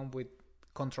conversations come with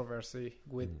controversy,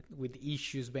 with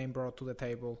issues being brought to the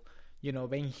table,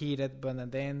 being heated, but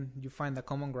then you find the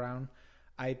common ground.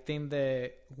 I think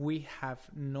that we have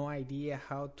no idea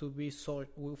how to be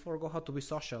we forgot how to be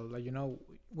social. Like,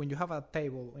 when you have a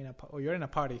table or you're in a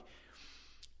party,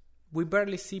 we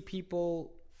barely see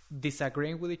people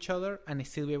disagreeing with each other and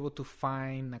still be able to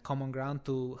find a common ground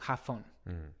to have fun.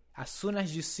 As soon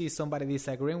as you see somebody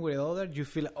disagreeing with the other, you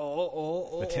feel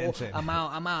I'm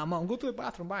out. Go to the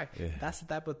bathroom. Bye. Yeah. That's the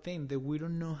type of thing that we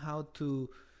don't know how to.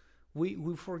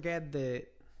 We forget the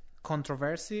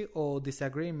controversy or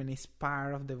disagreement is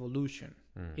part of the evolution.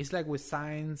 It's like with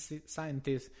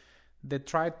scientists that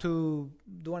try to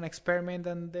do an experiment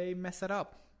and they mess it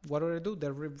up. What do? They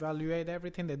reevaluate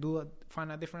everything. They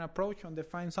find a different approach and they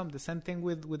find something. The same thing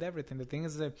with everything. The thing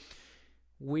is that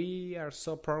we are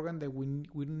so programmed that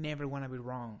we never want to be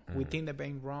wrong. We think that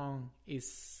being wrong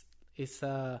is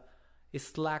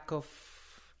lack of,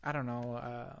 I don't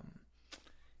know,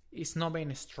 it's not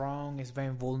being strong, it's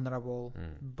being vulnerable.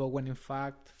 But when in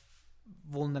fact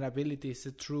vulnerability is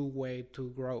a true way to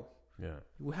grow. Yeah,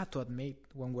 we have to admit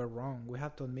when we're wrong. We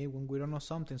have to admit when we don't know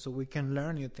something so we can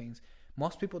learn new things.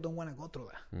 Most people don't want to go through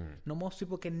that. No, most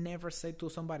people can never say to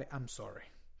somebody, I'm sorry,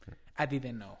 I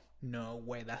didn't know. No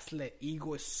way. That's the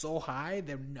ego is so high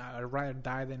that I'd rather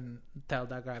die than tell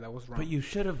that guy that was wrong. But you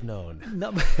should have known. No,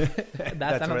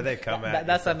 that's where they come at.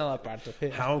 That's another part of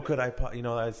it. How could I?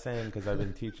 I was saying, because I've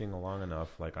been teaching long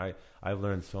enough. Like I've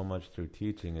learned so much through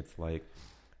teaching. It's like,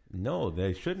 no,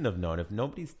 they shouldn't have known. If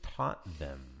nobody's taught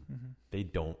them, they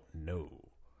don't know.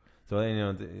 So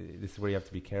this is where you have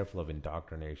to be careful of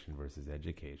indoctrination versus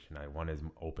education. One is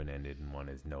open-ended and one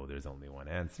is no. There's only one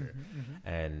answer,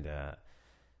 and.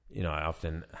 I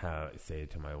often say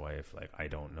to my wife, like, I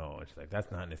don't know. And she's like,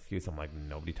 that's not an excuse. I'm like,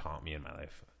 nobody taught me in my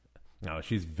life. No,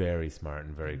 she's very smart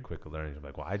and very quick at learning. She's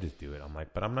like, well, I just do it. I'm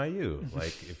like, but I'm not you.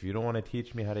 Like, if you don't want to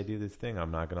teach me how to do this thing,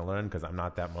 I'm not going to learn because I'm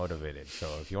not that motivated. So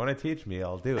if you want to teach me,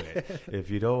 I'll do it. If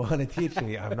you don't want to teach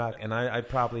me, I'm not. And I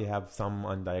probably have some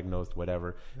undiagnosed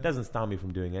whatever. It doesn't stop me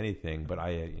from doing anything, but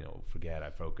I, forget, I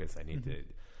focus. I need to...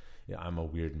 Yeah, I'm a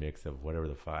weird mix of whatever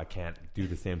the fuck. I can't do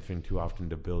the same thing too often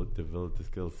to build the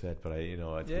skill set, but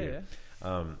it's weird.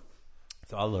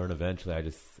 So I'll learn eventually.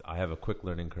 I have a quick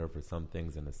learning curve for some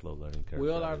things and a slow learning curve. We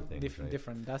all for are other things,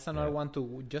 different. That's another one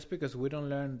too. Just because we don't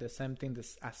learn the same thing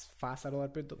as fast as other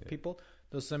people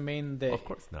doesn't mean that. Of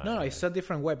course not. No, it's a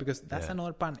different way because that's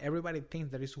another part. Everybody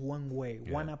thinks there is one way,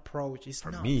 one approach. It's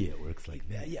for not. me, it works like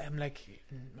this. Yeah, I'm like,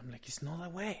 it's not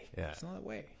that way. Yeah, it's not that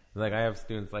way. Like I have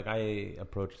students, like I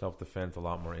approach self-defense a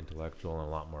lot more intellectual and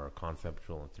a lot more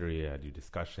conceptual and theory. I do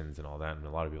discussions and all that, and a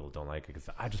lot of people don't like it because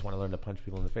I just want to learn to punch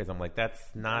people in the face. I'm like, that's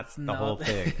not the whole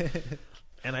thing.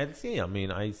 And I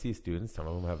see students, some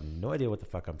of them have no idea what the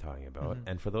fuck I'm talking about.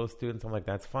 And for those students, I'm like,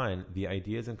 that's fine. The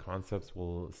ideas and concepts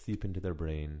will seep into their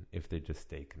brain if they just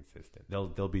stay consistent.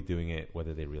 They'll be doing it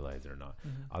whether they realize it or not.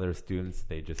 Other students,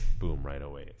 they just boom right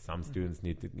away. Some students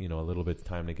need to, a little bit of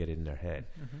time to get it in their head.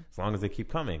 As long as they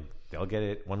keep coming, they'll get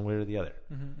it one way or the other.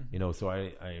 So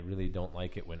I really don't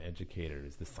like it when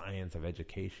educators, the science of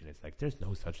education, it's like, there's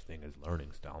no such thing as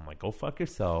learning style. I'm like, go fuck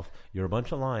yourself. You're a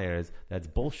bunch of liars. That's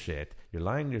bullshit. You're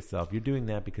lying to yourself. You're doing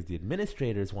that because the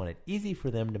administrators want it easy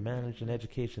for them to manage an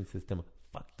education system.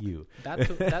 Fuck you.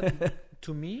 That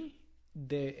to me,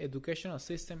 the educational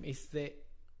system is the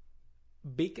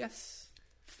biggest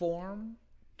form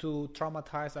to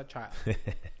traumatize a child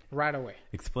right away.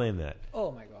 Explain that.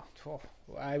 Oh my God.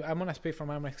 I'm going to speak from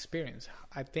my own experience.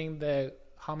 I think that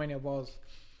how many of us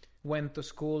went to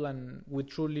school and we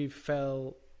truly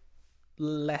felt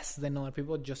less than other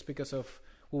people just because of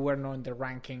we were not in the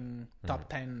ranking top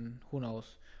 10, who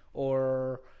knows,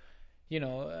 or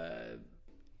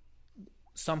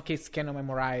some kids cannot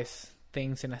memorize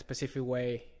things in a specific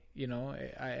way.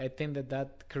 I think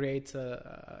that creates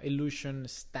a illusion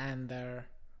standard,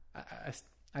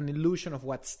 an illusion of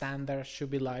what standard should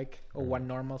be like or what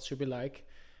normal should be like,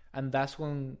 and that's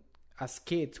when, as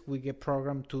kids, we get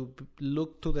programmed to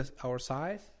look to our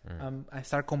size and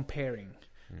start comparing,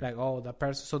 like, oh, the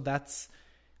person. So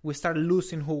we start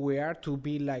losing who we are to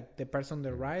be like the person on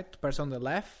the right, the person on the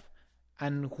left,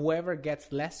 and whoever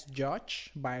gets less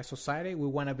judged by society, we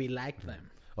want to be like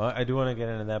them. Well, I do want to get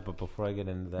into that, but before I get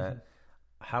into that,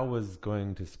 how was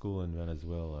going to school in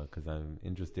Venezuela? Because I'm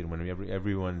interested when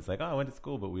everyone's like, oh, I went to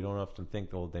school, but we don't often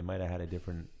think, well, they might have had a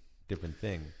different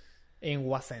thing. In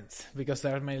what sense? Because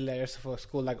there are many layers of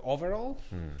school. Like overall,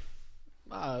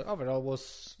 overall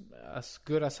was as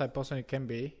good as I possibly can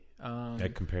be.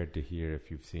 Like compared to here,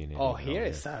 if you've seen it. Oh, here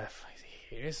is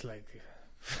like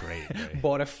great. Right?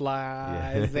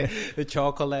 Butterflies, the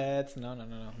chocolates. No.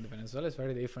 The Venezuela is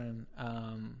very different.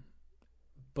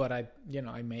 But I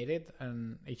made it,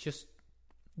 and it's just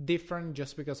different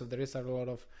just because there is a lot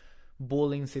of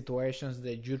bullying situations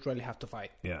that you really have to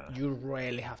fight. Yeah. You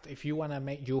really have to. If you want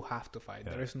to you have to fight.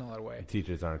 Yeah. There is no other way. The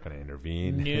teachers aren't going to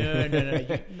intervene.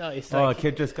 No. It's like, a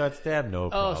kid just got stabbed.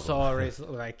 No problem. Oh, sorry. It's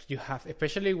like you have,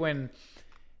 especially when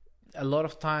a lot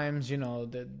of times,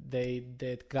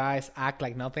 the guys act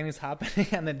like nothing is happening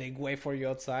and then they wait for you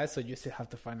outside. So you still have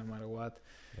to fight no matter what.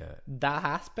 Yeah. That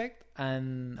aspect,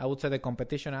 and I would say the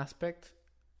competition aspect,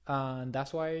 and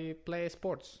that's why I play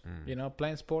sports.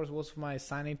 Playing sports was my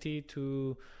sanity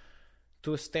to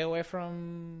stay away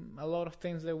from a lot of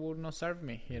things that would not serve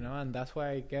me, and that's why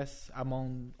I guess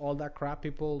among all that crap,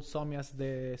 people saw me as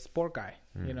the sport guy,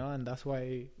 and that's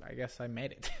why I guess I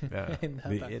made it.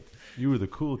 Yeah. You were the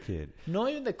cool kid. Not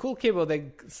even the cool kid, but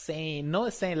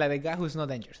not saying like the guy who's not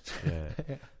dangerous.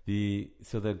 Yeah.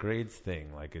 So the grades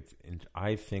thing, like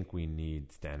I think we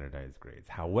need standardized grades.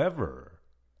 However,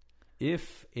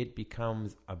 if it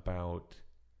becomes about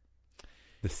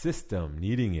the system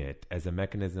needing it as a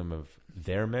mechanism of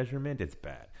their measurement, it's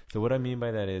bad. So what I mean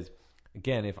by that is,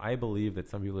 again, if I believe that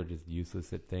some people are just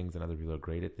useless at things and other people are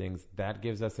great at things, that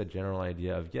gives us a general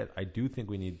idea of, I do think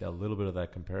we need a little bit of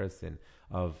that comparison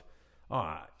of,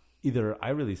 either I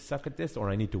really suck at this or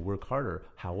I need to work harder.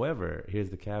 However,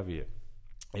 here's the caveat.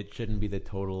 It shouldn't be the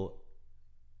total,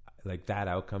 like that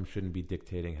outcome shouldn't be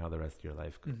dictating how the rest of your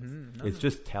life goes. It's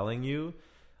just telling you,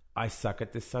 I suck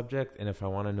at this subject, and if I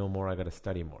want to know more, I got to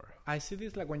study more. I see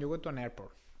this like when you go to an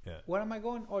airport. Yeah. Where am I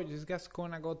going? Oh, you're just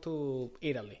going to go to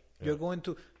Italy. Yeah. You're going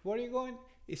to... Where are you going?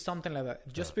 It's something like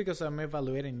that. Just because I'm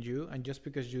evaluating you, and just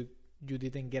because you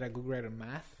didn't get a good grade in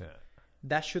math,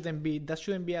 that shouldn't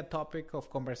be a topic of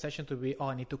conversation to be,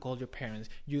 I need to call your parents.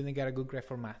 You didn't get a good grade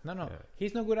for math. No. Yeah.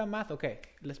 He's not good at math. Okay,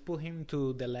 let's put him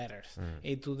to the letters,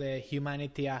 into the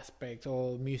humanity aspect,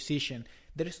 or musician.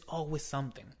 There is always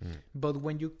something. But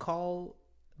when you call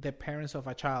the parents of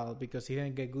a child because he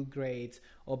didn't get good grades,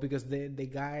 or because the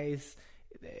guys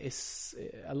is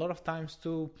a lot of times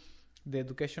too, the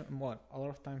education, a lot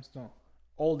of times no,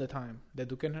 all the time, the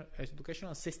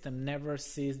educational system never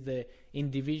sees the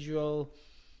individual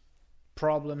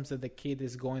problems that the kid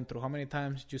is going through. How many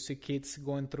times do you see kids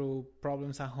going through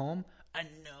problems at home and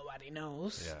nobody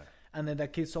knows? Yeah. And then the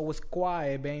kid's always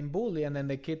quiet, being bullied, and then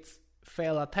the kids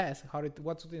fail a test.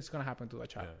 What's going to happen to a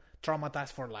child? Yeah.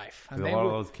 Traumatized for life. And a lot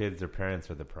of those kids, their parents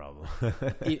are the problem.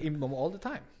 all the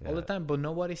time. But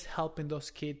nobody's helping those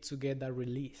kids to get that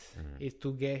release. It's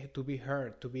to be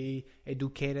heard, to be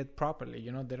educated properly.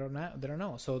 They don't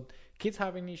know. So kids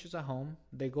having issues at home,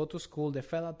 they go to school, they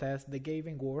fail a test, they get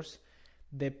even worse.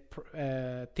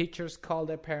 The teachers call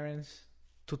their parents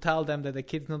to tell them that the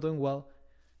kid's not doing well.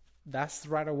 That's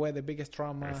right away the biggest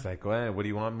trauma. It's like, well, what do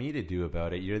you want me to do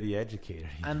about it? You're the educator.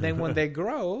 And then when they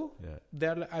grow,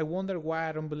 they're like, I wonder why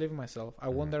I don't believe in myself. I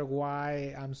wonder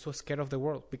why I'm so scared of the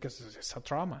world, because it's a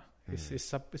trauma. It's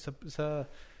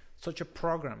such a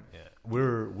program. Yeah,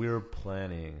 we're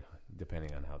planning,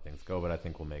 depending on how things go, but I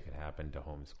think we'll make it happen, to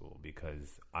homeschool,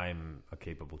 because I'm a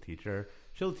capable teacher.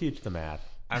 She'll teach the math.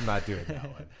 I'm not doing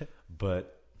that one.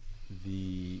 But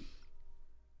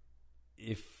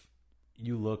if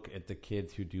you look at the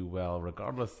kids who do well,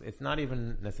 regardless, it's not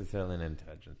even necessarily an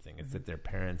intelligence thing. It's that their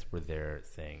parents were there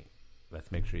saying,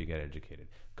 let's make sure you get educated.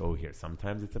 Go here.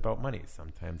 Sometimes it's about money.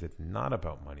 Sometimes it's not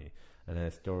about money. And a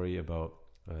story about,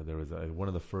 there was one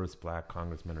of the first black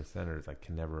congressmen or senators, I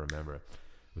can never remember,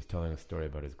 was telling a story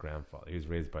about his grandfather. He was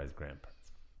raised by his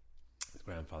grandparents. His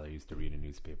grandfather used to read a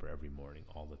newspaper every morning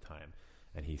all the time.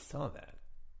 And he saw that.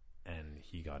 and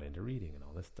he got into reading and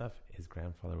all this stuff. His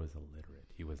grandfather was illiterate.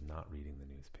 He was not reading the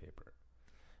newspaper.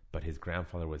 But his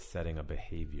grandfather was setting a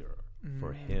behavior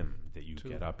for him that you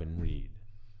get up and read.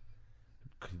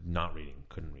 Not reading,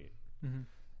 couldn't read. Mm-hmm.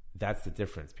 That's the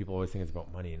difference. People always think it's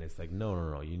about money, and it's like,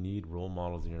 no. You need role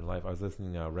models in your life. I was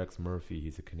listening to Rex Murphy.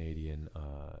 He's a Canadian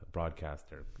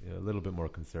broadcaster, a little bit more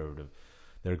conservative.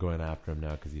 They're going after him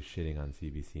now because he's shitting on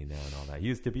CBC now and all that. He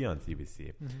used to be on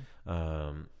CBC.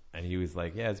 Mm-hmm. And he was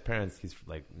like, yeah, his parents, he's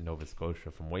like Nova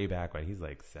Scotia from way back when. He's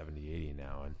like 70, 80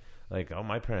 now. And like,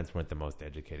 my parents weren't the most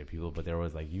educated people, but they were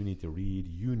always like, you need to read,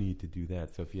 you need to do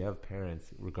that. So if you have parents,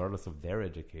 regardless of their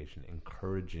education,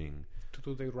 encouraging to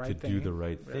do the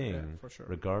right thing, yeah, for sure.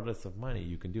 Regardless of money,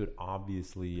 you can do it.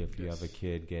 Obviously, if you have a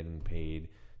kid getting paid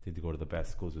to go to the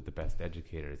best schools with the best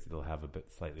educators, they'll have a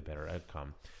slightly better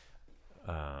outcome.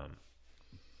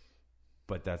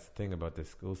 But that's the thing about the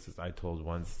school system. I told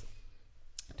once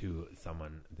to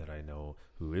someone that I know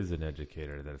who is an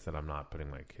educator that said, I'm not putting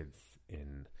my kids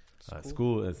in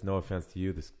school. It's no offense to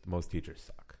you. Most teachers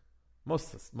suck.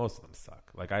 Most of them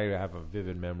suck. Like, I have a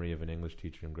vivid memory of an English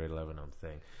teacher in grade 11. I'm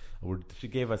saying, she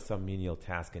gave us some menial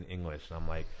task in English, and I'm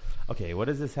like, okay, what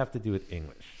does this have to do with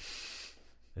English?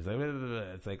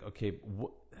 It's like, okay,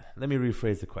 let me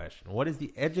rephrase the question. What is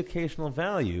the educational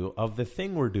value of the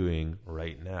thing we're doing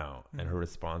right now? And her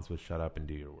response was, shut up and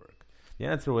do your work. The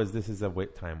answer was, this is a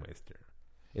time waster.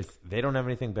 They don't have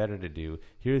anything better to do.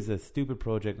 Here's a stupid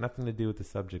project, nothing to do with the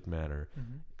subject matter,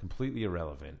 completely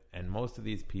irrelevant. And most of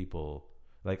these people,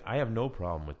 like, I have no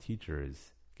problem with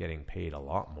teachers getting paid a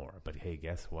lot more. But hey,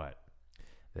 guess what?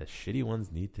 The shitty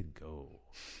ones need to go.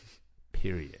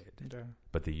 Period. Yeah.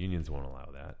 But the unions won't allow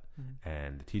that.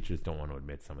 And the teachers don't want to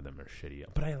admit some of them are shitty.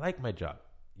 But I like my job.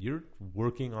 You're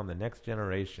working on the next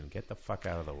generation. Get the fuck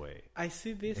out of the way. I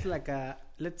see this like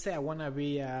let's say I want to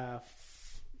be a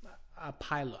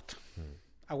pilot.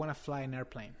 I want to fly an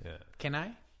airplane. Yeah. Can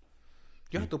I?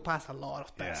 You have to pass a lot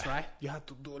of tests, right? You have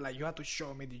to do, like, you have to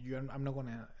show me that I'm not going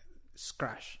to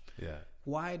crash. Yeah.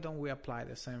 Why don't we apply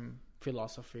the same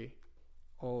philosophy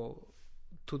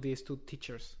to these two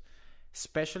teachers?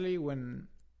 Especially when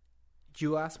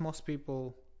you ask most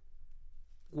people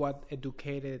what an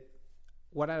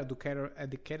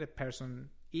educated person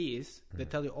is, they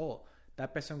tell you, oh,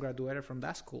 that person graduated from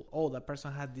that school. Oh, that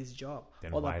person had this job.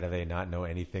 Then why do they not know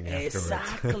anything afterwards?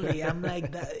 Exactly. I'm like,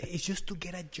 it's just to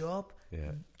get a job.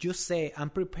 Yeah. Just say, I'm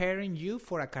preparing you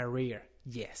for a career.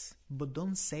 Yes. But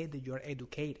don't say that you're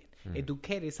educated.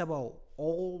 Educated is about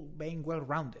all being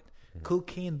well-rounded.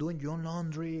 Cooking, doing your own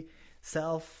laundry,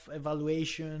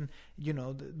 self-evaluation,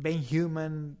 being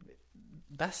human.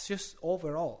 That's just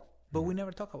overall. But we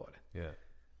never talk about it. Yeah.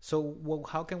 So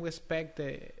how can we expect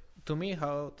to me,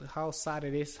 how sad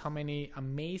it is, how many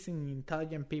amazing,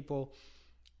 intelligent people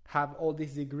have all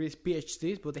these degrees,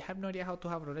 PhDs, but they have no idea how to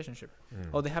have a relationship,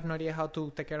 or they have no idea how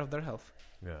to take care of their health.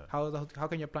 Yeah. How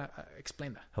can you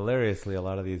explain that? Hilariously, a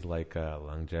lot of these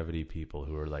longevity people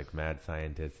who are like mad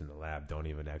scientists in the lab don't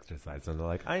even exercise, and they're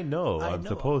like, I'm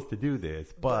supposed to do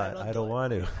this, but I don't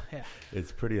want to. Yeah.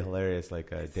 It's pretty hilarious.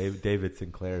 Like David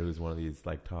Sinclair, who's one of these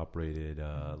like top-rated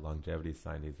longevity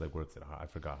scientists, like works at I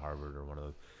forgot Harvard or one of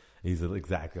those. He's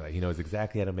exactly like, he knows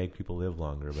exactly how to make people live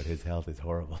longer, but his health is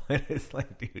horrible. It's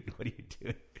like, dude, what are you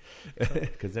doing?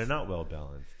 Because they're not well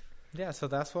balanced. Yeah, so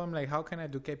that's why I'm like, how can I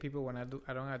educate people when I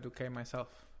don't educate myself?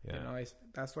 Yeah.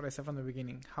 That's what I said from the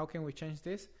beginning. How can we change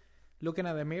this? Looking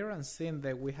at the mirror and seeing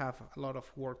that we have a lot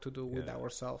of work to do with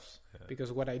ourselves. Yeah.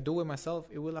 Because what I do with myself,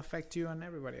 it will affect you and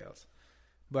everybody else.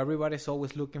 But everybody's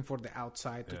always looking for the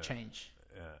outside to change.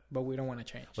 Yeah. But we don't want to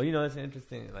change. Well, that's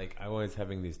interesting. Like, I'm always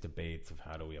having these debates of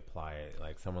how do we apply it.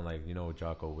 Like, someone like,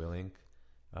 Jocko Willink,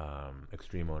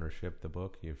 Extreme Ownership, the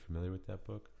book. You're familiar with that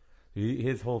book?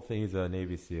 His whole thing, he's a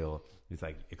Navy SEAL. He's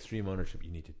like, extreme ownership,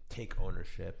 you need to take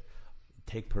ownership,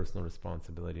 take personal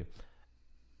responsibility.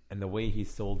 And the way he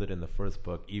sold it in the first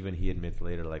book, even he admits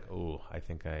later, like, oh, I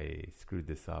think I screwed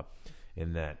this up,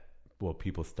 in that, well,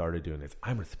 people started doing this.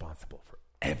 I'm responsible for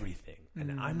everything,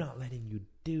 and I'm not letting you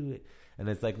do it. And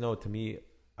it's like, no, to me,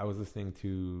 I was listening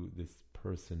to this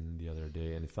person the other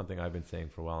day, and it's something I've been saying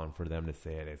for a while, and for them to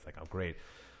say it, it's like, oh, great.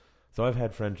 So I've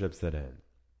had friendships that end.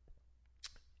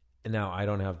 And now I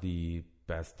don't have the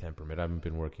best temperament. I haven't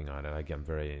been working on it. I get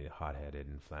very hot-headed,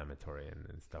 inflammatory,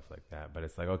 and stuff like that. But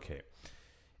it's like, okay,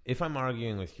 if I'm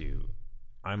arguing with you,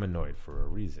 I'm annoyed for a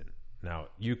reason. Now,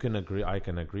 you can agree. I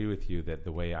can agree with you that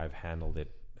the way I've handled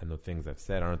it and the things I've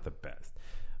said aren't the best.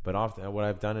 But often, what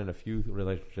I've done in a few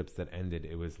relationships that ended,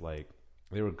 it was like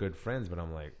they were good friends, but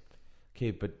I'm like, okay,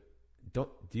 but do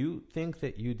you think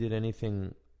that you did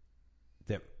anything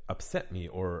that upset me,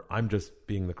 or I'm just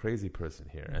being the crazy person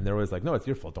here. And they're always like, no, it's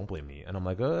your fault. Don't blame me. And I'm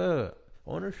like,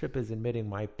 ownership is admitting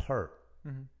my part.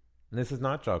 And this is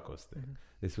not Jocko's thing.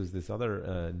 This was this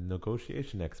other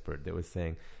negotiation expert that was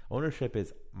saying, ownership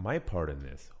is my part in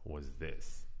this was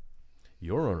this.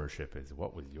 Your ownership is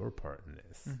what was your part in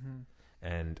this.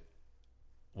 And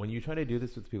when you try to do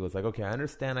this with people, it's like, okay, I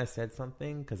understand I said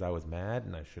something because I was mad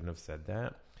and I shouldn't have said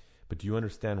that. But do you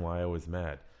understand why I was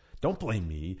mad? Don't blame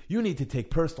me. You need to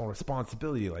take personal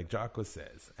responsibility, like Jocko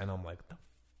says. And I'm like, the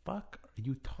fuck are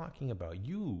you talking about?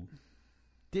 You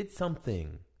did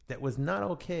something that was not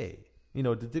okay. You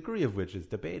know, the degree of which is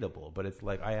debatable. But it's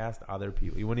like, I asked other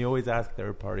people. When you always ask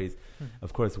third parties,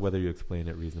 of course, whether you explain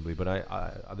it reasonably. But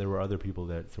there were other people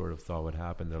that sort of saw what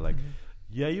happened. They're like,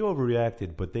 yeah, you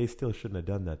overreacted, but they still shouldn't have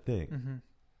done that thing.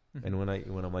 And when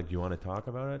I'm like, do you want to talk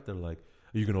about it? They're like,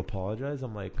 are you going to apologize?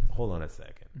 I'm like, hold on a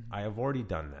second. I have already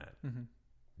done that.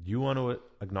 Do you want to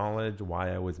acknowledge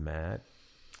why I was mad?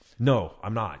 No,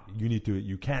 I'm not.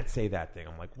 You can't say that thing.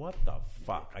 I'm like, what the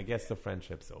fuck? I guess the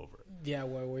friendship's over. Yeah,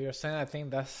 well, what you're saying, I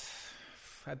think that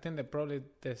probably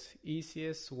the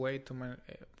easiest way to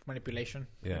manipulation.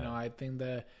 Yeah. You know, I think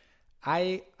that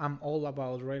I am all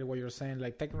about really what you're saying,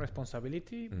 like taking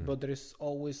responsibility, but there is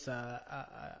always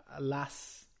a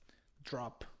last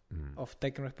drop of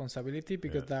taking responsibility,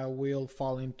 because that will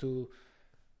fall into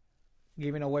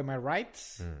giving away my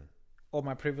rights or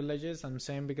my privileges. I'm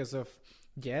saying because of,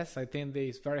 yes, I think that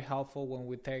it's very helpful when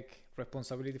we take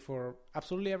responsibility for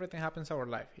absolutely everything happens in our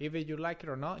life, either you like it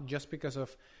or not, just because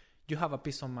of you have a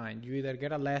peace of mind. You either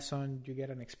get a lesson, you get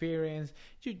an experience,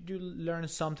 you learn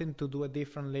something to do it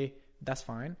differently. That's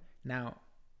fine. Now,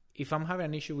 if I'm having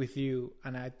an issue with you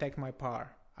and I take my part,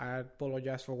 I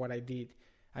apologize for what I did,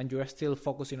 and you are still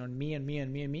focusing on me and me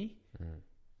and me and me,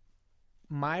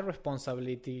 my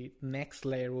responsibility next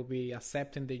layer will be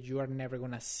accepting that you are never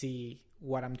going to see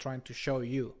what I'm trying to show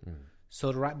you.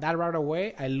 So that right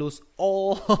away, I lose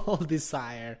all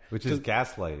desire. Which is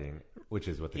gaslighting, which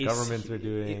is what the governments are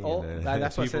doing.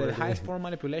 That's what I said. The highest form of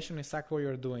manipulation is exactly what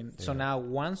you're doing. Yeah. So now,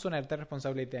 once when I take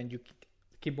responsibility and you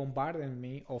keep bombarding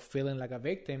me or feeling like a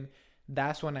victim,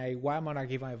 that's when why am I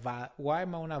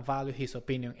gonna value his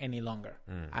opinion any longer?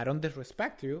 I don't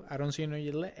disrespect you. I don't see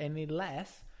you any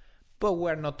less, but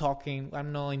we're not talking.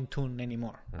 I'm not in tune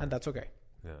anymore, and that's okay.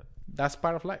 Yeah, that's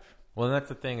part of life. Well, that's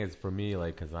the thing is for me,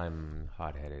 like, because I'm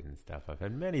hot-headed and stuff. I've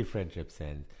had many friendships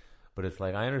end, but it's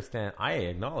like I understand. I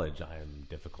acknowledge I am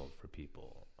difficult for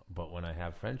people, but when I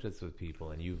have friendships with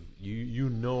people, and you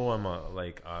know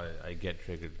I get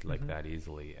triggered like that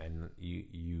easily, and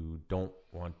you don't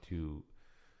want to,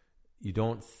 you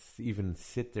don't even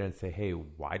sit there and say, hey,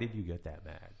 why did you get that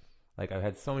mad? Like, I've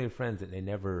had so many friends that they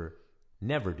never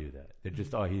do that. They're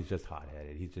just, oh, he's just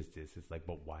hot-headed. He's just this. It's like,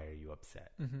 but why are you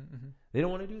upset? They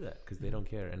don't want to do that because they don't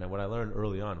care. And what I learned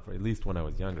early on, at least when I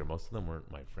was younger, most of them weren't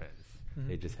my friends.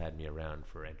 They just had me around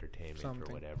for entertainment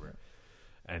or whatever.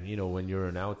 And, you know, when you're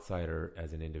an outsider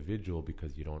as an individual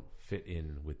because you don't fit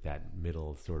in with that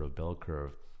middle sort of bell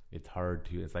curve, it's hard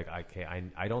to, it's like, okay,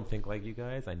 I don't think like you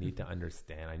guys. I need to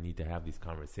understand. I need to have these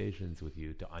conversations with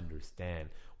you to understand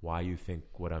why you think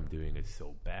what I'm doing is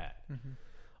so bad.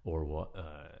 Or what?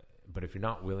 But if you're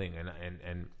not willing,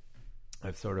 and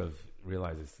I've sort of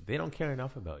realized this, they don't care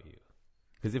enough about you.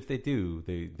 Because if they do,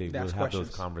 they will have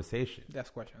those conversations. That's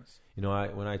questions. You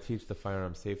know, when I teach the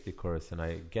firearm safety course and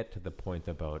I get to the point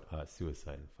about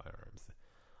suicide in firearms,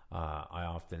 I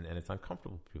often, and it's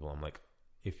uncomfortable for people, I'm like,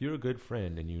 if you're a good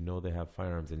friend and you know they have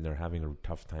firearms and they're having a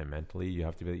tough time mentally,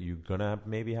 you're gonna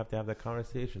maybe have to have that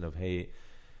conversation of, hey,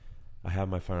 I have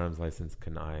my firearms license,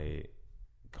 can I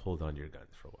hold on to your guns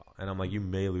for a while? And I'm like, you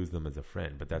may lose them as a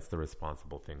friend, but that's the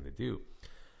responsible thing to do.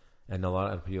 And a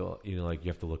lot of people, you know, like,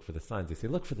 you have to look for the signs. They say,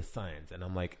 look for the signs. And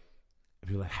I'm like,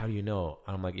 people are like, how do you know?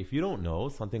 And I'm like, if you don't know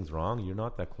something's wrong, you're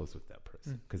not that close with that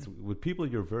person. Because with people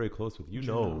you're very close with, you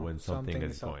know when something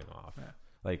is going off. Yeah.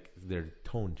 Like, their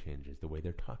tone changes, the way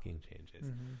they're talking changes.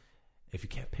 If you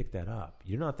can't pick that up,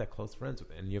 you're not that close friends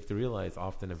with it. And you have to realize,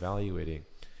 often evaluating,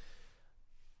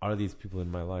 are these people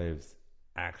in my lives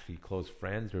actually close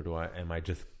friends, or am I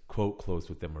just quote close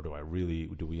with them, or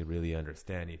do we really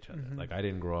understand each other? Like, I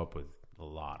didn't grow up with a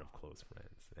lot of close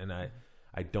friends, and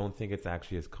I don't think it's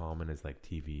actually as common as like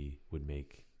TV would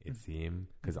make it seem,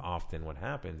 because often what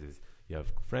happens is you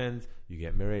have friends, you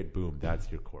get married, boom, that's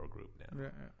your core group now.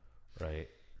 Right?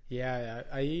 Yeah,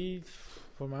 I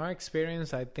from my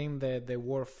experience, I think that the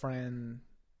word friend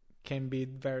can be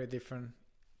very different.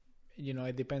 You know,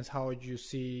 it depends how you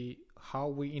see, how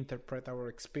we interpret our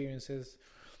experiences.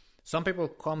 Some people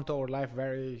come to our life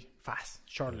very fast,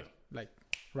 shortly, like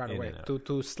right away.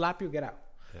 To slap you, get out.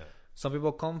 Some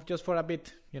people come just for a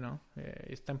bit,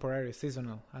 it's temporary,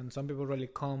 seasonal. And some people really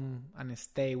come and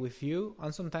stay with you.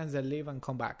 And sometimes they leave and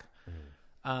come back.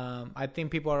 I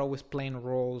think people are always playing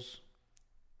roles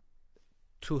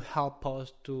to help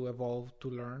us to evolve, to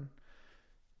learn.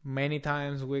 Many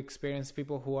times we experience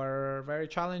people who are very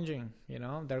challenging.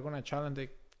 They're going to challenge the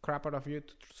crap out of you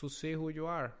to see who you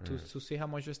are, to see how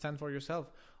much you stand for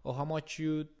yourself, or how much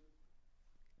you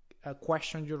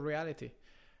question your reality.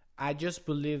 I just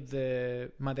believe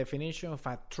my definition of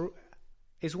a true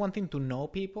is one thing to know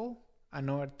people,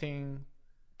 another thing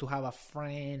to have a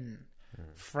friend.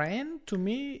 Friend to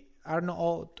me are not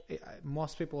all.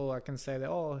 Most people I can say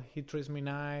that he treats me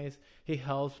nice, he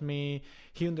helps me,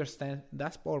 he understands.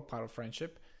 That's all part of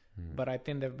friendship. But I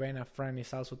think that being a friend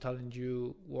is also telling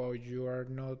you what you are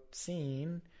not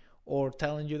seeing, or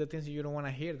telling you the things that you don't want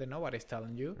to hear that nobody's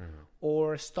telling you,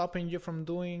 or stopping you from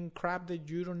doing crap that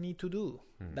you don't need to do.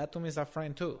 That to me is a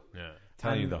friend too. Yeah,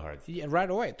 telling you the hard stuff. Yeah, right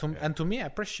away. And to me,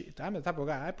 I'm the type of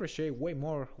guy, I appreciate way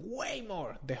more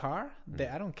the hard.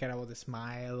 I don't care about the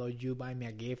smile or you buy me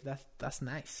a gift. That's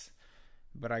nice.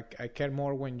 But I care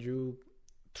more when you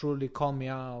truly call me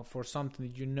out for something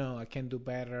that I can do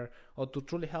better, or to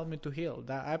truly help me to heal.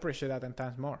 That I appreciate that 10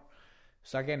 times more.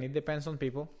 So again, it depends on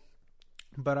people.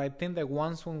 But I think that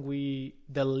once when we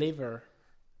deliver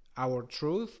our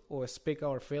truth or speak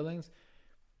our feelings,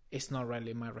 it's not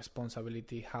really my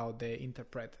responsibility how they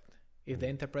interpret it. If they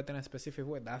interpret it in a specific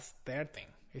way, that's their thing.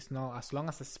 It's not, as long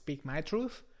as I speak my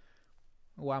truth,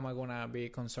 why am I going to be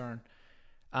concerned?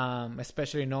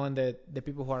 Especially knowing that the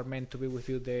people who are meant to be with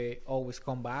you, they always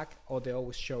come back, or they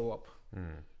always show up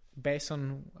based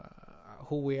on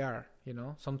who we are.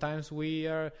 Sometimes we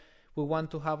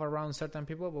want to have around certain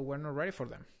people, but we're not ready for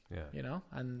them.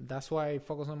 And that's why I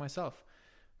focus on myself.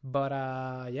 But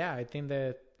I think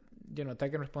that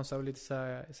taking responsibility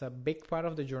is a big part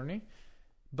of the journey,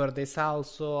 but there's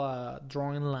also a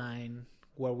drawing line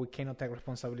where we cannot take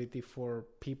responsibility for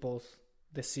people's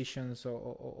decisions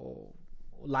or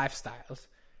lifestyles.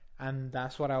 And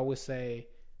that's what I always say.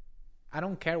 I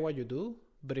don't care what you do,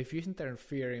 but if you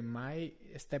interfere in my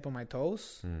step on my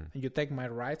toes and you take my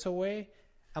rights away,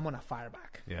 I'm gonna fire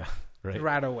back. Yeah,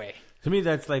 right away. To me,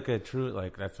 that's like a true,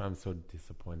 that's why I'm so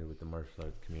disappointed with the martial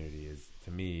arts community. Is,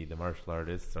 to me, the martial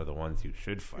artists are the ones you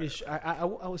should fire. I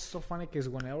was so funny because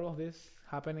when all of this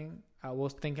happening, I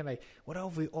was thinking what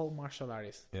if we all martial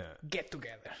artists get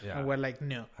together? Yeah. And we're like,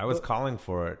 no. I was calling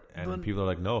for it, and people are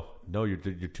like, no, you're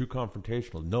too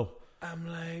confrontational. No. I'm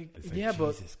like,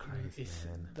 Jesus Christ,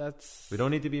 man. We don't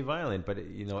need to be violent, but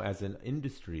as an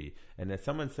industry, and as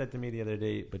someone said to me the other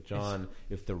day, but John,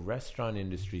 if the restaurant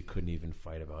industry couldn't even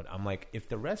fight about it, I'm like, if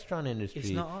the restaurant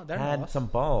industry had some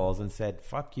balls and said,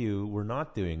 fuck you, we're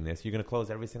not doing this, you're going to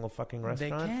close every single fucking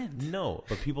restaurant? They can't. No,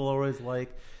 but people always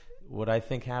what I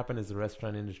think happened is the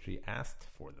restaurant industry asked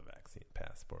for the vaccine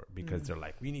passport because they're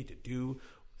like, we need to do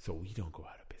so we don't go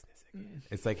out of business again.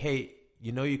 It's like, hey,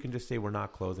 you can just say we're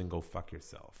not closing, go fuck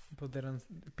yourself. But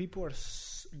people are...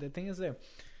 The thing is that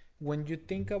when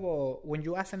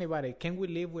you ask anybody, can we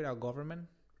live without government?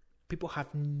 People have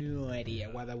no idea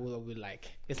what that would be like.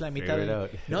 It's like me telling you,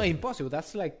 no, impossible.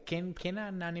 That's like, can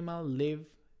an animal live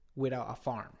without a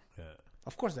farm? Yeah.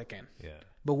 Of course they can. Yeah.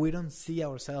 But we don't see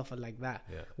ourselves like that.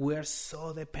 Yeah. We are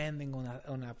so dependent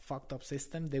on a fucked up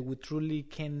system that we truly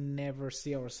can never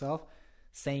see ourselves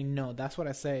saying no. That's what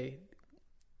I say.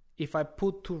 If I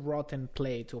put 2 rotten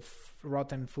plates of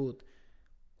rotten food,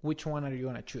 which one are you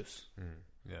going to choose?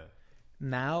 Yeah.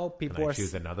 Now people are...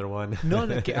 choose another one? No,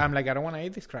 I'm like, I don't want to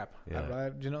eat this crap.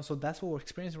 Yeah. So that's what we're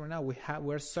experiencing right now.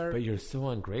 We're served... But you're so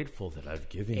ungrateful that I've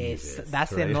given you this.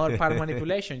 That's another part of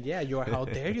manipulation. Yeah, how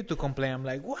dare you to complain? I'm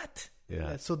like, what?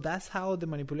 Yeah. So that's how the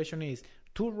manipulation is.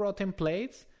 2 rotten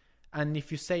plates, and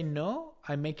if you say no,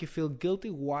 I make you feel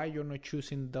guilty why you're not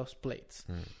choosing those plates.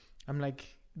 I'm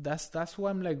like... That's why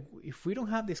I'm like, if we don't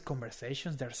have these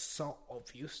conversations, they're so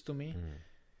obvious to me.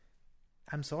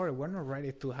 I'm sorry, we're not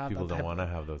ready to have. People don't want to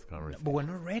have those conversations, but we're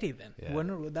not ready. Then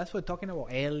that's what we're talking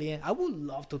about. Alien. I would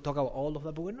love to talk about all of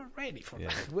that, but we're not ready for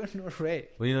that. We're not ready.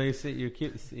 Well,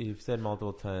 you've said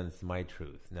multiple times my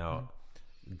truth. Now,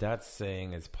 that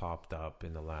saying has popped up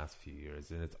in the last few years,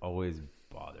 and it's always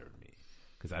bothered me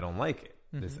because I don't like it.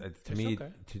 To me,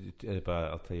 okay.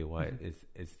 But I'll tell you why.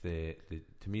 It's the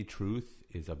to me, truth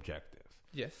is objective.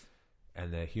 Yes.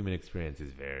 And the human experience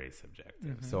is very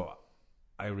subjective. So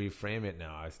I reframe it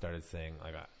now. I started saying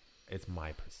it's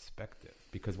my perspective,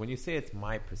 because when you say it's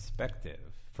my perspective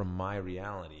from my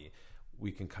reality,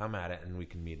 we can come at it and we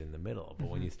can meet in the middle. But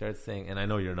when you start saying, and I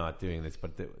know you're not doing this,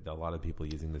 but a lot of people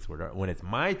using this word, when it's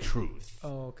my truth.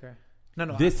 Oh, okay.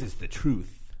 No. This is the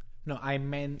truth. No, I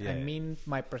mean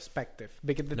my perspective.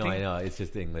 Because the No, thing, I know. It's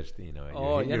just English, you know.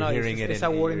 Oh, you're, yeah, no, hearing it's it, a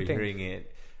and wording you're thing. hearing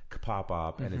it pop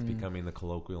up, and it's becoming the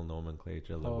colloquial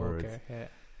nomenclature of the words. Okay, yeah.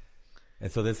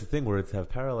 And so there's the thing, words have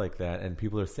power like that, and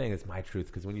people are saying it's my truth,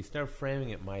 because when you start framing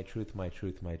it, my truth, my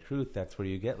truth, my truth, that's where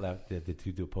you get left the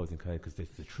two opposing kinds, because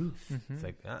it's the truth. It's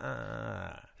like,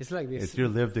 It's like this. It's your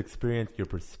lived experience, your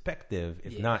perspective.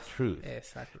 It's not truth.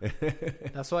 Exactly.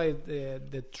 That's why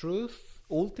the truth,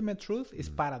 ultimate truth, is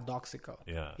paradoxical.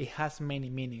 Yeah. It has many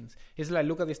meanings. It's like,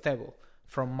 look at this table.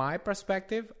 From my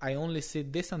perspective, I only see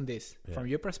this and this. Yeah. From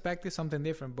your perspective, something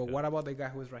different. But what about the guy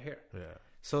who is right here? Yeah.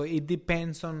 So it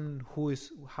depends on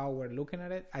how we're looking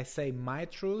at it. I say my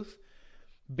truth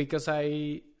because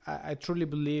I truly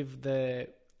believe that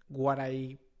what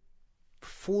I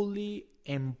fully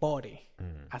embody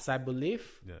as I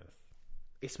believe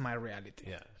is my reality.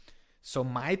 Yeah. So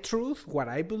my truth, what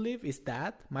I believe is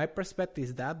that, my perspective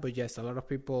is that, but yes, a lot of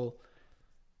people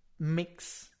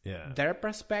mix their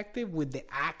perspective with the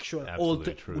actual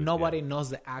ultimate truth. Nobody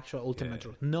knows the actual ultimate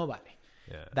truth. Nobody.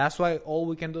 Yeah. That's why all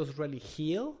we can do is really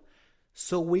heal,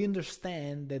 so we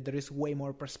understand that there is way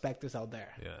more perspectives out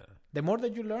there. Yeah. The more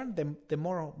that you learn, the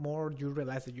more you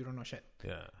realize that you don't know shit.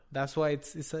 Yeah. That's why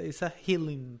it's a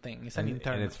healing thing. It's an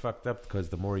internal. And it's fucked up because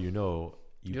the more you know,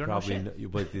 you probably know.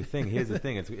 But the thing, here's the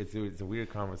thing: it's a weird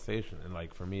conversation. And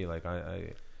like for me, like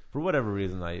I for whatever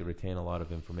reason, I retain a lot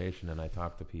of information and I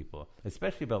talk to people,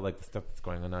 especially about like the stuff that's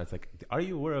going on now. It's like, are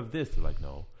you aware of this? They're like,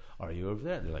 no. Are you aware of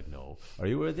that? They're like, no. Are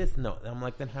you aware of this? No. And I'm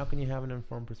like, then how can you have an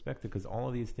informed perspective? Because all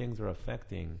of these things are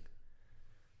affecting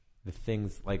the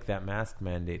things like that mask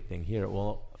mandate thing here.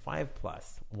 Well, 5+.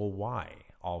 Well, why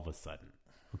all of a sudden?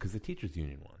 Because the teachers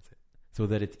union wants it so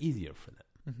that it's easier for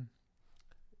them.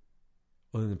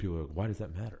 Well, then people are like, why does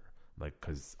that matter? I'm like,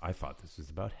 because I thought this was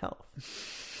about health.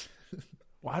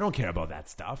 Well, I don't care about that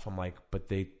stuff. I'm like, but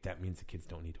that means the kids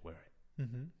don't need to wear it.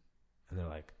 And they're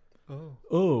like,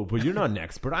 oh, but you're not an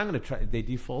expert. I'm going to try. They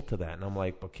default to that. And I'm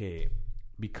like, okay,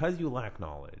 because you lack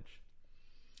knowledge,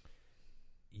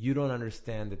 you don't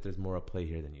understand that there's more at play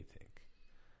here than you think.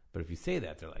 But if you say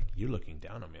that, they're like, you're looking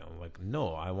down on me. I'm like,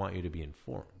 no, I want you to be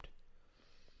informed.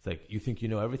 It's like, you think you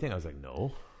know everything? I was like,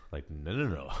 no. Like,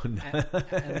 no.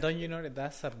 and don't you know that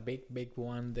that's a big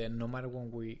one, that no matter when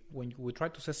we try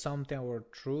to say something, or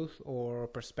truth or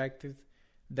perspective,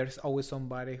 there's always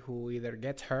somebody who either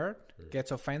gets hurt,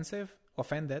 gets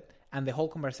offended, and the whole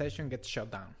conversation gets shut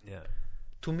down. Yeah.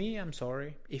 To me, I'm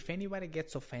sorry. If anybody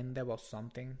gets offended about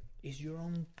something, it's your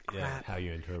own crap. Yeah, how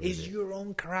you interpret it's your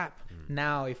own crap.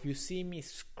 Now, if you see me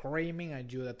screaming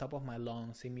at you at the top of my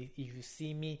lungs, if you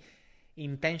see me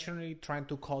intentionally trying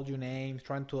to call you names,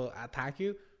 trying to attack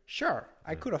you, sure,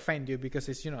 I could offend you because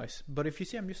it's, but if you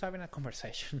see I'm just having a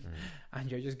conversation and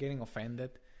you're just getting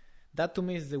offended, that to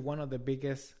me is one of the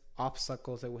biggest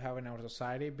obstacles that we have in our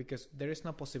society, because there is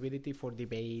no possibility for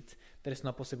debate. There is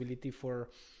no possibility for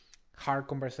hard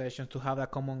conversations, to have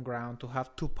that common ground, to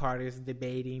have two parties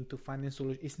debating, to find a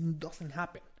solution. It doesn't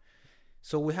happen.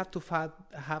 So we have to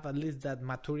have at least that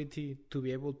maturity to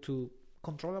be able to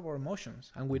control our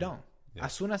emotions, and we don't. Yeah.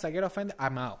 As soon as I get offended,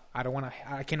 I'm out.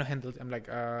 I cannot handle it. I'm like,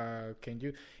 can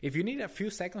you? If you need a few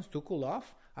seconds to cool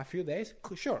off, a few days,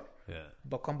 sure. Yeah.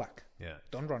 But come back. Yeah.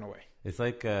 Don't run away. It's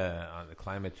like on the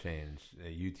climate change,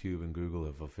 YouTube and Google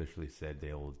have officially said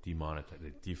they will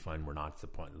define we're not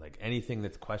supporting, like anything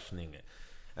that's questioning it.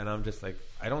 And I'm just like,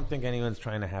 I don't think anyone's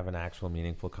trying to have an actual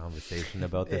meaningful conversation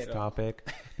about this topic,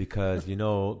 because,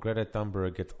 Greta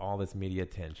Thunberg gets all this media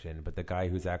attention, but the guy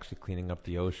who's actually cleaning up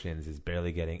the oceans is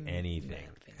barely getting anything.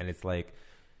 And it's like,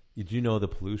 did you know the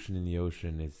pollution in the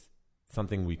ocean is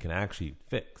something we can actually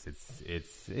fix?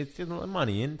 It's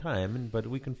money and time, but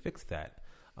we can fix that.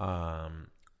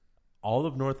 All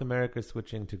of North America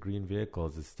switching to green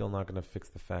vehicles is still not going to fix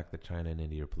the fact that China and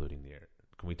India are polluting the air.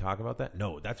 Can we talk about that?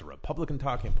 No, that's a Republican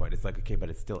talking point. It's like, okay, but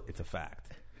it's a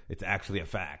fact. It's actually a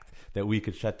fact that we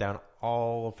could shut down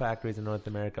all factories in North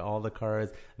America, all the cars.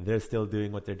 They're still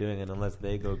doing what they're doing, and unless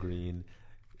they go green,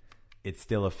 it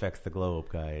still affects the globe,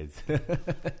 guys.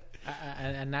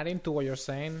 And adding to what you're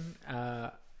saying,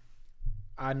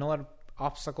 another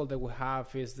obstacle that we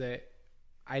have is that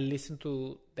I listen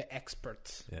to the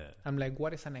experts. Yeah. I'm like,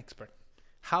 what is an expert?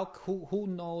 Who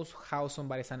knows how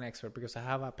somebody's an expert? Because I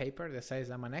have a paper that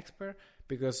says I'm an expert,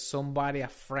 because a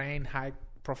friend, high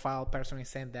profile person is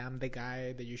saying that I'm the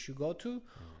guy that you should go to,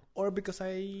 or because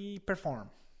I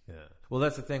perform. Yeah. Well,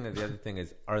 that's the thing. The other thing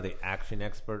is, are they actually an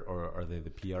expert, or are they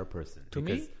the PR person?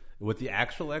 Because what the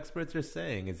actual experts are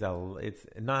saying is that it's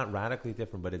not radically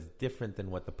different, but it's different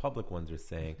than what the public ones are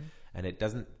saying. And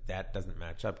that doesn't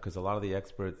match up, because a lot of the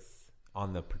experts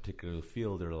on the particular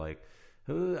field are like,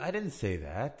 I didn't say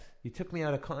that. You took me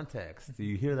out of context.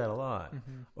 You hear that a lot.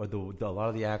 Or a lot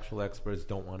of the actual experts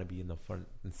don't want to be in the front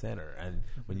and center. And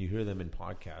when you hear them in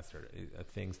podcasts or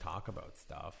things talk about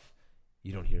stuff,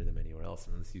 you don't hear them anywhere else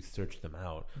unless you search them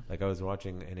out. Like I was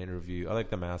watching an interview. I like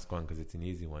the mask one because it's an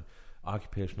easy one.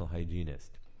 Occupational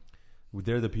hygienist.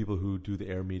 They're the people who do the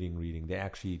air meeting reading. They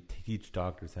actually teach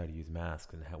doctors how to use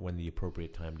masks and when the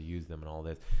appropriate time to use them and all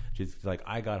this. She's like,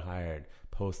 I got hired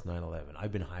post 9/11.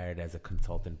 I've been hired as a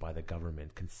consultant by the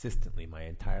government consistently my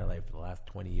entire life for the last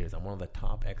 20 years. I'm one of the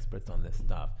top experts on this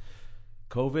stuff.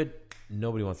 COVID,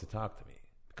 nobody wants to talk to me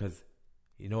because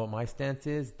you know what my stance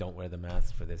is? Don't wear the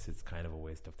mask for this. It's kind of a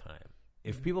waste of time.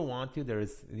 If people want to, there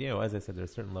is, as I said,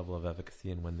 there's a certain level of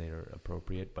efficacy in when they're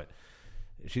appropriate, but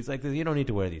she's like, you don't need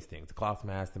to wear these things. The cloth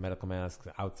masks, the medical masks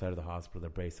outside of the hospital, they're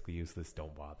basically useless.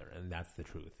 Don't bother. And that's the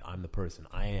truth. I'm the person.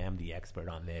 I am the expert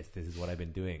on this. This is what I've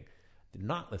been doing. They're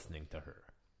not listening to her.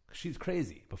 She's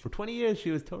crazy. But for 20 years,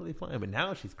 she was totally fine. But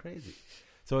now she's crazy.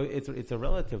 So it's a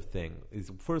relative thing.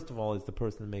 First of all, is the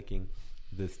person making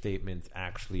the statements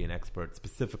actually an expert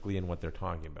specifically in what they're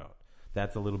talking about?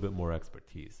 That's a little bit more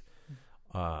expertise.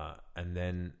 And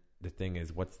then the thing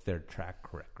is, what's their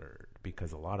track record?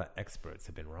 Because a lot of experts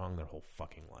have been wrong their whole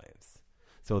fucking lives.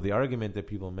 So the argument that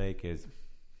people make is,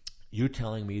 you're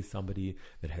telling me somebody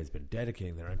that has been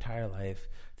dedicating their entire life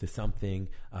to something,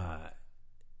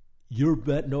 you're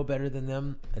no better than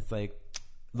them. It's like,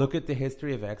 look at the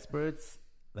history of experts,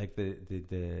 like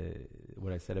the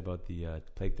what I said about the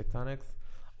plate tectonics,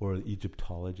 or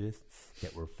Egyptologists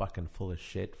that were fucking full of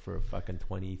shit for fucking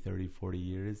 20, 30, 40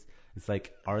 years. It's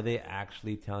like, are they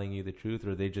actually telling you the truth,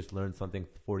 or they just learned something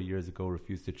 40 years ago,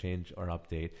 refused to change or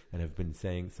update, and have been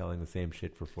selling the same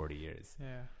shit for 40 years?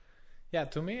 Yeah,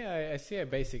 to me, I see a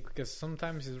basic, because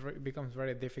sometimes it becomes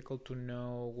very difficult to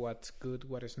know what's good,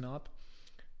 what is not.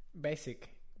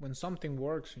 Basic. When something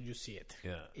works, you see it.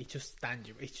 Yeah. It's just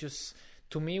tangible. It's just,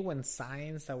 to me, when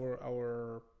science,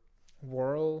 our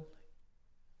world,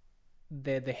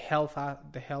 the health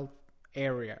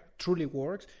area truly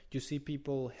works, you see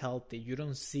people healthy. You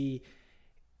don't see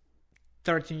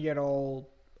 13-year-old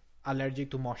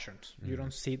allergic to mushrooms. You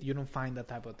don't find that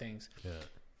type of things. Yeah.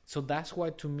 So that's why,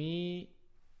 to me,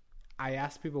 I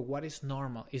ask people, what is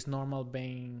normal? Is normal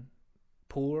being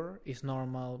poor? Is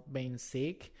normal being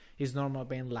sick? Is normal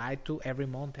being lied to every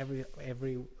month,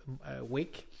 every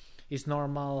week? Is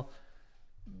normal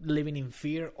living in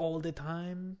fear all the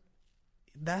time?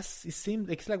 It seems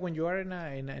it's like when you are in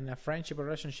a friendship or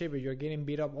relationship, you're getting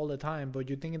beat up all the time, but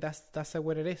you think that's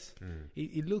what it is.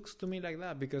 It looks to me like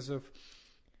that, because of,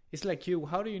 it's like you.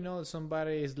 How do you know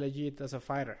somebody is legit as a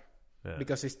fighter? Yeah.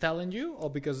 Because he's telling you, or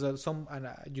because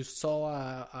you saw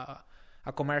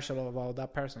a commercial about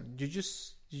that person? You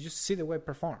just see the way it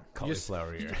perform.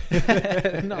 Cauliflower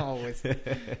ear. No, always.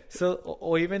 So,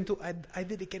 or even to, I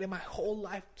dedicated my whole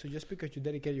life. So just because you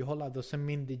dedicate your whole life doesn't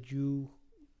mean that you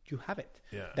have it.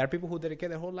 Yeah. There are people who dedicate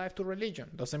their whole life to religion.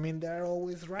 Doesn't mean they're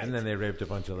always right. And then they raped a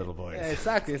bunch of little boys. Yeah,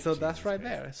 exactly. So that's right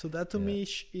there. So that to me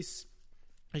is,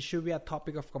 it should be a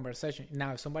topic of conversation.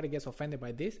 Now, if somebody gets offended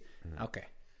by this, okay.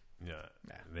 Yeah.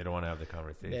 They don't want to have the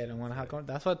conversation. They don't want to have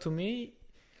conversation. That's what, to me,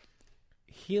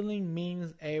 healing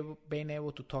means being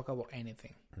able to talk about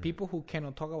anything. People who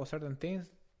cannot talk about certain things,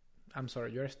 I'm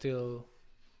sorry,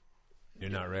 you're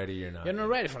not ready. You're not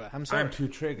ready for that. I'm sorry. I'm too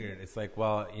triggered. It's like,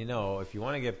 well, if you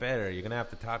want to get better, you're gonna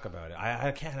have to talk about it.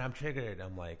 I can't. I'm triggered.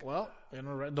 I'm like, well, you're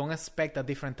not ready. Don't expect a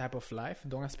different type of life.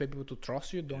 Don't expect people to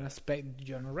trust you. Don't expect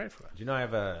you're not ready for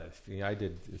that. I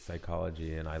did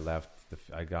psychology, and I left.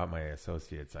 I got my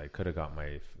associates. I could have got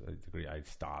my degree. I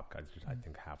stopped. I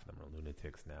think half of them are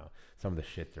lunatics now. Some of the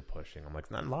shit they're pushing, I'm like,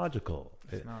 it's not logical.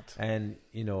 It's not. And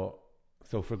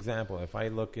so, for example, if I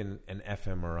look in an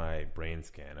fMRI brain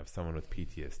scan of someone with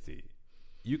PTSD,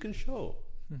 you can show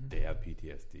they have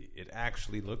PTSD. It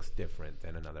actually looks different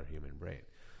than another human brain.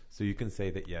 So you can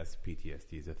say that, yes,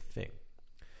 PTSD is a thing.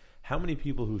 How many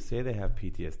people who say they have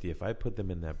PTSD, if I put them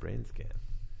in that brain scan,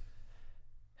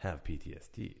 have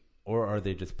PTSD? Or are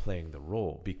they just playing the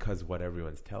role because what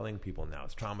everyone's telling people now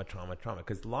is trauma, trauma, trauma?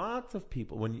 Because lots of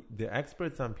people, when the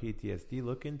experts on PTSD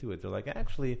look into it, they're like,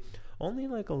 actually, only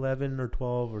like 11 or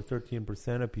 12 or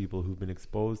 13% of people who've been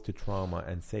exposed to trauma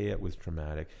and say it was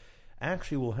traumatic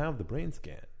actually will have the brain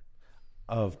scan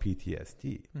of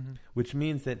PTSD, which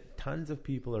means that tons of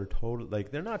people are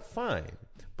they're not fine,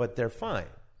 but they're fine.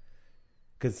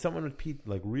 Because someone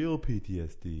with real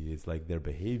PTSD is like their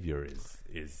behavior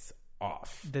is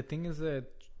off. The thing is that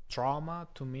trauma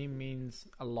to me means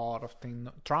a lot of things.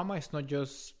 Trauma is not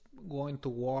just going to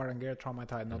war and get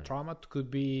traumatized. No, trauma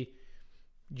could be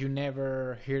you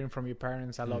never hearing from your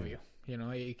parents, I love you. You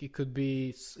know, it could be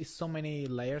it's so many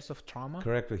layers of trauma.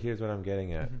 Correct, but here's what I'm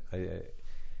getting at.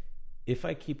 If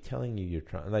I keep telling you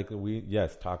you're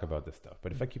talk about this stuff,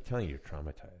 but if I keep telling you you're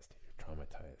traumatized,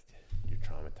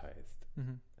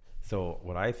 so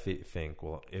what I think,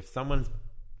 well, if someone's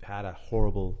had a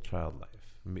horrible child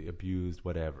life, abused,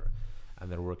 whatever,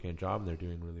 and they're working a job and they're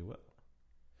doing really well,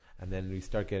 and then we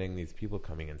start getting these people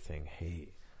coming and saying,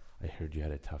 hey, I heard you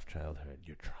had a tough childhood,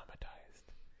 you're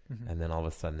traumatized, and then all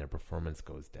of a sudden their performance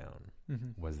goes down.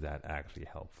 Was that actually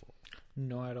helpful?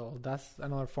 No, at all. That's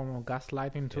another form of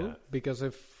gaslighting too. Yeah. Because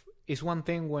if it's one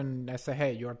thing when I say,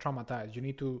 hey, you are traumatized, you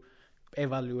need to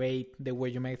evaluate the way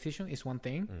you make decisions, is one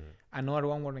thing. Another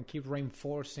one, when I keep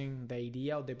reinforcing the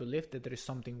idea or the belief that there is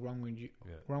something wrong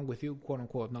with you, quote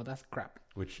unquote. No, that's crap.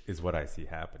 Which is what I see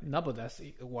happening. No, but that's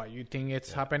what you think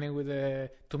it's happening with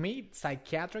to me,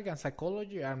 psychiatric and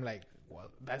psychology. I'm like, well,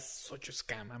 that's such a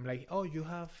scam. I'm like, oh, you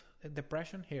have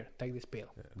depression? Here, take this pill.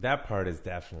 Yeah, that part is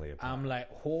definitely a problem. I'm like,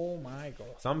 oh my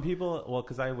God. Some people, well,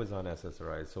 because I was on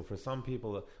SSRI, so for some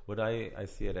people, what I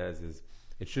see it as is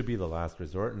it should be the last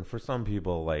resort, and for some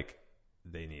people, like,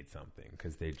 they need something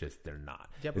because they're not.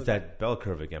 Yeah, it's that bell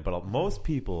curve again. But most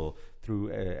people,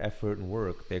 through effort and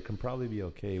work, they can probably be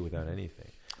okay without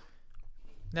anything.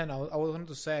 No, I was going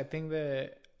to say, I think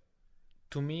that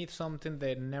to me, it's something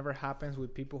that never happens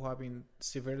with people who have been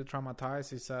severely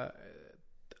traumatized. It's a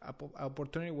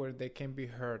opportunity where they can be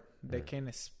heard, they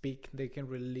can speak, they can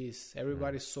release.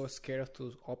 Everybody's so scared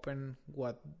to open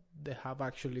what they have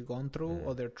actually gone through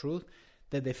or their truth,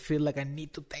 that they feel like I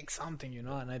need to take something, you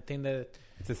know. And I think that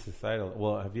it's a societal.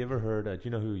 Well, have you ever heard? Do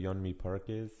you know who Yeonmi Park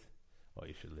is? Well,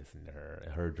 you should listen to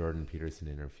her. Her Jordan Peterson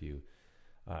interview.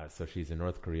 So she's a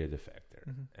North Korea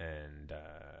defector, and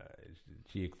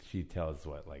she tells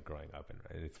what, like, growing up,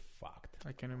 and it's fucked.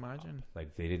 I can imagine.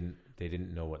 Like they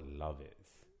didn't know what love is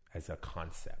as a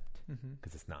concept,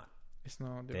 because it's not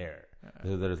there.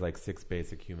 So there's like 6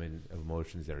 basic human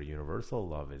emotions that are universal.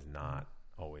 Love is not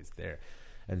always there,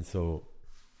 and so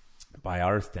by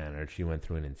our standards, she went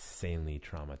through an insanely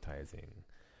traumatizing.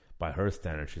 By her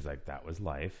standards, she's like, that was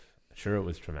life. Sure, it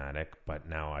was traumatic, but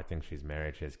now I think she's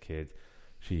married, she has kids.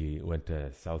 She went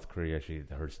to South Korea.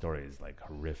 Her story is like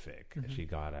horrific. She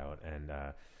got out, and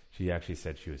she actually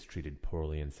said she was treated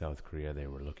poorly in South Korea. They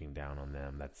were looking down on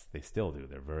them. They still do.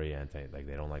 They're very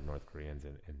they don't like North Koreans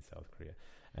in South Korea.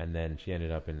 And then she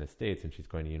ended up in the States, and she's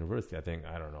going to university. I think,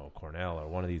 I don't know, Cornell or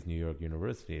one of these New York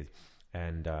universities.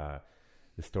 And the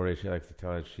story she likes to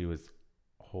tell is she was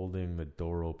holding the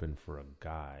door open for a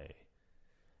guy,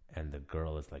 and the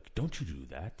girl is like, "Don't you do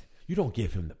that? You don't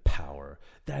give him the power.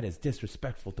 That is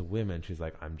disrespectful to women." She's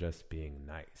like, "I'm just being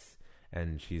nice."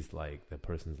 And she's like, the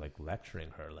person's like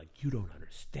lecturing her, like, "You don't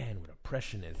understand what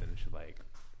oppression is." And she's like,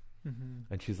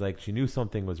 and she's like, she knew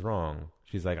something was wrong.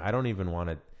 She's like, "I don't even want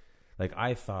to, like,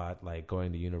 I thought like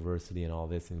going to university and all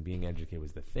this and being educated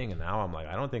was the thing. And now I'm like,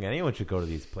 I don't think anyone should go to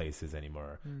these places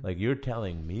anymore. Like, you're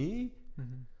telling me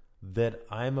that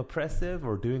I'm oppressive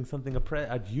or doing something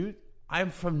oppressive.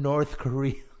 I'm from North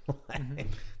Korea."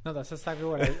 No, that's exactly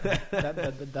what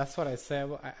that's what I say.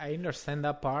 I understand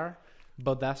that part,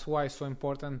 but that's why it's so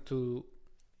important to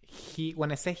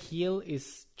when I say heal,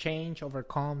 is change,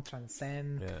 overcome,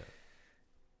 transcend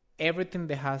everything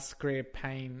that has created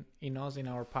pain in us in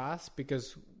our past,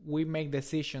 because we make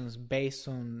decisions based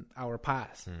on our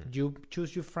past. You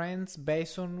choose your friends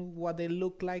based on what they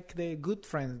look like, the good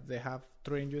friends they have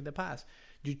trained you in the past.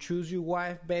 You choose your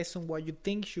wife based on what you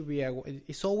think should be.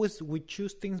 It's always, we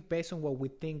choose things based on what we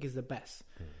think is the best.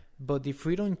 But if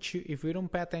we don't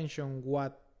pay attention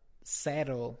what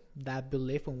settled that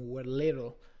belief when we were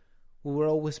little, we will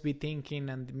always be thinking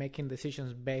and making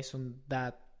decisions based on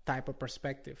that type of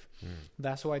perspective.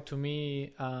 That's why, to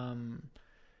me,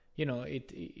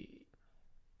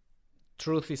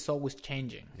 truth is always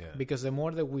changing, because the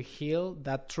more that we heal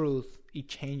that truth, it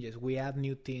changes. We add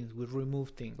new things, we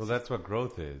remove things. Well, that's what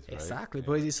growth is, right? Exactly.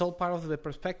 But it's all part of the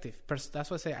perspective. That's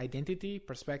why I say identity,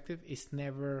 perspective is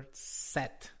never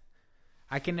set.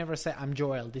 I can never say, I'm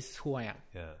Joel, this is who I am.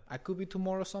 I could be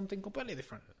tomorrow something completely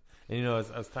different. And I was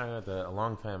talking about a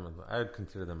long time, I would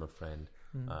consider them a friend.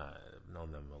 I've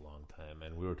known them a long time,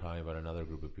 and we were talking about another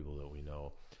group of people that we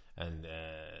know, and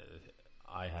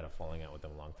I had a falling out with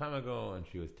them a long time ago, and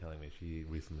she was telling me she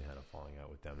recently had a falling out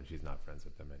with them, and she's not friends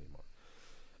with them anymore.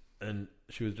 And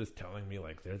she was just telling me,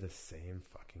 like, they're the same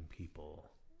fucking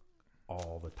people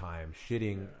all the time,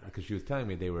 shitting, because she was telling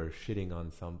me they were shitting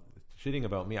on shitting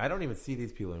about me. I don't even see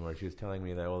these people anymore. She was telling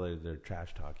me that, they're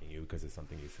trash talking you because of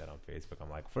something you said on Facebook. I'm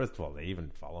like, first of all, they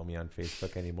even follow me on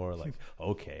Facebook anymore? Like,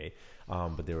 okay.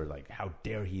 But they were like, how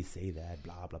dare he say that?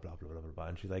 Blah, blah, blah, blah, blah, blah, blah.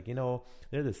 And she's like,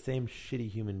 they're the same shitty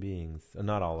human beings.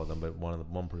 Not all of them, but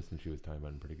one person she was talking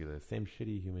about in particular, the same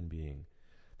shitty human being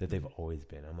that they've always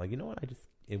been. I'm like, you know what?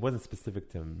 It wasn't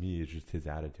specific to me. It's just his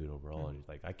attitude overall. And he's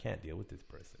like, I can't deal with this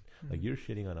person. Like, you're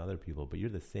shitting on other people, but you're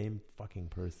the same fucking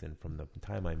person from the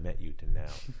time I met you to now.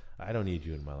 I don't need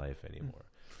you in my life anymore.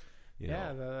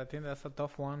 I think that's a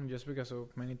tough one, just because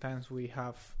of many times we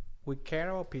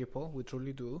care about people, we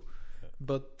truly do,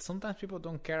 but sometimes people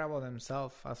don't care about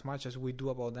themselves as much as we do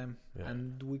about them,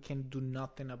 and we can do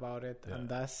nothing about it. And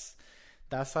that's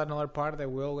another part that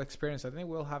we'll experience. I think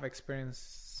we'll have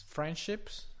experienced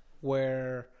friendships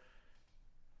where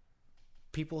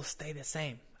people stay the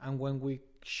same, and when we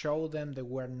show them that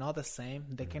we're not the same,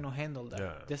 they cannot handle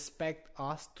that. They expect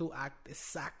us to act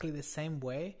exactly the same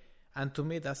way, and to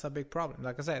me that's a big problem.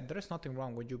 Like I said, there's nothing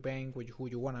wrong with you being with who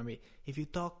you want to be. If you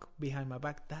talk behind my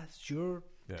back, that's your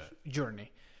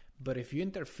journey. But if you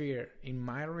interfere in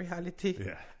my reality,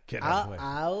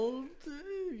 I'll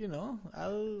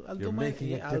You're do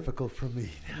making it difficult for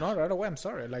me now. No, right away. I'm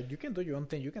sorry. Like, you can do your own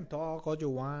thing. You can talk all you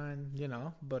want,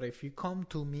 But if you come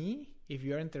to me, if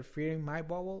you're interfering in my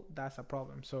bubble, that's a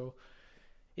problem. So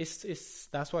it's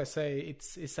that's why I say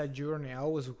it's a journey.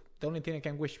 The only thing I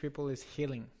can wish people is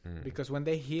healing, because when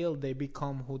they heal, they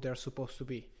become who they're supposed to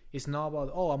be. It's not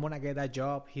about, I'm gonna get that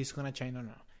job, he's gonna change.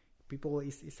 No. People,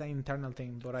 it's an internal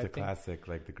thing. But it's a classic,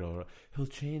 like the girl, he'll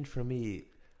change for me.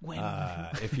 When?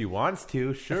 If he wants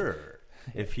to, sure.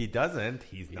 If he doesn't,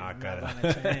 he's not gonna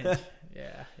change.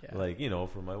 Yeah. Like,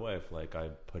 for my wife, like, I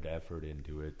put effort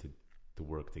into it to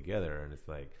work together, and it's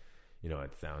like,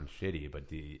 it sounds shitty, but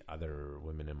the other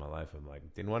women in my life, I'm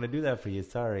like, didn't want to do that for you,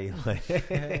 sorry.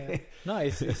 No,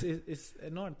 it's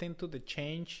another thing to the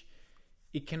change.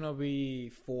 It cannot be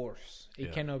forced.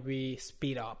 It cannot be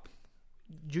speed up.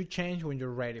 You change when you're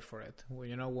ready for it.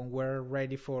 When we're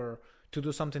ready to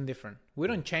do something different. We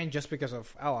don't change just because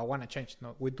of, I want to change.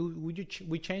 No, we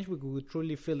change. We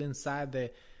truly feel inside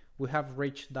that we have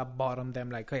reached that bottom.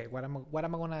 Them like, hey,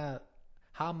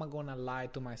 how am I gonna lie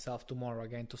to myself tomorrow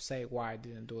again to say why I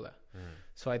didn't do that?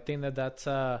 So I think that's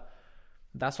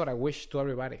what I wish to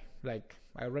everybody. Like,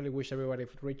 I really wish everybody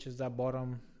reaches that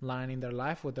bottom line in their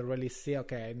life where they really see,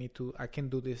 okay, I can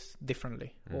do this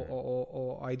differently,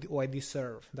 or I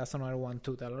deserve. That's another one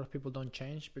too. That a lot of people don't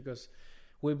change because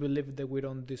we believe that we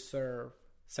don't deserve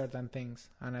certain things,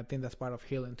 and I think that's part of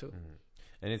healing too.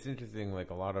 And it's interesting, like,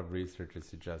 a lot of research is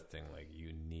suggesting, like,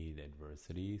 you need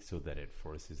adversity so that it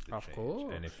forces the change.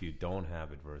 Course. And if you don't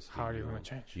have adversity, how are you going to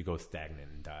change? You go stagnant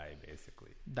and die,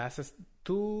 basically. That's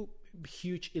two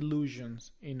huge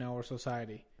illusions in our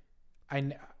society.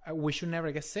 We should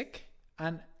never get sick,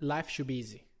 and life should be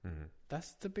easy.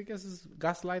 That's the biggest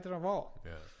gaslighter of all.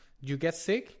 Yeah. You get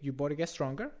sick, your body gets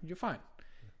stronger, you're fine.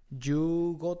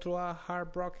 You go through a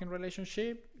heartbroken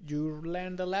relationship, you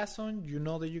learn the lesson, you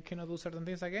know that you cannot do certain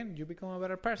things again, you become a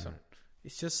better person.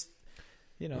 It's just,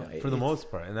 for the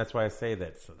most part. And that's why I say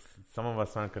that some of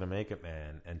us aren't going to make it,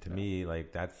 man. And to me,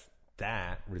 like,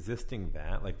 resisting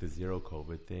that, like the zero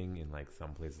COVID thing in, like,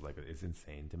 some places, like, it's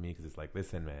insane to me, because it's like,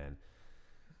 listen, man,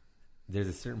 there's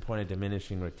a certain point of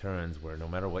diminishing returns where no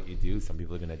matter what you do, some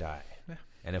people are going to die. Yeah.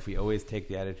 And if we always take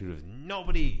the attitude of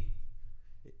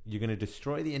you're going to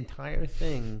destroy the entire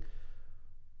thing,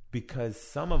 because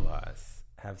some of us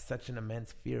have such an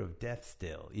immense fear of death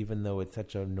still, even though it's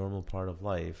such a normal part of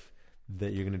life,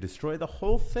 that you're going to destroy the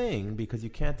whole thing because you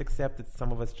can't accept that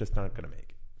some of us just aren't going to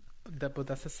make it. But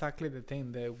that's exactly the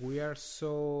thing, that we are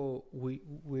so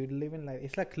we're living like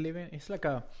it's like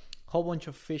a whole bunch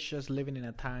of fishes living in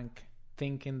a tank,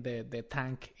 thinking that the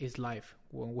tank is life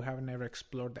when we have never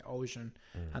explored the ocean.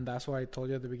 And that's why I told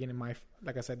you at the beginning,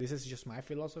 like I said, this is just my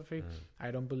philosophy.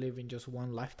 I don't believe in just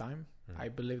one lifetime. I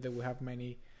believe that we have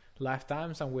many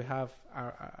lifetimes, and we have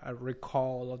a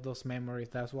recall of those memories.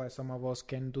 That's why some of us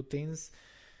can do things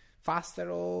faster,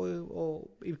 or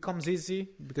it becomes easy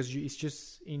because it's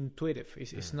just intuitive.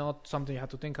 It's not something you have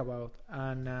to think about.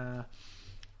 And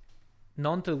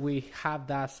not until we have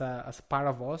that as part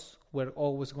of us, we're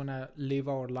always gonna live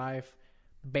our life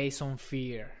based on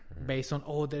fear, based on,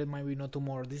 there might be no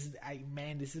tomorrow. This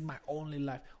is my only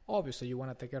life. Obviously, you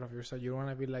want to take care of yourself. You want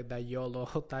to be like that YOLO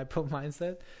type of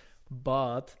mindset.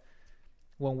 But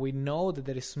when we know that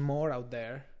there is more out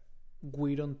there,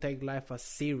 we don't take life as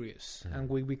serious, and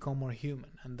we become more human.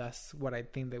 And that's what I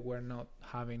think that we're not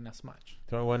having as much.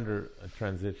 So I wonder,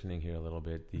 transitioning here a little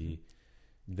bit,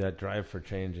 that drive for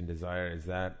change and desire, is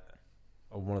that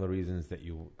one of the reasons that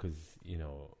because we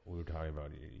were talking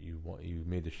about you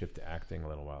made the shift to acting a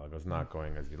little while ago. It's not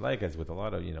going as you like, as with a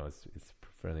lot of it's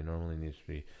fairly normal in the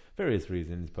industry, various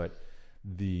reasons, but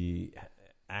the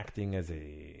acting as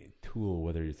a tool,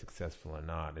 whether you're successful or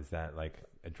not, is that like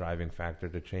a driving factor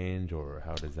to change, or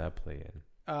how does that play in?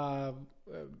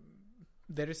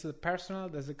 There is the personal,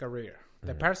 there's the career.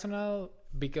 The personal,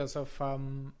 because of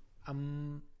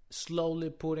I'm slowly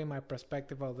putting my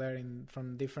perspective out there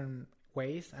from different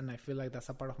ways, and I feel like that's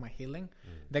a part of my healing.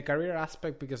 The career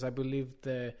aspect, because I believe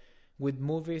with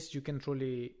movies you can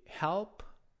truly help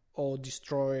or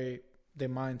destroy the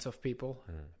minds of people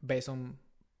based on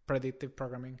predictive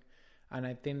programming. And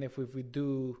I think if we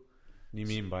do... You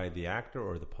mean by the actor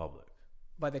or the public?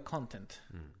 By the content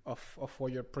of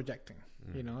what you're projecting.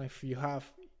 If you have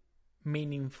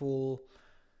meaningful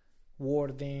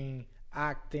wording,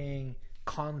 acting,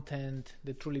 content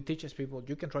that truly teaches people,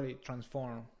 you can truly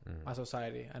transform a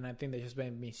society. And I think they're just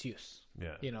being misused.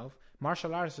 Yeah.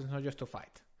 Martial arts is not just to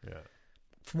fight. Yeah.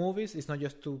 Movies is not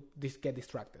just to get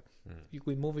distracted.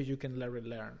 With movies you can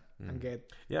learn and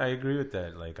get... Yeah, I agree with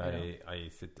that. Like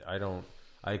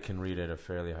I can read at a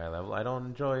fairly high level. I don't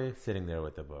enjoy sitting there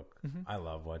with the book. I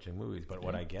love watching movies, but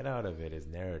what I get out of it is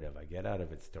narrative. I get out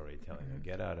of it storytelling. I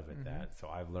get out of it that. So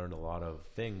I've learned a lot of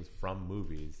things from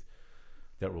movies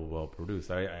that were well produced.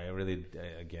 I really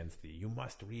against you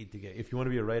must read to get. If you want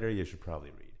to be a writer, you should probably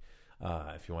read.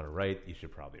 If you want to write, you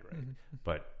should probably write.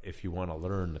 But if you want to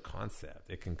learn the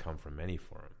concept, it can come from many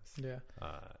forums. Yeah.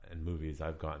 And movies,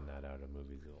 I've gotten that out of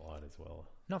movies a lot as well.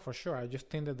 No, for sure. I just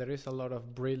think that there is a lot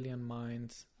of brilliant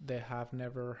minds that have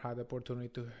never had the opportunity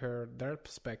to hear their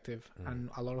perspective, and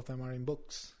a lot of them are in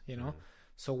books,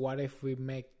 So what if we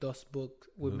make those books,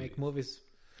 make movies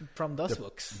from those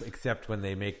books? Except when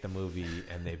they make the movie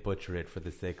and they butcher it for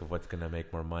the sake of what's going to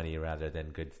make more money rather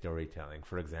than good storytelling.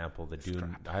 For example,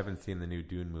 Dune. I haven't seen the new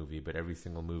Dune movie, but every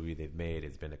single movie they've made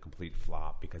has been a complete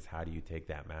flop, because how do you take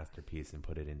that masterpiece and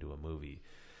put it into a movie?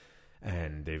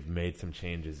 And they've made some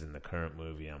changes in the current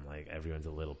movie. I'm like, everyone's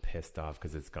a little pissed off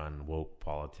because it's gone woke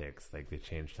politics. Like, they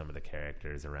changed some of the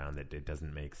characters around that it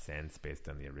doesn't make sense based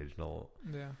on the original.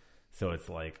 Yeah. So it's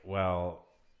like, well,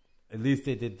 at least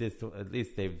they did this. At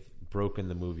least they've broken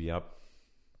the movie up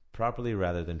properly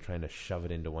rather than trying to shove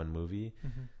it into one movie.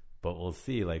 But we'll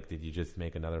see. Like, did you just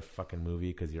make another fucking movie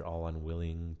because you're all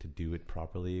unwilling to do it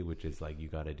properly? Which is like, you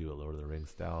got to do a Lord of the Rings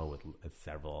style with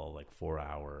several like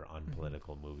 4-hour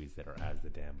unpolitical movies that are as the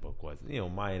damn book was.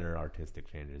 Minor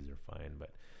artistic changes are fine,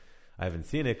 but I haven't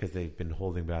seen it because they've been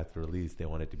holding back the release. They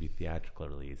want it to be theatrical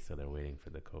release, so they're waiting for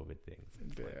the COVID things.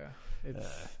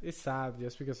 It's sad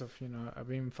just because of I've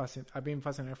been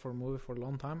fascinated for a movie for a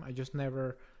long time. I just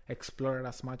never explored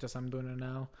as much as I'm doing it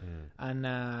now, and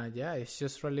it's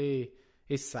just really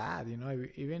it's sad.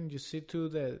 Even you see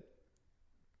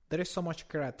there is so much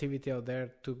creativity out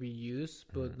there to be used,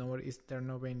 but they're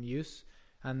not being used.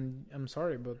 And I'm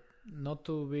sorry, but not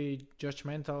to be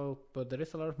judgmental, but there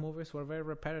is a lot of movies who are very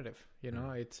repetitive.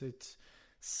 It's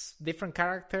different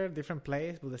character, different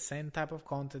place, but the same type of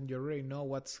content. You already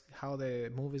know how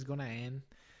the movie's gonna end.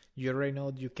 You already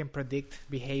know you can predict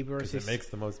behaviors. It makes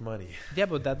the most money. Yeah,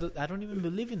 but I don't even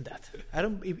believe in that. I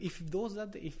don't. If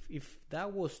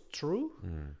that was true,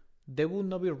 they would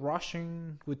not be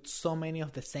rushing with so many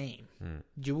of the same.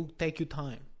 You will take your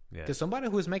time. Because somebody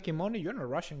who is making money, you're not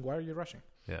rushing. Why are you rushing?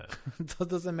 Yeah, that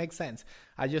doesn't make sense.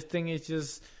 I just think it's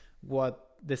just what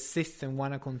the system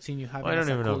want to continue having. I don't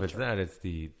even know if it's that. It's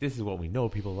this is what we know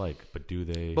people like, but do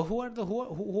they? But who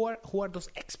are those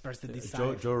experts that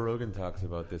decide? Joe Rogan talks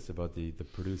about this, about the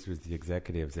producers, the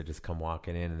executives that just come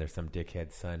walking in, and there's some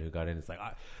dickhead son who got in. It's like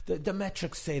the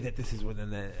metrics say that this is what,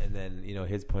 and then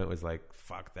his point was like,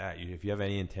 fuck that. If you have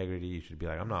any integrity, you should be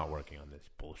like, I'm not working on this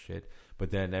bullshit. But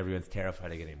then everyone's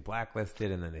terrified of getting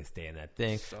blacklisted, and then they stay in that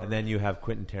thing. Sorry. And then you have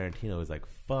Quentin Tarantino who's like,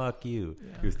 fuck you.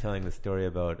 Yeah. He was telling the story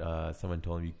about someone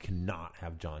told him you cannot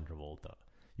have John Travolta.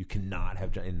 You cannot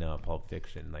have John in Pulp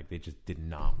Fiction. Like, they just did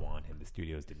not want him. The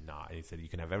studios did not. And he said, you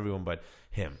can have everyone but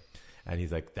him. And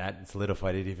he's like, that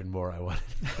solidified it even more. I wanted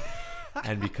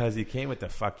And because he came with the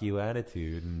fuck you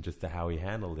attitude and just to how he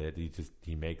handled it,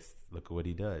 he makes, look at what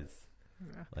he does.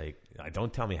 Yeah. Like,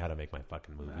 don't tell me how to make my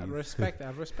fucking movies. I respect that.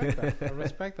 I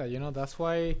respect that. That's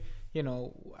why,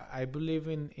 I believe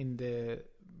in the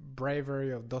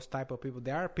bravery of those type of people.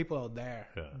 There are people out there,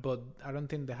 but I don't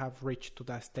think they have reached to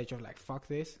that stage of like, fuck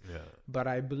this. Yeah. But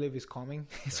I believe it's coming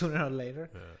sooner or later.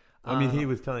 Yeah. I mean, he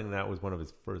was telling that was one of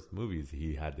his first movies.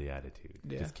 He had the attitude.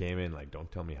 Yeah. Just came in like,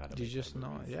 don't tell me how to. You make just my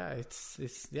know,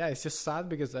 movies. yeah. It's just sad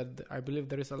because I believe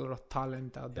there is a lot of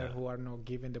talent out there Yeah. who are not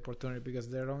given the opportunity because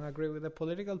they don't agree with the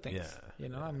political things. Yeah, You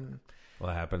know, yeah. Well,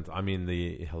 it happens. I mean,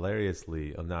 it's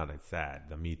sad.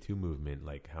 The Me Too movement,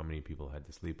 like how many people had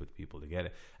to sleep with people to get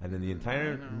it. And then the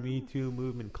entire Me Too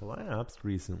movement collapsed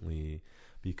recently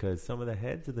because some of the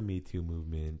heads of the Me Too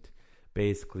movement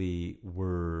basically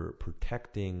were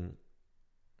protecting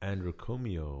Andrew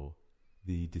Cuomo,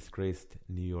 the disgraced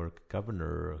New York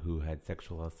governor who had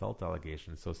sexual assault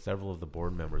allegations. So several of the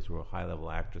board members who were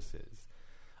high-level actresses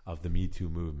of the Me Too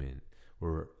movement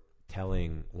were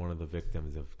telling one of the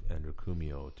victims of Andrew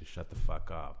Cuomo to shut the fuck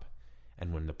up.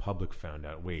 And when the public found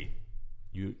out, wait,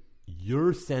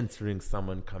 you're censoring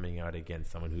someone coming out against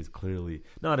someone who's clearly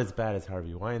not as bad as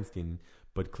Harvey Weinstein,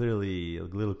 but clearly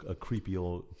a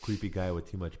creepy guy with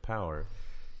too much power.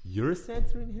 You're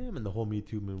censoring him, and the whole Me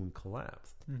Too movement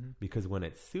collapsed. Mm-hmm. Because when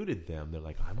it suited them, they're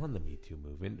like, I'm on the Me Too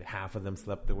movement. Half of them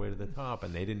slept their way to the top,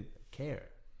 and they didn't care.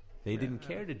 They didn't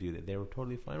care to do that. They were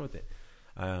totally fine with it.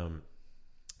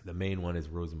 The main one is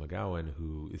Rosa McGowan,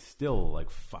 who is still like,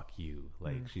 fuck you.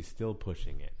 Like, she's still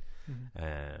pushing it.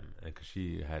 Because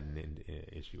she had an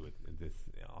issue with this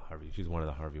Harvey. She's one of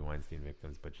the Harvey Weinstein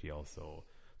victims, but she also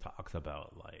talks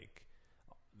about like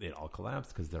it all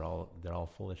collapsed because they're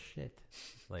all full of shit.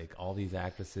 Like all these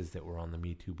actresses that were on the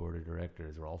Me Too board of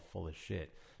directors were all full of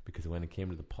shit because when it came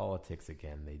to the politics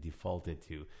again, they defaulted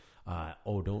to,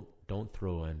 don't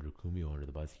throw Andrew Cuomo under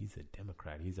the bus. He's a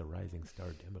Democrat. He's a rising star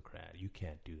Democrat. You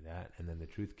can't do that. And then the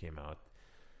truth came out.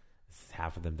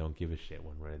 Half of them don't give a shit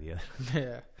one way or the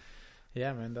other.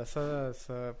 Yeah, man. That's a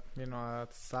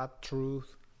sad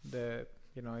truth that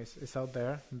it's out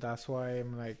there. That's why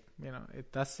I'm like,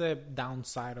 that's the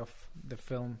downside of the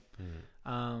film.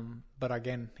 But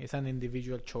again, it's an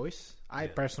individual choice. I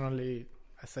personally,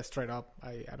 I say straight up,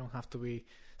 I don't have to be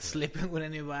sleeping with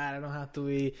anybody. I don't have to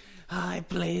be,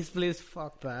 please,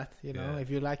 fuck that. If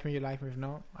you like me, you like me. If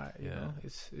not,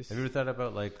 it's. Have you ever thought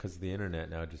about because of the internet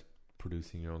now, just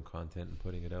producing your own content and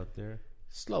putting it out there?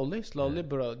 Slowly,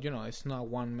 but it's not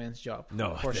one man's job.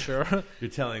 No, for sure. You're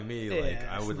telling me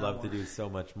I would love to do so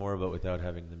much more, but without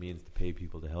having the means to pay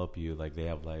people to help you, like they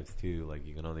have lives too. Like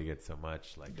you can only get so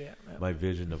much. Like my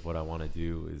vision of what I want to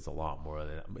do is a lot more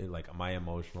than like my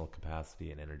emotional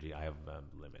capacity and energy. I have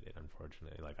limited,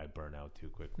 unfortunately. Like I burn out too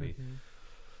quickly.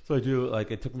 So I do.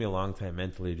 Like it took me a long time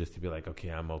mentally just to be like, okay,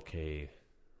 I'm okay.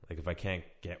 Like if I can't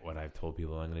get what I've told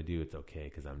people I'm going to do, it's okay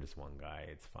because I'm just one guy.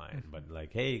 It's fine. But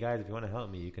like, hey guys, if you want to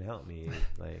help me, you can help me.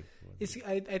 Like,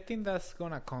 I think that's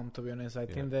gonna come. To be honest, I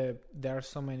think that there are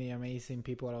so many amazing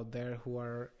people out there who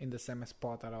are in the same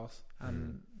spot as us,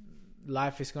 and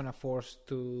life is gonna force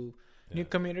new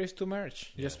communities to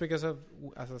merge. Just because of,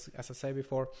 as I said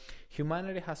before,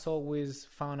 humanity has always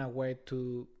found a way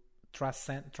to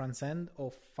transcend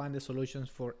or find the solutions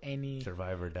for any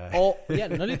survive or die. No,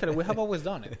 literally, we have always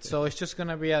done it. So it's just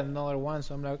gonna be another one.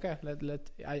 So I'm like, okay,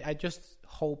 I just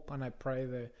hope and I pray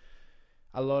that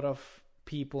a lot of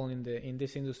people in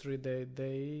this industry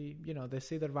they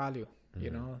see their value.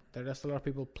 There's a lot of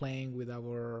people playing with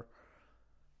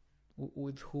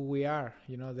who we are.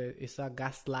 It's a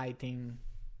gaslighting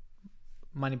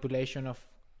manipulation of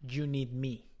you need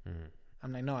me.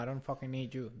 I'm like, no, I don't fucking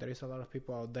need you. There is a lot of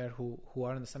people out there who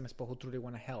are in the same spot who truly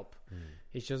want to help.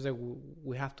 It's just that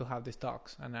we have to have these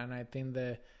talks. And I think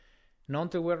that not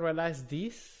until we realize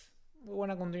this, we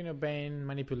want to continue being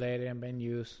manipulated and being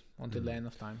used until the end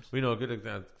of times. We know a good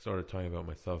example, sort of talking about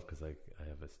myself, because like I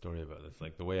have a story about this.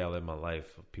 Like the way I live my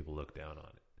life, people look down on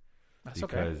it. That's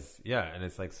because, and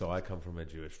it's like, so I come from a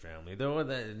Jewish family.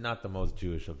 They're not the most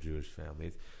Jewish of Jewish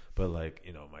families, but like,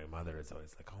 my mother is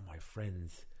always like, oh, my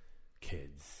friends'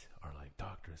 kids are like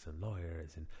doctors and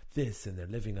lawyers and this, and they're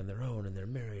living on their own and they're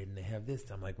married and they have this.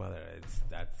 I'm like, mother,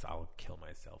 I'll kill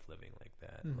myself living like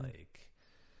that. Like,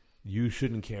 you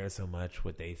shouldn't care so much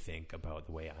what they think about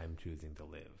the way I'm choosing to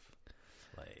live.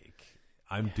 Like,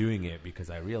 I'm doing it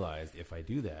because I realized if I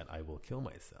do that, I will kill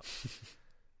myself.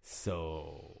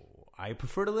 So I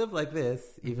prefer to live like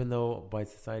this, even though by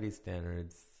society's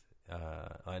standards,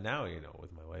 now,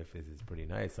 with my wife, this is pretty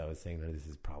nice. I was saying that this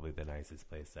is probably the nicest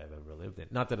place I've ever lived in.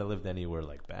 Not that I lived anywhere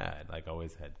like bad. Like, I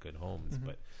always had good homes,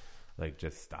 but like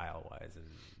just style-wise.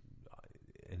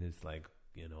 And it's like,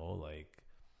 like,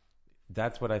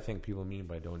 that's what I think people mean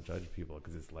by don't judge people.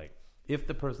 Because it's like, if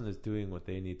the person is doing what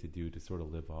they need to do to sort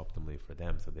of live optimally for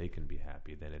them so they can be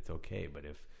happy, then it's okay. But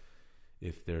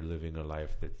if they're living a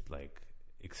life that's like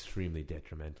extremely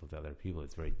detrimental to other people.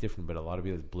 It's very different, but a lot of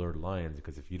people, it's blurred lines,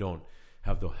 because if you don't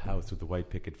have the house with the white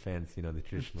picket fence, you know, the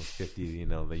traditional 50, you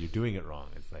know, that you're doing it wrong.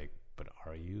 It's like, but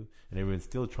are you? And everyone's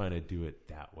still trying to do it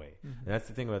that way. And that's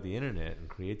the thing about the internet and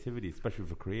creativity, especially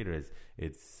for creators.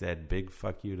 It's said big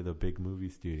fuck you to the big movie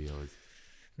studios.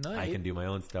 No, I can do my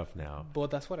own stuff now. But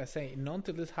that's what I say. Not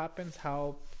until this happens,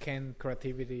 how can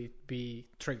creativity be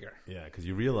triggered? Yeah, because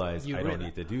you realize I don't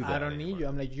need to do that. I don't anymore. need you.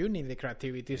 I'm like, you need the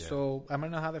creativity. Yeah. So I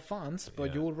might not have the funds,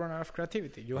 but you will run out of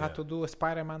creativity. You have to do a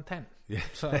Spider-Man 10. Yeah.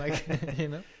 So like, you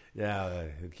know. Yeah,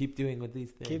 keep doing with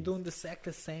these things. Keep doing the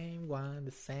same one,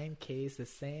 the same case, the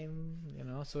same, you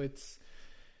know. So it's,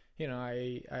 you know,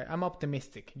 I'm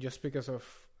optimistic just because of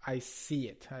I see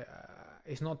it.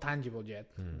 It's not tangible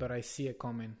yet, but I see it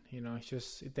coming. You know, it's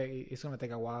just it's gonna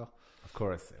take a while. Of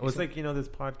course, it was like, you know, this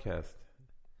podcast.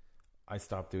 I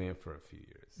stopped doing it for a few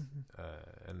years,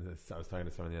 and I was talking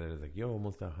to someone the other day. Like, "Yo,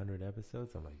 almost 100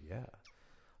 episodes." I'm like, "Yeah."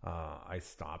 I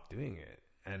stopped doing it,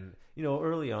 and you know,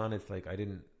 early on, it's like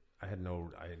I had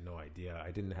no idea.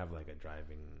 I didn't have like a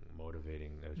driving,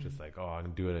 motivating. It was just like, oh, I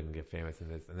can do it. I can get famous in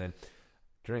this. And then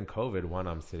during COVID, one,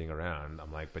 I'm sitting around.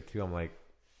 I'm like, but two, I'm like,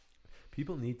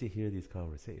 people need to hear these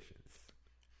conversations.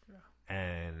 Yeah.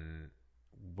 And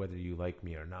whether you like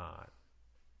me or not,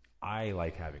 I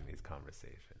like having these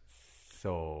conversations.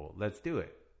 So let's do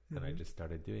it. And I just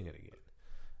started doing it again.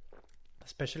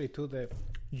 Especially too,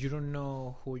 you don't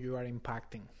know who you are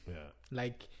impacting. Yeah.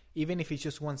 Like, even if it's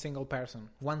just one single person,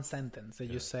 one sentence that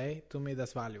you say, to me,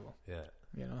 that's valuable. Yeah.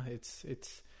 You know, it's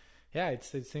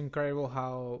incredible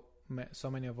how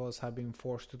so many of us have been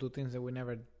forced to do things that we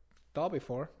never thought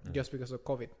before just because of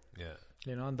COVID. Yeah.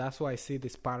 You know, and that's why I see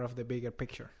this part of the bigger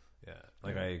picture. Yeah.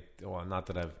 Like not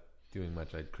that I've doing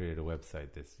much. I created a website.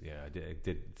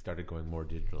 I started going more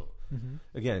digital.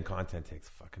 Again, content takes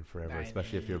fucking forever,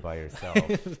 especially if you're by yourself.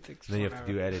 Then you have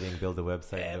to do editing, build a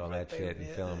website, and do all that shit, and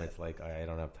film. It's like, I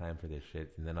don't have time for this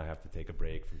shit. And then I have to take a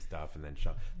break from stuff, and then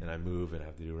then I move and I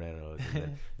have to do renos.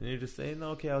 And you're just saying,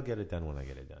 okay, I'll get it done when I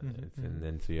get it done. And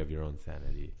then so you have your own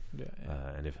sanity.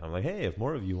 And if I'm like, hey, if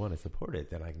more of you want to support it,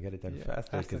 then I can get it done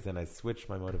faster. Because then I switch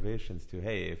my motivations to,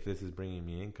 hey, if this is bringing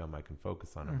me income, I can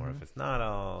focus on it more. If it's not,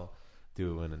 I'll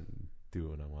do it when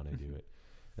I want to do it.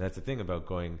 And that's the thing about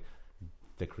going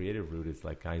the creative route, is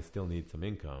like, I still need some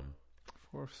income.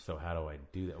 Of course. So how do I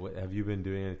do that? Have you been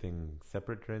doing anything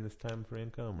separate during this time for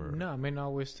income? Or? No, I mean,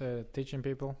 always teaching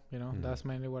people, you know, that's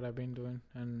mainly what I've been doing.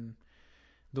 And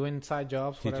doing side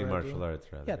jobs. Teaching martial arts,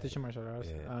 rather. Yeah, teaching martial arts.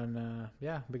 Yeah.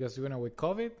 And because, you know, with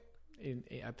COVID,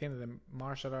 I think the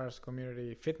martial arts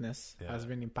community fitness has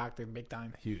been impacted big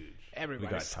time. Huge.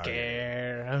 Everybody's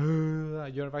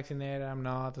scared. You're vaccinated, I'm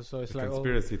not. So it's the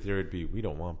conspiracy theory would be, we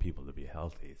don't want people to be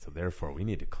healthy, so therefore we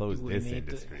need to close this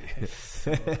industry.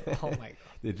 Oh my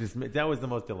God. That was the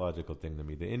most illogical thing to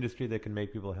me. The industry that can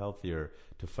make people healthier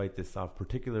to fight this off,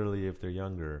 particularly if they're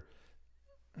younger.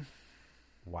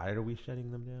 Why are we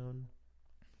shutting them down?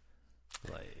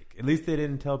 Like, at least they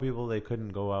didn't tell people they couldn't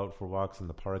go out for walks in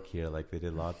the park here like they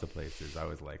did lots of places. I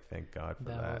was like, thank God for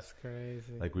that. That was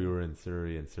crazy. Like, we were in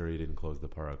Surrey, and Surrey didn't close the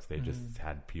parks. They just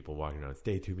had people walking around,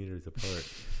 stay 2 meters apart.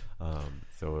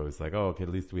 So it was like, oh, okay, at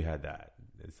least we had that.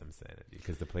 There's some sanity.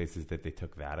 Because the places that they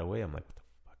took that away, I'm like, what the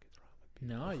fuck is wrong with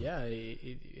people? No, yeah.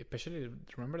 Especially,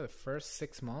 remember the first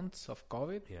 6 months of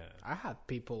COVID? Yeah. I had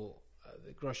people at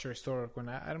the grocery store when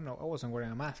I don't know, I wasn't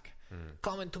wearing a mask.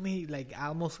 Coming to me, like,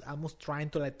 almost trying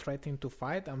to, like, threaten to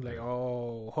fight. I'm like,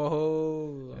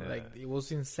 like, it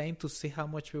was insane to see how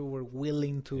much people were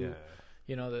willing to,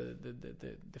 you know,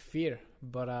 the fear.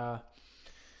 But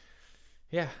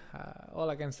all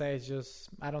I can say is just,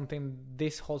 I don't think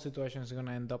this whole situation is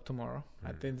gonna end up tomorrow.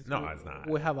 I think it's not.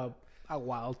 We have a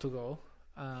while to go.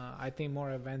 I think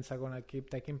more events are gonna keep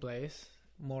taking place.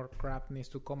 More crap needs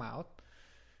to come out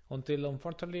until,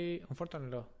 unfortunately,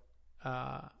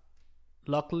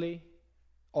 luckily,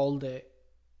 all the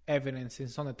evidence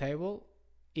is on the table.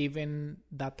 Even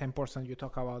that 10% you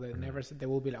talk about, they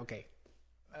will be like, okay.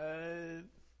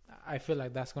 I feel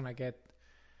like that's gonna get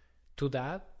to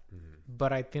that,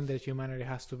 but I think that humanity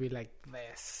has to be like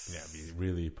this. Yeah, be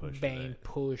really pushed.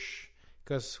 Push,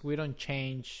 because we don't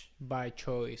change by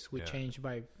choice. We change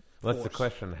by. Well, that's the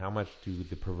question. How much do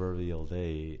the proverbial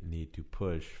they need to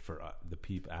push for the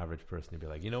average person to be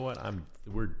like, you know what,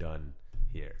 we're done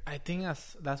here? I think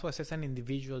that's why I say it's an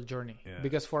individual journey. Yeah.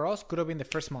 Because for us, could have been the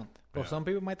first month. But some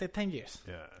people might take 10 years,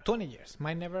 20 years,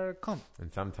 might never come.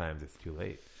 And sometimes it's too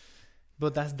late.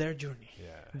 But that's their journey. Yeah.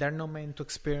 They're not meant to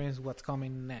experience what's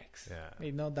coming next.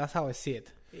 You know, that's how I see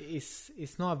it.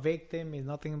 It's not a victim. It's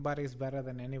nothing but it's better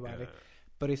than anybody.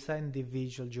 but it's an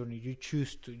individual journey. You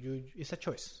choose to. It's a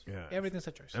choice. Yeah. Everything's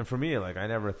a choice. And for me, like, I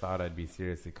never thought I'd be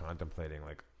seriously contemplating,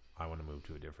 like, I want to move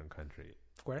to a different country.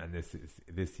 Where? And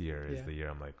this year is the year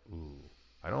I'm like, ooh,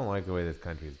 I don't like the way this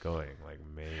country is going. Like,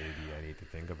 maybe I need to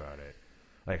think about it.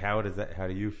 Like, how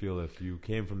do you feel if you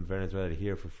came from Venezuela to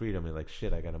here for freedom and like,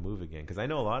 shit, I got to move again? Because I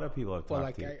know a lot of people have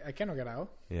talked to you. I cannot get out.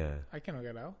 Yeah. I cannot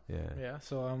get out. Yeah. Yeah.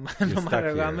 So You're no matter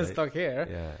what, here, I'm right? stuck here.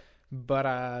 Yeah. But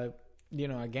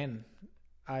again,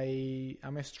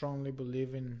 I'm strongly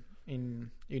believe in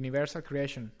universal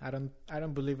creation. I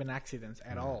don't believe in accidents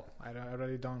at all. I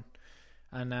really don't.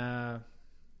 And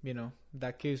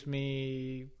that gives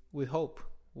me with hope.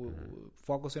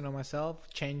 Focusing on myself,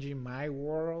 changing my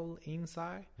world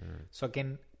inside, so I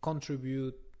can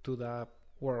contribute to the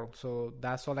world. So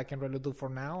that's all I can really do for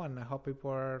now, and I hope people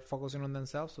are focusing on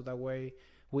themselves, so that way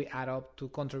we add up to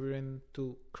contributing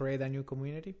to create a new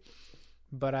community.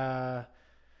 But I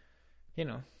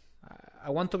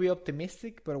want to be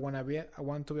optimistic, but when I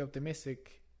want to be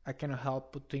optimistic, I cannot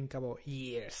help but think about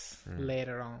years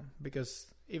later on, because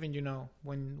even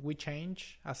when we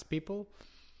change as people,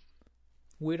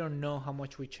 we don't know how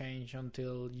much we change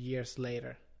until years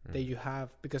later that you have,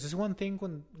 because it's one thing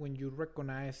when you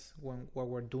recognize what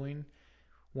we're doing,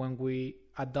 when we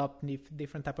adopt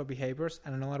different type of behaviors,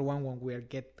 and another one when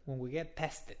we get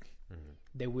tested,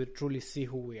 that we truly see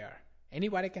who we are.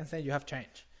 Anybody can say you have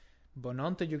changed, but not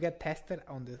until you get tested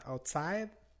on the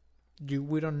outside,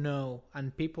 we don't know,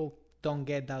 and people don't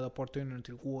get that opportunity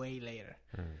until way later.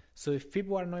 So if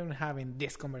people are not even having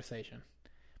this conversation,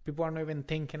 people are not even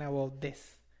thinking about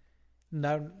this.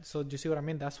 Now, so you see what I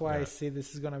mean? That's why I see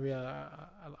this is going to be a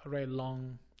very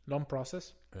long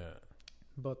process. Yeah.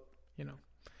 But,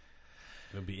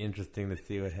 it'll be interesting to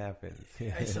see what happens.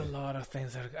 It's a lot of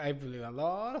things. I believe a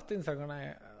lot of things are going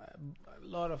to... A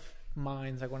lot of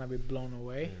minds are going to be blown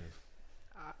away.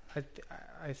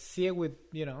 I see it with,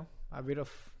 a bit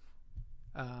of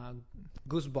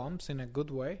goosebumps in a good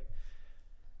way.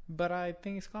 But I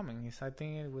think it's coming. I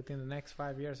think within the next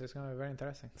 5 years, it's going to be very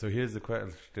interesting. So here's the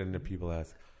question that people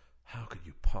ask: how could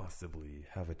you possibly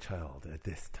have a child at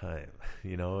this time?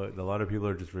 A lot of people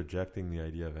are just rejecting the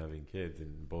idea of having kids,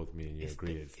 and both me and you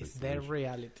agree it's their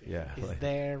reality. Yeah, it's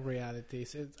their reality.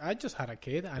 I just had a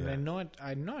kid, and I know it's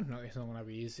not going to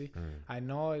be easy. I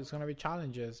know it's going to be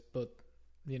challenges, but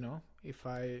if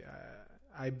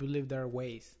I believe there are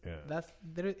ways. Yeah.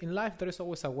 In life, there is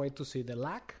always a way to see the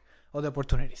lack or the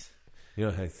opportunities.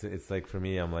 It's like, for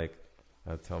me, I'm like,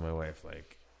 I'll tell my wife,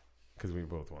 like, because we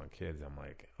both want kids, I'm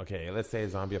like, okay, let's say a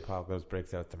zombie apocalypse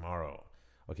breaks out tomorrow.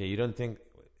 Okay, you don't think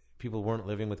people weren't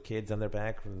living with kids on their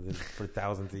back for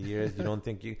thousands of years? You don't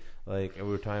think like, we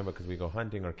were talking about, because we go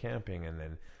hunting or camping, and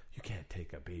then you can't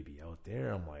take a baby out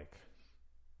there. I'm like,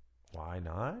 why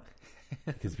not?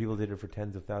 Because people did it for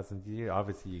tens of thousands of years.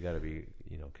 Obviously, you got to be,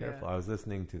 careful. Yeah. I was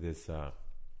listening to this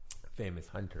famous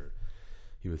hunter.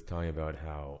 He was talking about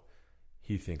how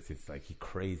he thinks it's like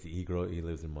crazy. He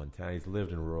lives in Montana. He's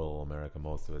lived in rural America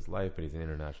most of his life, but he's an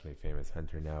internationally famous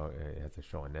hunter now. He has a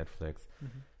show on Netflix.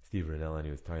 Steve Rinella, and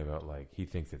he was talking about, like, he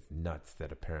thinks it's nuts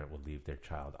that a parent will leave their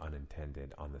child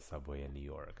unattended on the subway in New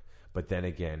York. But then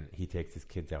again, he takes his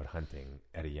kids out hunting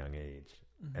at a young age,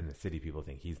 and the city people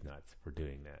think he's nuts for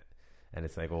doing that. And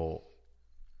it's like,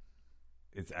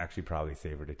 it's actually probably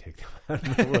safer to take them out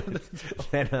in the woods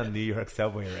than on New York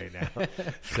subway right now.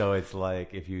 So it's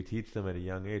like, if you teach them at a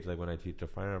young age, like when I teach the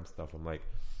firearm stuff, I'm like,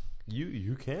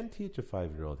 you can teach a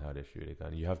 5-year-old how to shoot a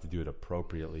gun. You have to do it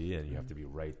appropriately, and you have to be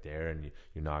right there, and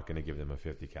you're not going to give them a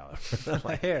 50 caliber.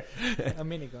 Like, here, a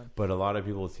minigun. But a lot of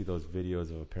people see those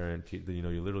videos of a parent,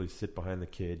 you literally sit behind the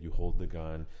kid, you hold the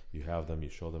gun, you have them, you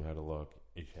show them how to look,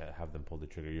 you have them pull the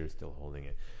trigger, you're still holding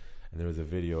it. And there was a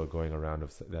video going around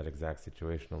of that exact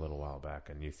situation a little while back,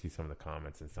 and you see some of the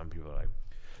comments, and some people are like,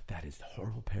 that is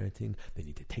horrible parenting. They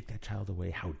need to take that child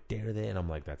away. How dare they? And I'm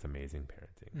like, that's amazing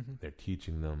parenting. They're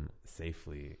teaching them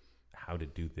safely how to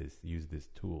do this, use this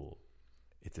tool.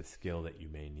 It's a skill that you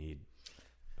may need.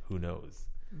 Who knows?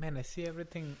 Man, I see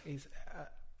everything is...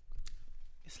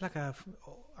 it's like a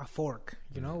fork,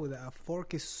 A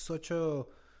fork is such a...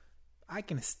 I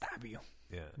can stab you.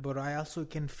 Yeah. But I also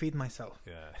can feed myself.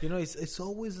 Yeah. It's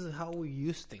always how we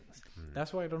use things.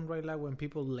 That's why I don't really like when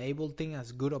people label things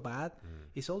as good or bad.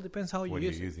 It all depends how you use it.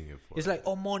 What are you using it for? It's like,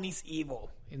 money's evil.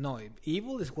 No,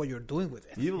 evil is what you're doing with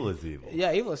it. Evil is evil.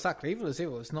 Yeah, evil, exactly. Evil is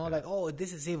evil. It's not like,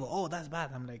 this is evil. Oh, that's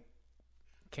bad. I'm like,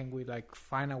 can we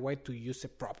find a way to use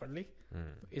it properly?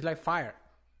 It's like fire.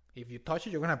 If you touch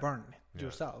it, you're gonna burn it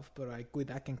yourself. But with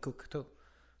that can cook too.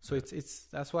 So it's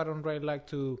that's why I don't really like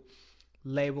to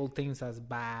label things as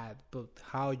bad, but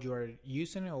how you're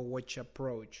using it or which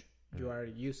approach you are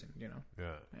using, Yeah.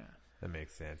 Yeah. That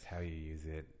makes sense. How you use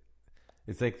it.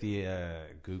 It's like the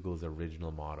Google's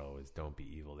original motto is "Don't be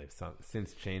evil." They've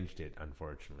since changed it,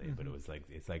 unfortunately. But it was like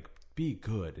it's like be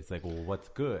good. It's like, well, what's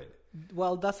good?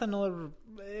 Well, that's another.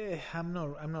 I'm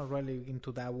not really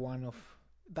into that one.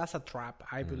 That's a trap,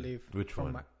 I believe. Which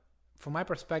one? From my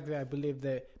perspective, I believe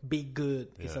that be good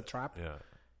is a trap. Yeah.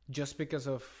 Just because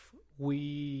of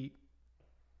we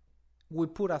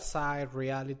put aside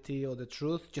reality or the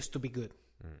truth just to be good.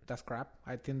 That's crap.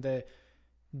 I think the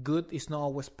good is not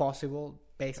always possible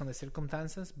based on the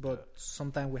circumstances, but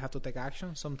sometimes we have to take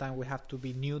action. Sometimes we have to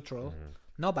be neutral.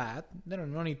 Not bad. There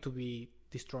no need to be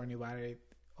destroy anybody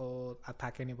or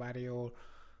attack anybody or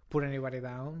put anybody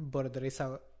down, but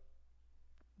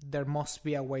there must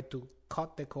be a way to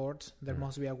cut the cords. There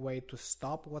must be a way to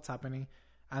stop what's happening,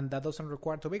 and that doesn't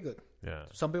require to be good. Yeah.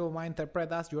 Some people might interpret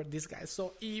that this guy is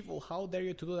so evil. How dare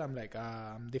you to do that? I'm like,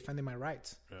 I'm defending my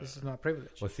rights. This is not a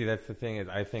privilege. Well, see, that's the thing is,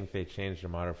 I think they changed the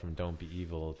motto from "Don't be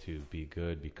evil" to "Be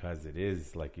good" because it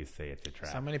is, like you say, it's a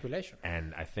trap. Some manipulation.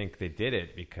 And I think they did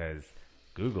it because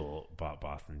Google bought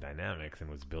Boston Dynamics and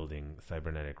was building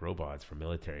cybernetic robots for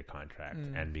military contracts.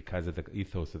 And because of the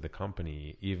ethos of the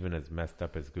company, even as messed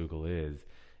up as Google is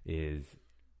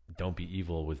 "Don't be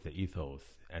evil" was the ethos.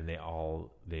 And they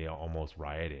almost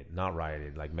not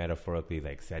rioted, like metaphorically,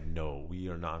 like said, no, we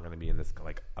are not going to be in this.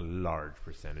 Like a large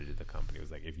percentage of the company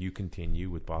was like, if you continue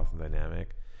with Boston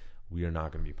Dynamic, we are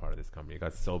not going to be part of this company. It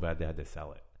got so bad they had to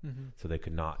sell it. So they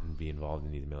could not be involved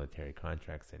in these military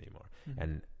contracts anymore.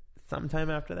 And sometime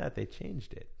after that, they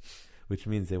changed it, which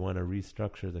means they want to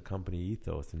restructure the company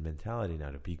ethos and mentality now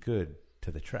to be good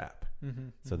to the trap,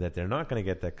 so that they're not going to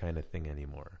get that kind of thing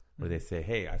anymore. Where they say,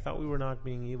 hey, I thought we were not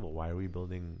being evil. Why are we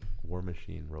building War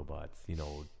Machine robots?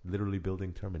 Literally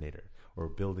building Terminator or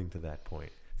building to that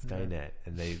point, Skynet.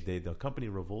 And the company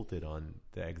revolted on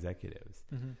the executives.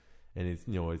 And it's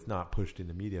not pushed in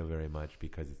the media very much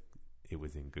because it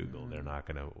was in Google. They're not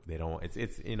going to, it's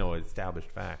established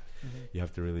fact. You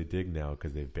have to really dig now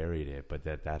because they've buried it. But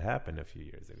that happened a few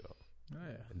years ago. Oh,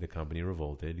 yeah. The company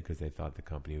revolted because they thought the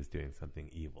company was doing something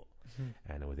evil.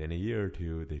 And within a year or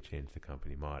two, they changed the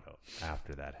company motto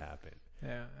after that happened.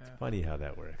 Yeah. It's funny how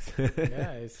that works.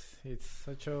 Yeah, it's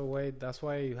such a way. That's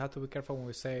why you have to be careful when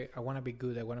we say, I want to be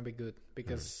good,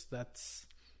 because that's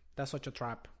such a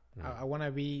trap. I want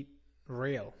to be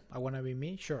real. I want to be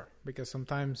me, sure. Because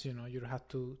sometimes,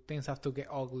 things have to get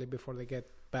ugly before they get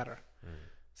better.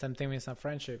 Same thing in some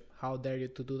friendship. How dare you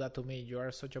to do that to me? You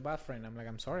are such a bad friend. I'm like,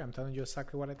 I'm sorry. I'm telling you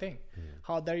exactly what I think.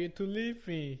 How dare you to leave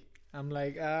me? I'm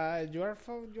like, you're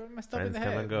messed up in the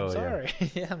head. I'm sorry.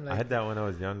 Yeah, I'm like, I had that when I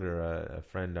was younger. A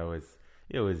friend,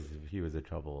 he was a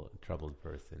troubled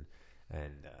person,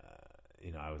 and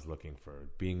I was looking for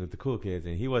being with the cool kids,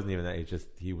 and he wasn't even that. It's just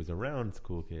he was around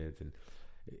cool kids, and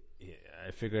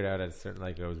I figured out at a certain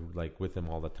I was like with him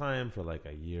all the time for like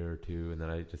a year or two, and then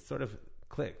I just sort of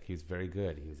clicked. He's very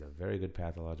good. He's a very good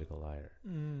pathological liar,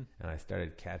 and I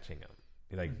started catching him.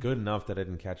 Like good enough that I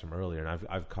didn't catch him earlier, and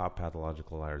I've caught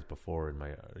pathological liars before in my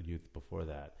youth before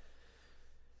that.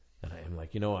 And I am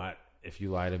like, you know what? If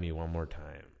you lie to me one more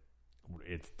time,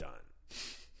 it's done.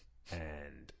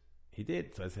 And he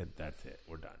did, so I said, "That's it,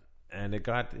 we're done." And it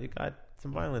got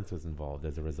some violence was involved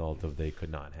as a result of they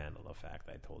could not handle the fact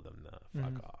I told them to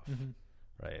fuck off,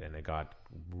 right? And it got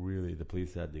really the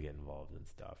police had to get involved and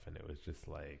stuff, and it was just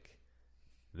like,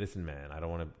 listen, man, I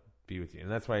don't want to be with you.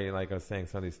 And that's why, like I was saying,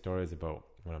 some of these stories about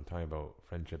when I'm talking about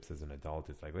friendships as an adult,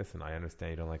 it's like, listen, I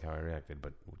understand you don't like how I reacted,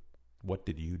 but what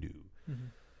did you do?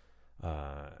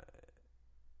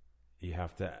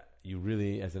 You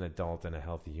really, as an adult and a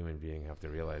healthy human being, have to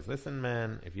realize, listen,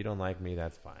 man, if you don't like me,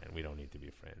 that's fine. We don't need to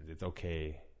be friends. It's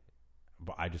okay.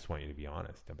 But I just want you to be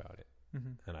honest about it.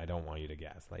 And I don't want you to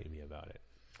gaslight me about it.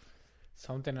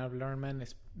 Something I've learned, man,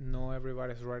 is not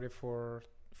everybody's ready for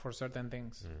certain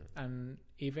things. And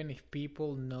even if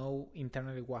people know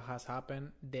internally what has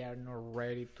happened, they are not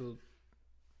ready to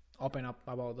open up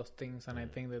about those things. And I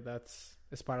think that's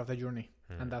part of the journey.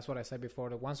 And that's what I said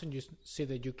before, that once you see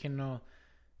that you cannot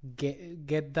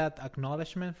get that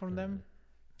acknowledgement from them,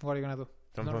 what are you going to do?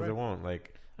 Sometimes it won't.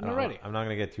 Like, I'm not going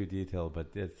to get too detailed,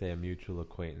 but let's say a mutual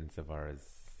acquaintance of ours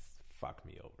fucked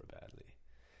me over badly.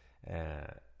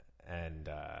 And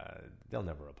they'll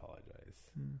never apologize.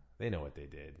 They know what they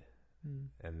did.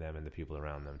 And them and the people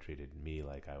around them treated me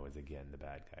like I was, again, the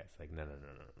bad guy. It's like, no.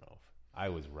 I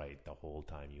was right the whole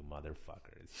time, you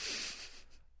motherfuckers.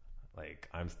 Like,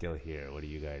 I'm still here. What do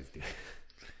you guys do?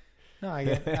 No,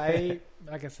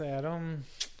 like I said,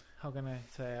 how can I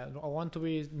say? I want to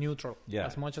be neutral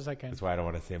as much as I can. That's why I don't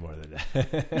want to say more than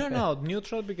that. No,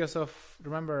 neutral because of,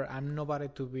 remember, I'm nobody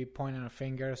to be pointing our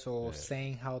fingers or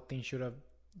saying how things should have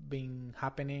been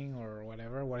happening or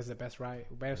whatever. What is the best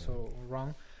or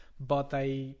wrong? But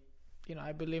I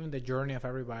believe in the journey of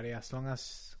everybody. As long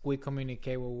as we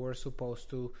communicate what we're supposed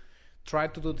to, try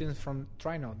to do things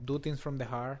from the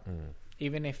heart.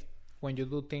 Even if when you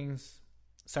do things,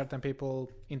 certain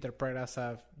people interpret as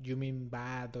if you mean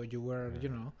bad or you were,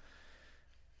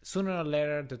 sooner or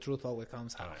later the truth always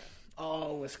comes out.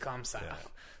 Always comes out.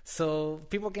 So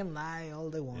people can lie all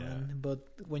they want, but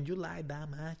when you lie that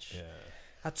much,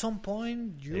 at some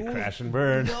point you crash and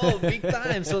burn. No, big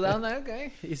time. So I'm like,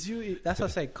 okay, it's you. That's what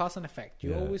I say, cause and effect.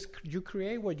 You always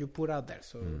create what you put out there.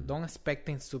 So don't expect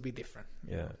things to be different.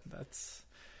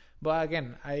 But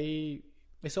again, I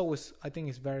think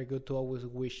it's very good to always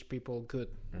wish people good,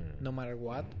 no matter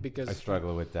what. Because I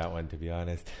struggle with that one, to be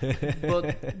honest.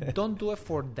 But don't do it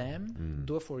for them.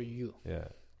 Do it for you. Yeah,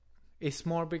 it's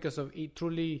more because of it.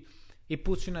 Truly, it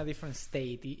puts you in a different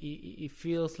state. It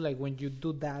feels like when you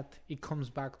do that, it comes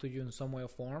back to you in some way or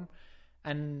form.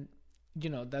 And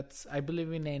that's, I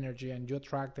believe in energy, and you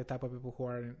attract the type of people who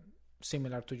are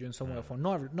similar to you in some way or form.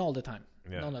 Not all the time.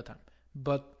 Not all the time,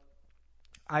 but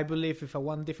I believe if I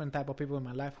want different type of people in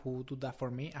my life who do that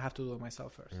for me, I have to do it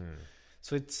myself first.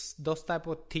 So it's those type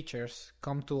of teachers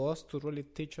come to us to really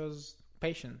teach us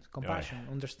patience, compassion,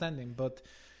 understanding. But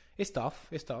it's tough,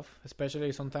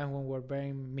 especially sometimes when we're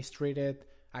being mistreated,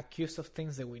 accused of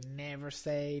things that we never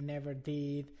say, never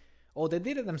did, or they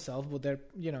did it themselves, but they're,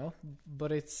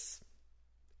 but it's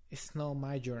not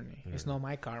my journey. It's not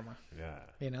my karma.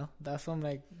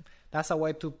 That's a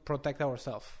way to protect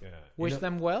ourselves. Wish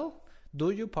them well.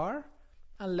 Do your part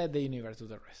and let the universe do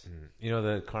the rest.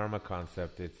 The karma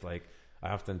concept, it's like I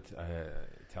often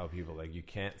tell people, like, you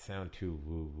can't sound too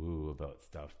woo-woo about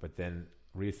stuff. But then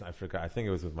I forgot, I think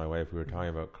it was with my wife, we were talking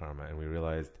about karma, and we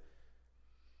realized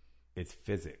it's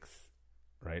physics,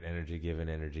 right? Energy given,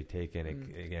 energy taken.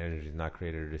 Energy is not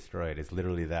created or destroyed. It's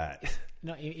literally that.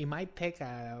 It might take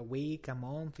a week, a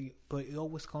month, but it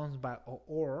always comes back.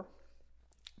 Or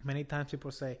many times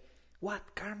people say,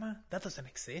 what, karma? That doesn't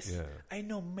exist. I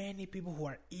know many people who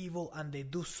are evil and they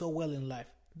do so well in life.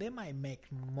 They might make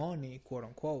money, quote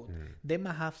unquote. They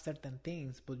might have certain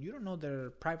things, but you don't know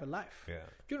their private life.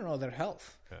 You don't know their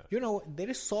health. There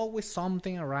is always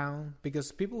something around,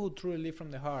 because people who truly live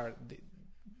from the heart,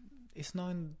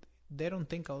 they don't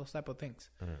think of those type of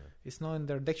things. It's not in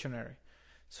their dictionary.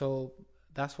 So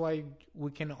that's why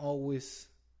we can always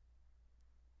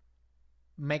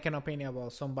make an opinion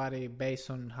about somebody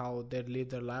based on how they live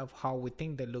their life, how we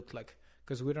think they look like,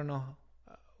 because we don't know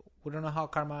how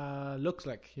karma looks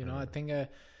like. I think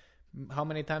how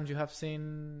many times you have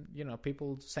seen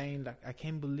people saying, like, I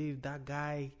can't believe that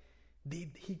guy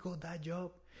he got that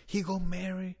job, he got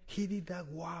married, he did that,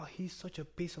 wow, he's such a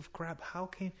piece of crap. How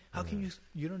can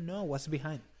you don't know what's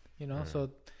behind, so,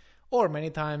 or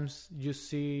many times you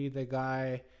see the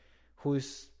guy who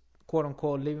is quote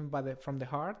unquote living from the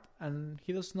heart, and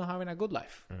he does not having a good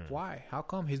life. Why? How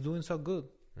come he's doing so good?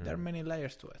 There are many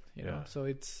layers to it, know. So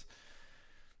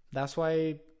that's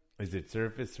why. Is it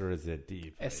surface or is it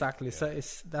deep? Exactly. So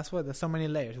that's why there's so many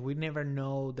layers. We never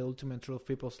know the ultimate truth of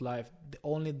people's life.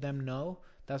 Only them know.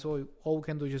 That's why all we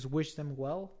can do is just wish them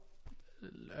well,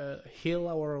 heal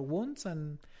our wounds,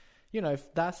 and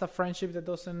if that's a friendship that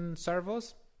doesn't serve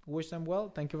us, wish them well.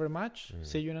 Thank you very much.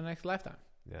 See you in the next lifetime.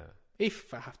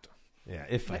 If I have to.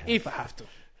 If I have to.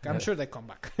 I'm sure they come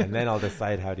back. And then I'll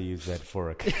decide how to use that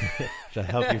fork. Should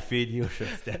I help you feed you, or should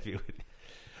I stab you with it?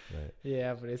 Right.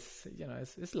 Yeah, but it's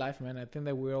it's life, man. I think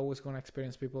that we're always gonna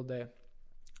experience people that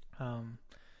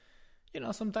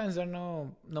sometimes they're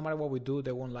no matter what we do,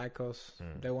 they won't like us,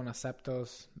 they won't accept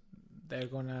us, they're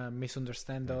gonna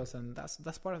misunderstand us, and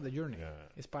that's part of the journey.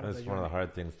 It's part of the journey. That's one of the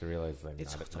hard things to realize. Like,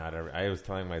 I was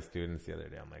telling my students the other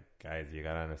day, I'm like, guys, you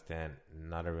gotta understand,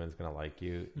 not everyone's gonna like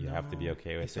you. You have to be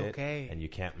okay with it, and you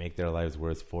can't make their lives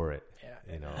worse for it.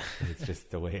 It's just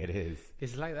the way it is.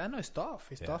 It's like that. No, it's tough.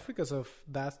 It's tough because of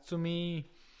that. To me,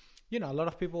 a lot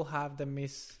of people have the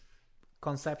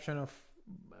misconception of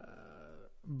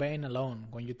being alone.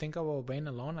 When you think about being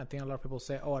alone, I think a lot of people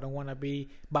say, "Oh, I don't want to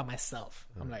be by myself."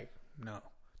 I'm like, no.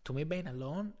 To me, being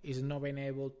alone is not being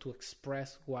able to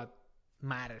express what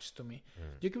matters to me.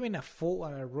 You can be in a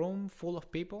room full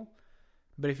of people,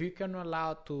 but if you cannot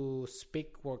allow to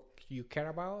speak what you care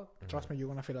about, trust me, you're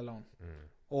gonna feel alone.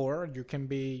 Or you can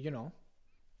be,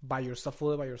 by yourself,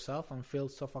 fully by yourself, and feel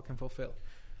so fucking fulfilled.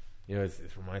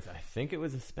 It reminds. I think it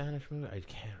was a Spanish movie. I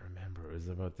can't remember. It was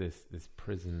about this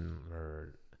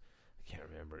prisoner. I can't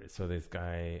remember. So this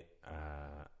guy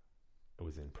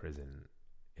was in prison,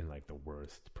 in like the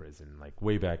worst prison, like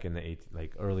way back in the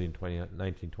early in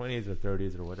 1920s or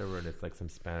 30s or whatever, and it's like some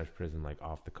Spanish prison like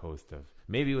off the coast of,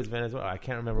 maybe it was Venezuela, I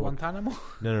can't remember. Guantanamo?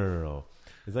 No.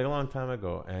 It's like a long time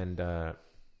ago, and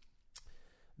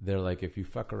they're like, if you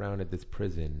fuck around at this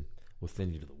prison, we'll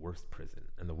send you to the worst prison.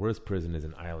 And the worst prison is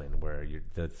an island where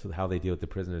that's how they deal with the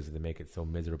prisoners, is they make it so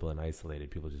miserable and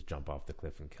isolated, people just jump off the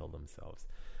cliff and kill themselves.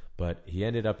 But he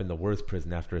ended up in the worst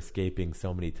prison after escaping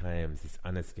so many times, this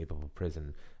unescapable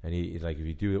prison. And he's like, if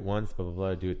you do it once, blah, blah,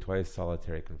 blah, do it twice,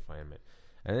 solitary confinement.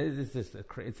 And it's just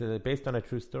based on a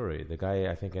true story. The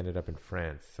guy, I think, ended up in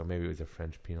France. So maybe it was a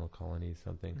French penal colony,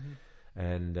 something. Mm-hmm.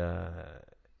 And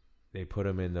they put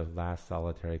him in the last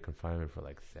solitary confinement for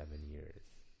like 7 years.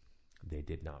 They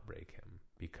did not break him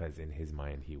because in his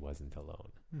mind, he wasn't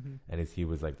alone. Mm-hmm. And he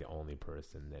was like the only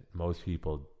person that most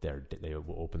people, they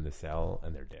will open the cell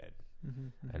and they're dead.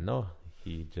 Mm-hmm. And no,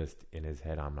 he just, in his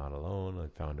head, I'm not alone. I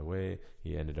found a way.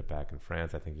 He ended up back in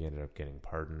France. I think he ended up getting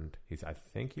pardoned. I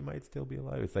think he might still be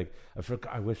alive. It's like,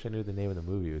 I wish I knew the name of the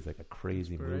movie. It was like a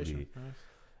crazy movie. Nice.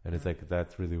 And it's like,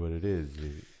 that's really what it is.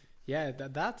 Yeah,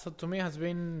 that to me has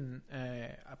been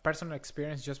a personal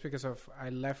experience, just because of I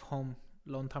left home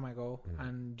long time ago,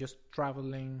 and just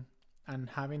traveling and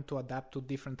having to adapt to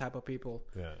different type of people.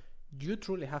 Yeah, you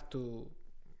truly have to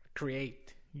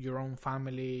create your own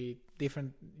family.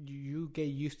 You get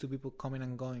used to people coming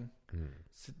and going,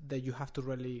 so that you have to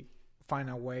really find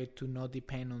a way to not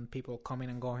depend on people coming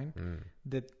and going.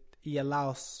 That it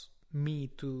allows me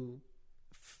to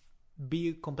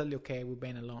be completely okay with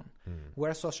being alone.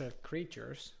 We're social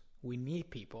creatures. We need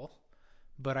people.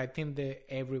 But I think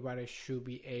that everybody should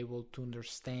be able to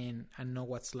understand and know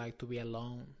what's like to be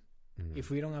alone.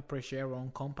 If we don't appreciate our own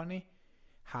company,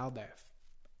 how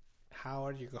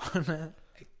are you gonna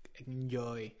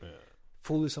enjoy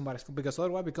fully somebody's? Because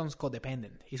otherwise it becomes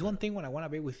codependent. It's one thing when I want to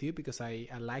be with you because I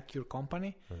like your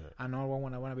company, another one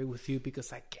when I want to be with you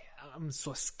because I'm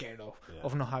so scared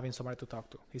of not having somebody to talk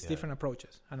to. It's different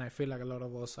approaches, and I feel like a lot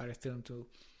of us are still into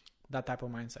that type of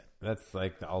mindset. That's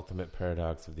like the ultimate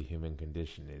paradox of the human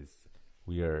condition, is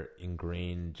we are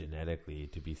ingrained genetically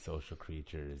to be social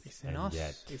creatures. It's in us.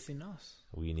 Yet it's in us.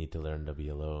 We need to learn to be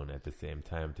alone at the same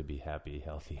time to be happy,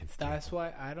 healthy, and stable. That's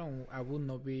why I would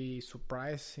not be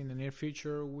surprised in the near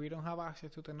future we don't have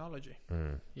access to technology.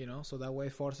 So that way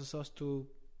it forces us to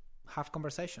have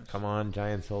conversations. Come on,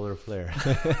 giant solar flare.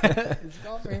 It's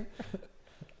coming.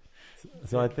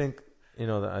 So I think,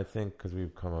 because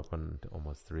we've come up on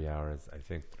almost 3 hours, I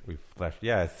think we've fleshed.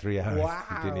 Yeah, it's 3 hours. Wow.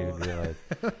 We didn't even realize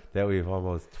that we've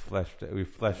almost fleshed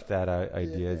that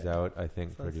ideas out. I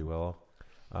think pretty well.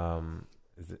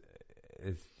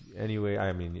 Anyway,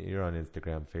 I mean, you're on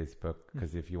Instagram, Facebook,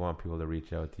 because if you want people to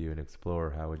reach out to you and explore,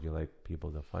 how would you like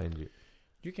people to find you?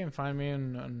 You can find me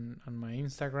on my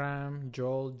Instagram,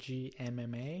 Joel G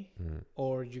MMA,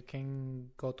 or you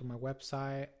can go to my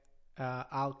website,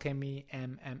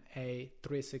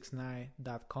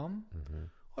 alchemymma369.com,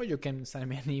 or you can send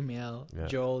me an email,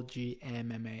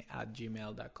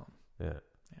 joelgmma@gmail.com. Yeah.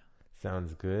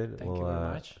 Sounds good. Thank you very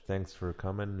much. Thanks for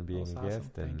coming and being a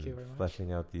guest and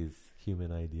fleshing out these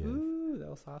human ideas. Ooh, that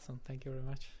was awesome. Thank you very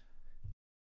much.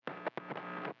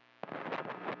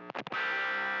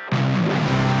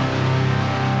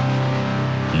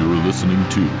 You're listening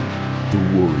to The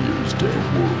Warrior's Day.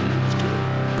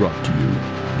 Brought to you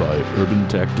by Urban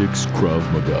Tactics Krav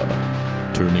Maga,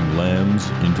 turning lambs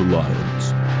into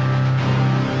lions.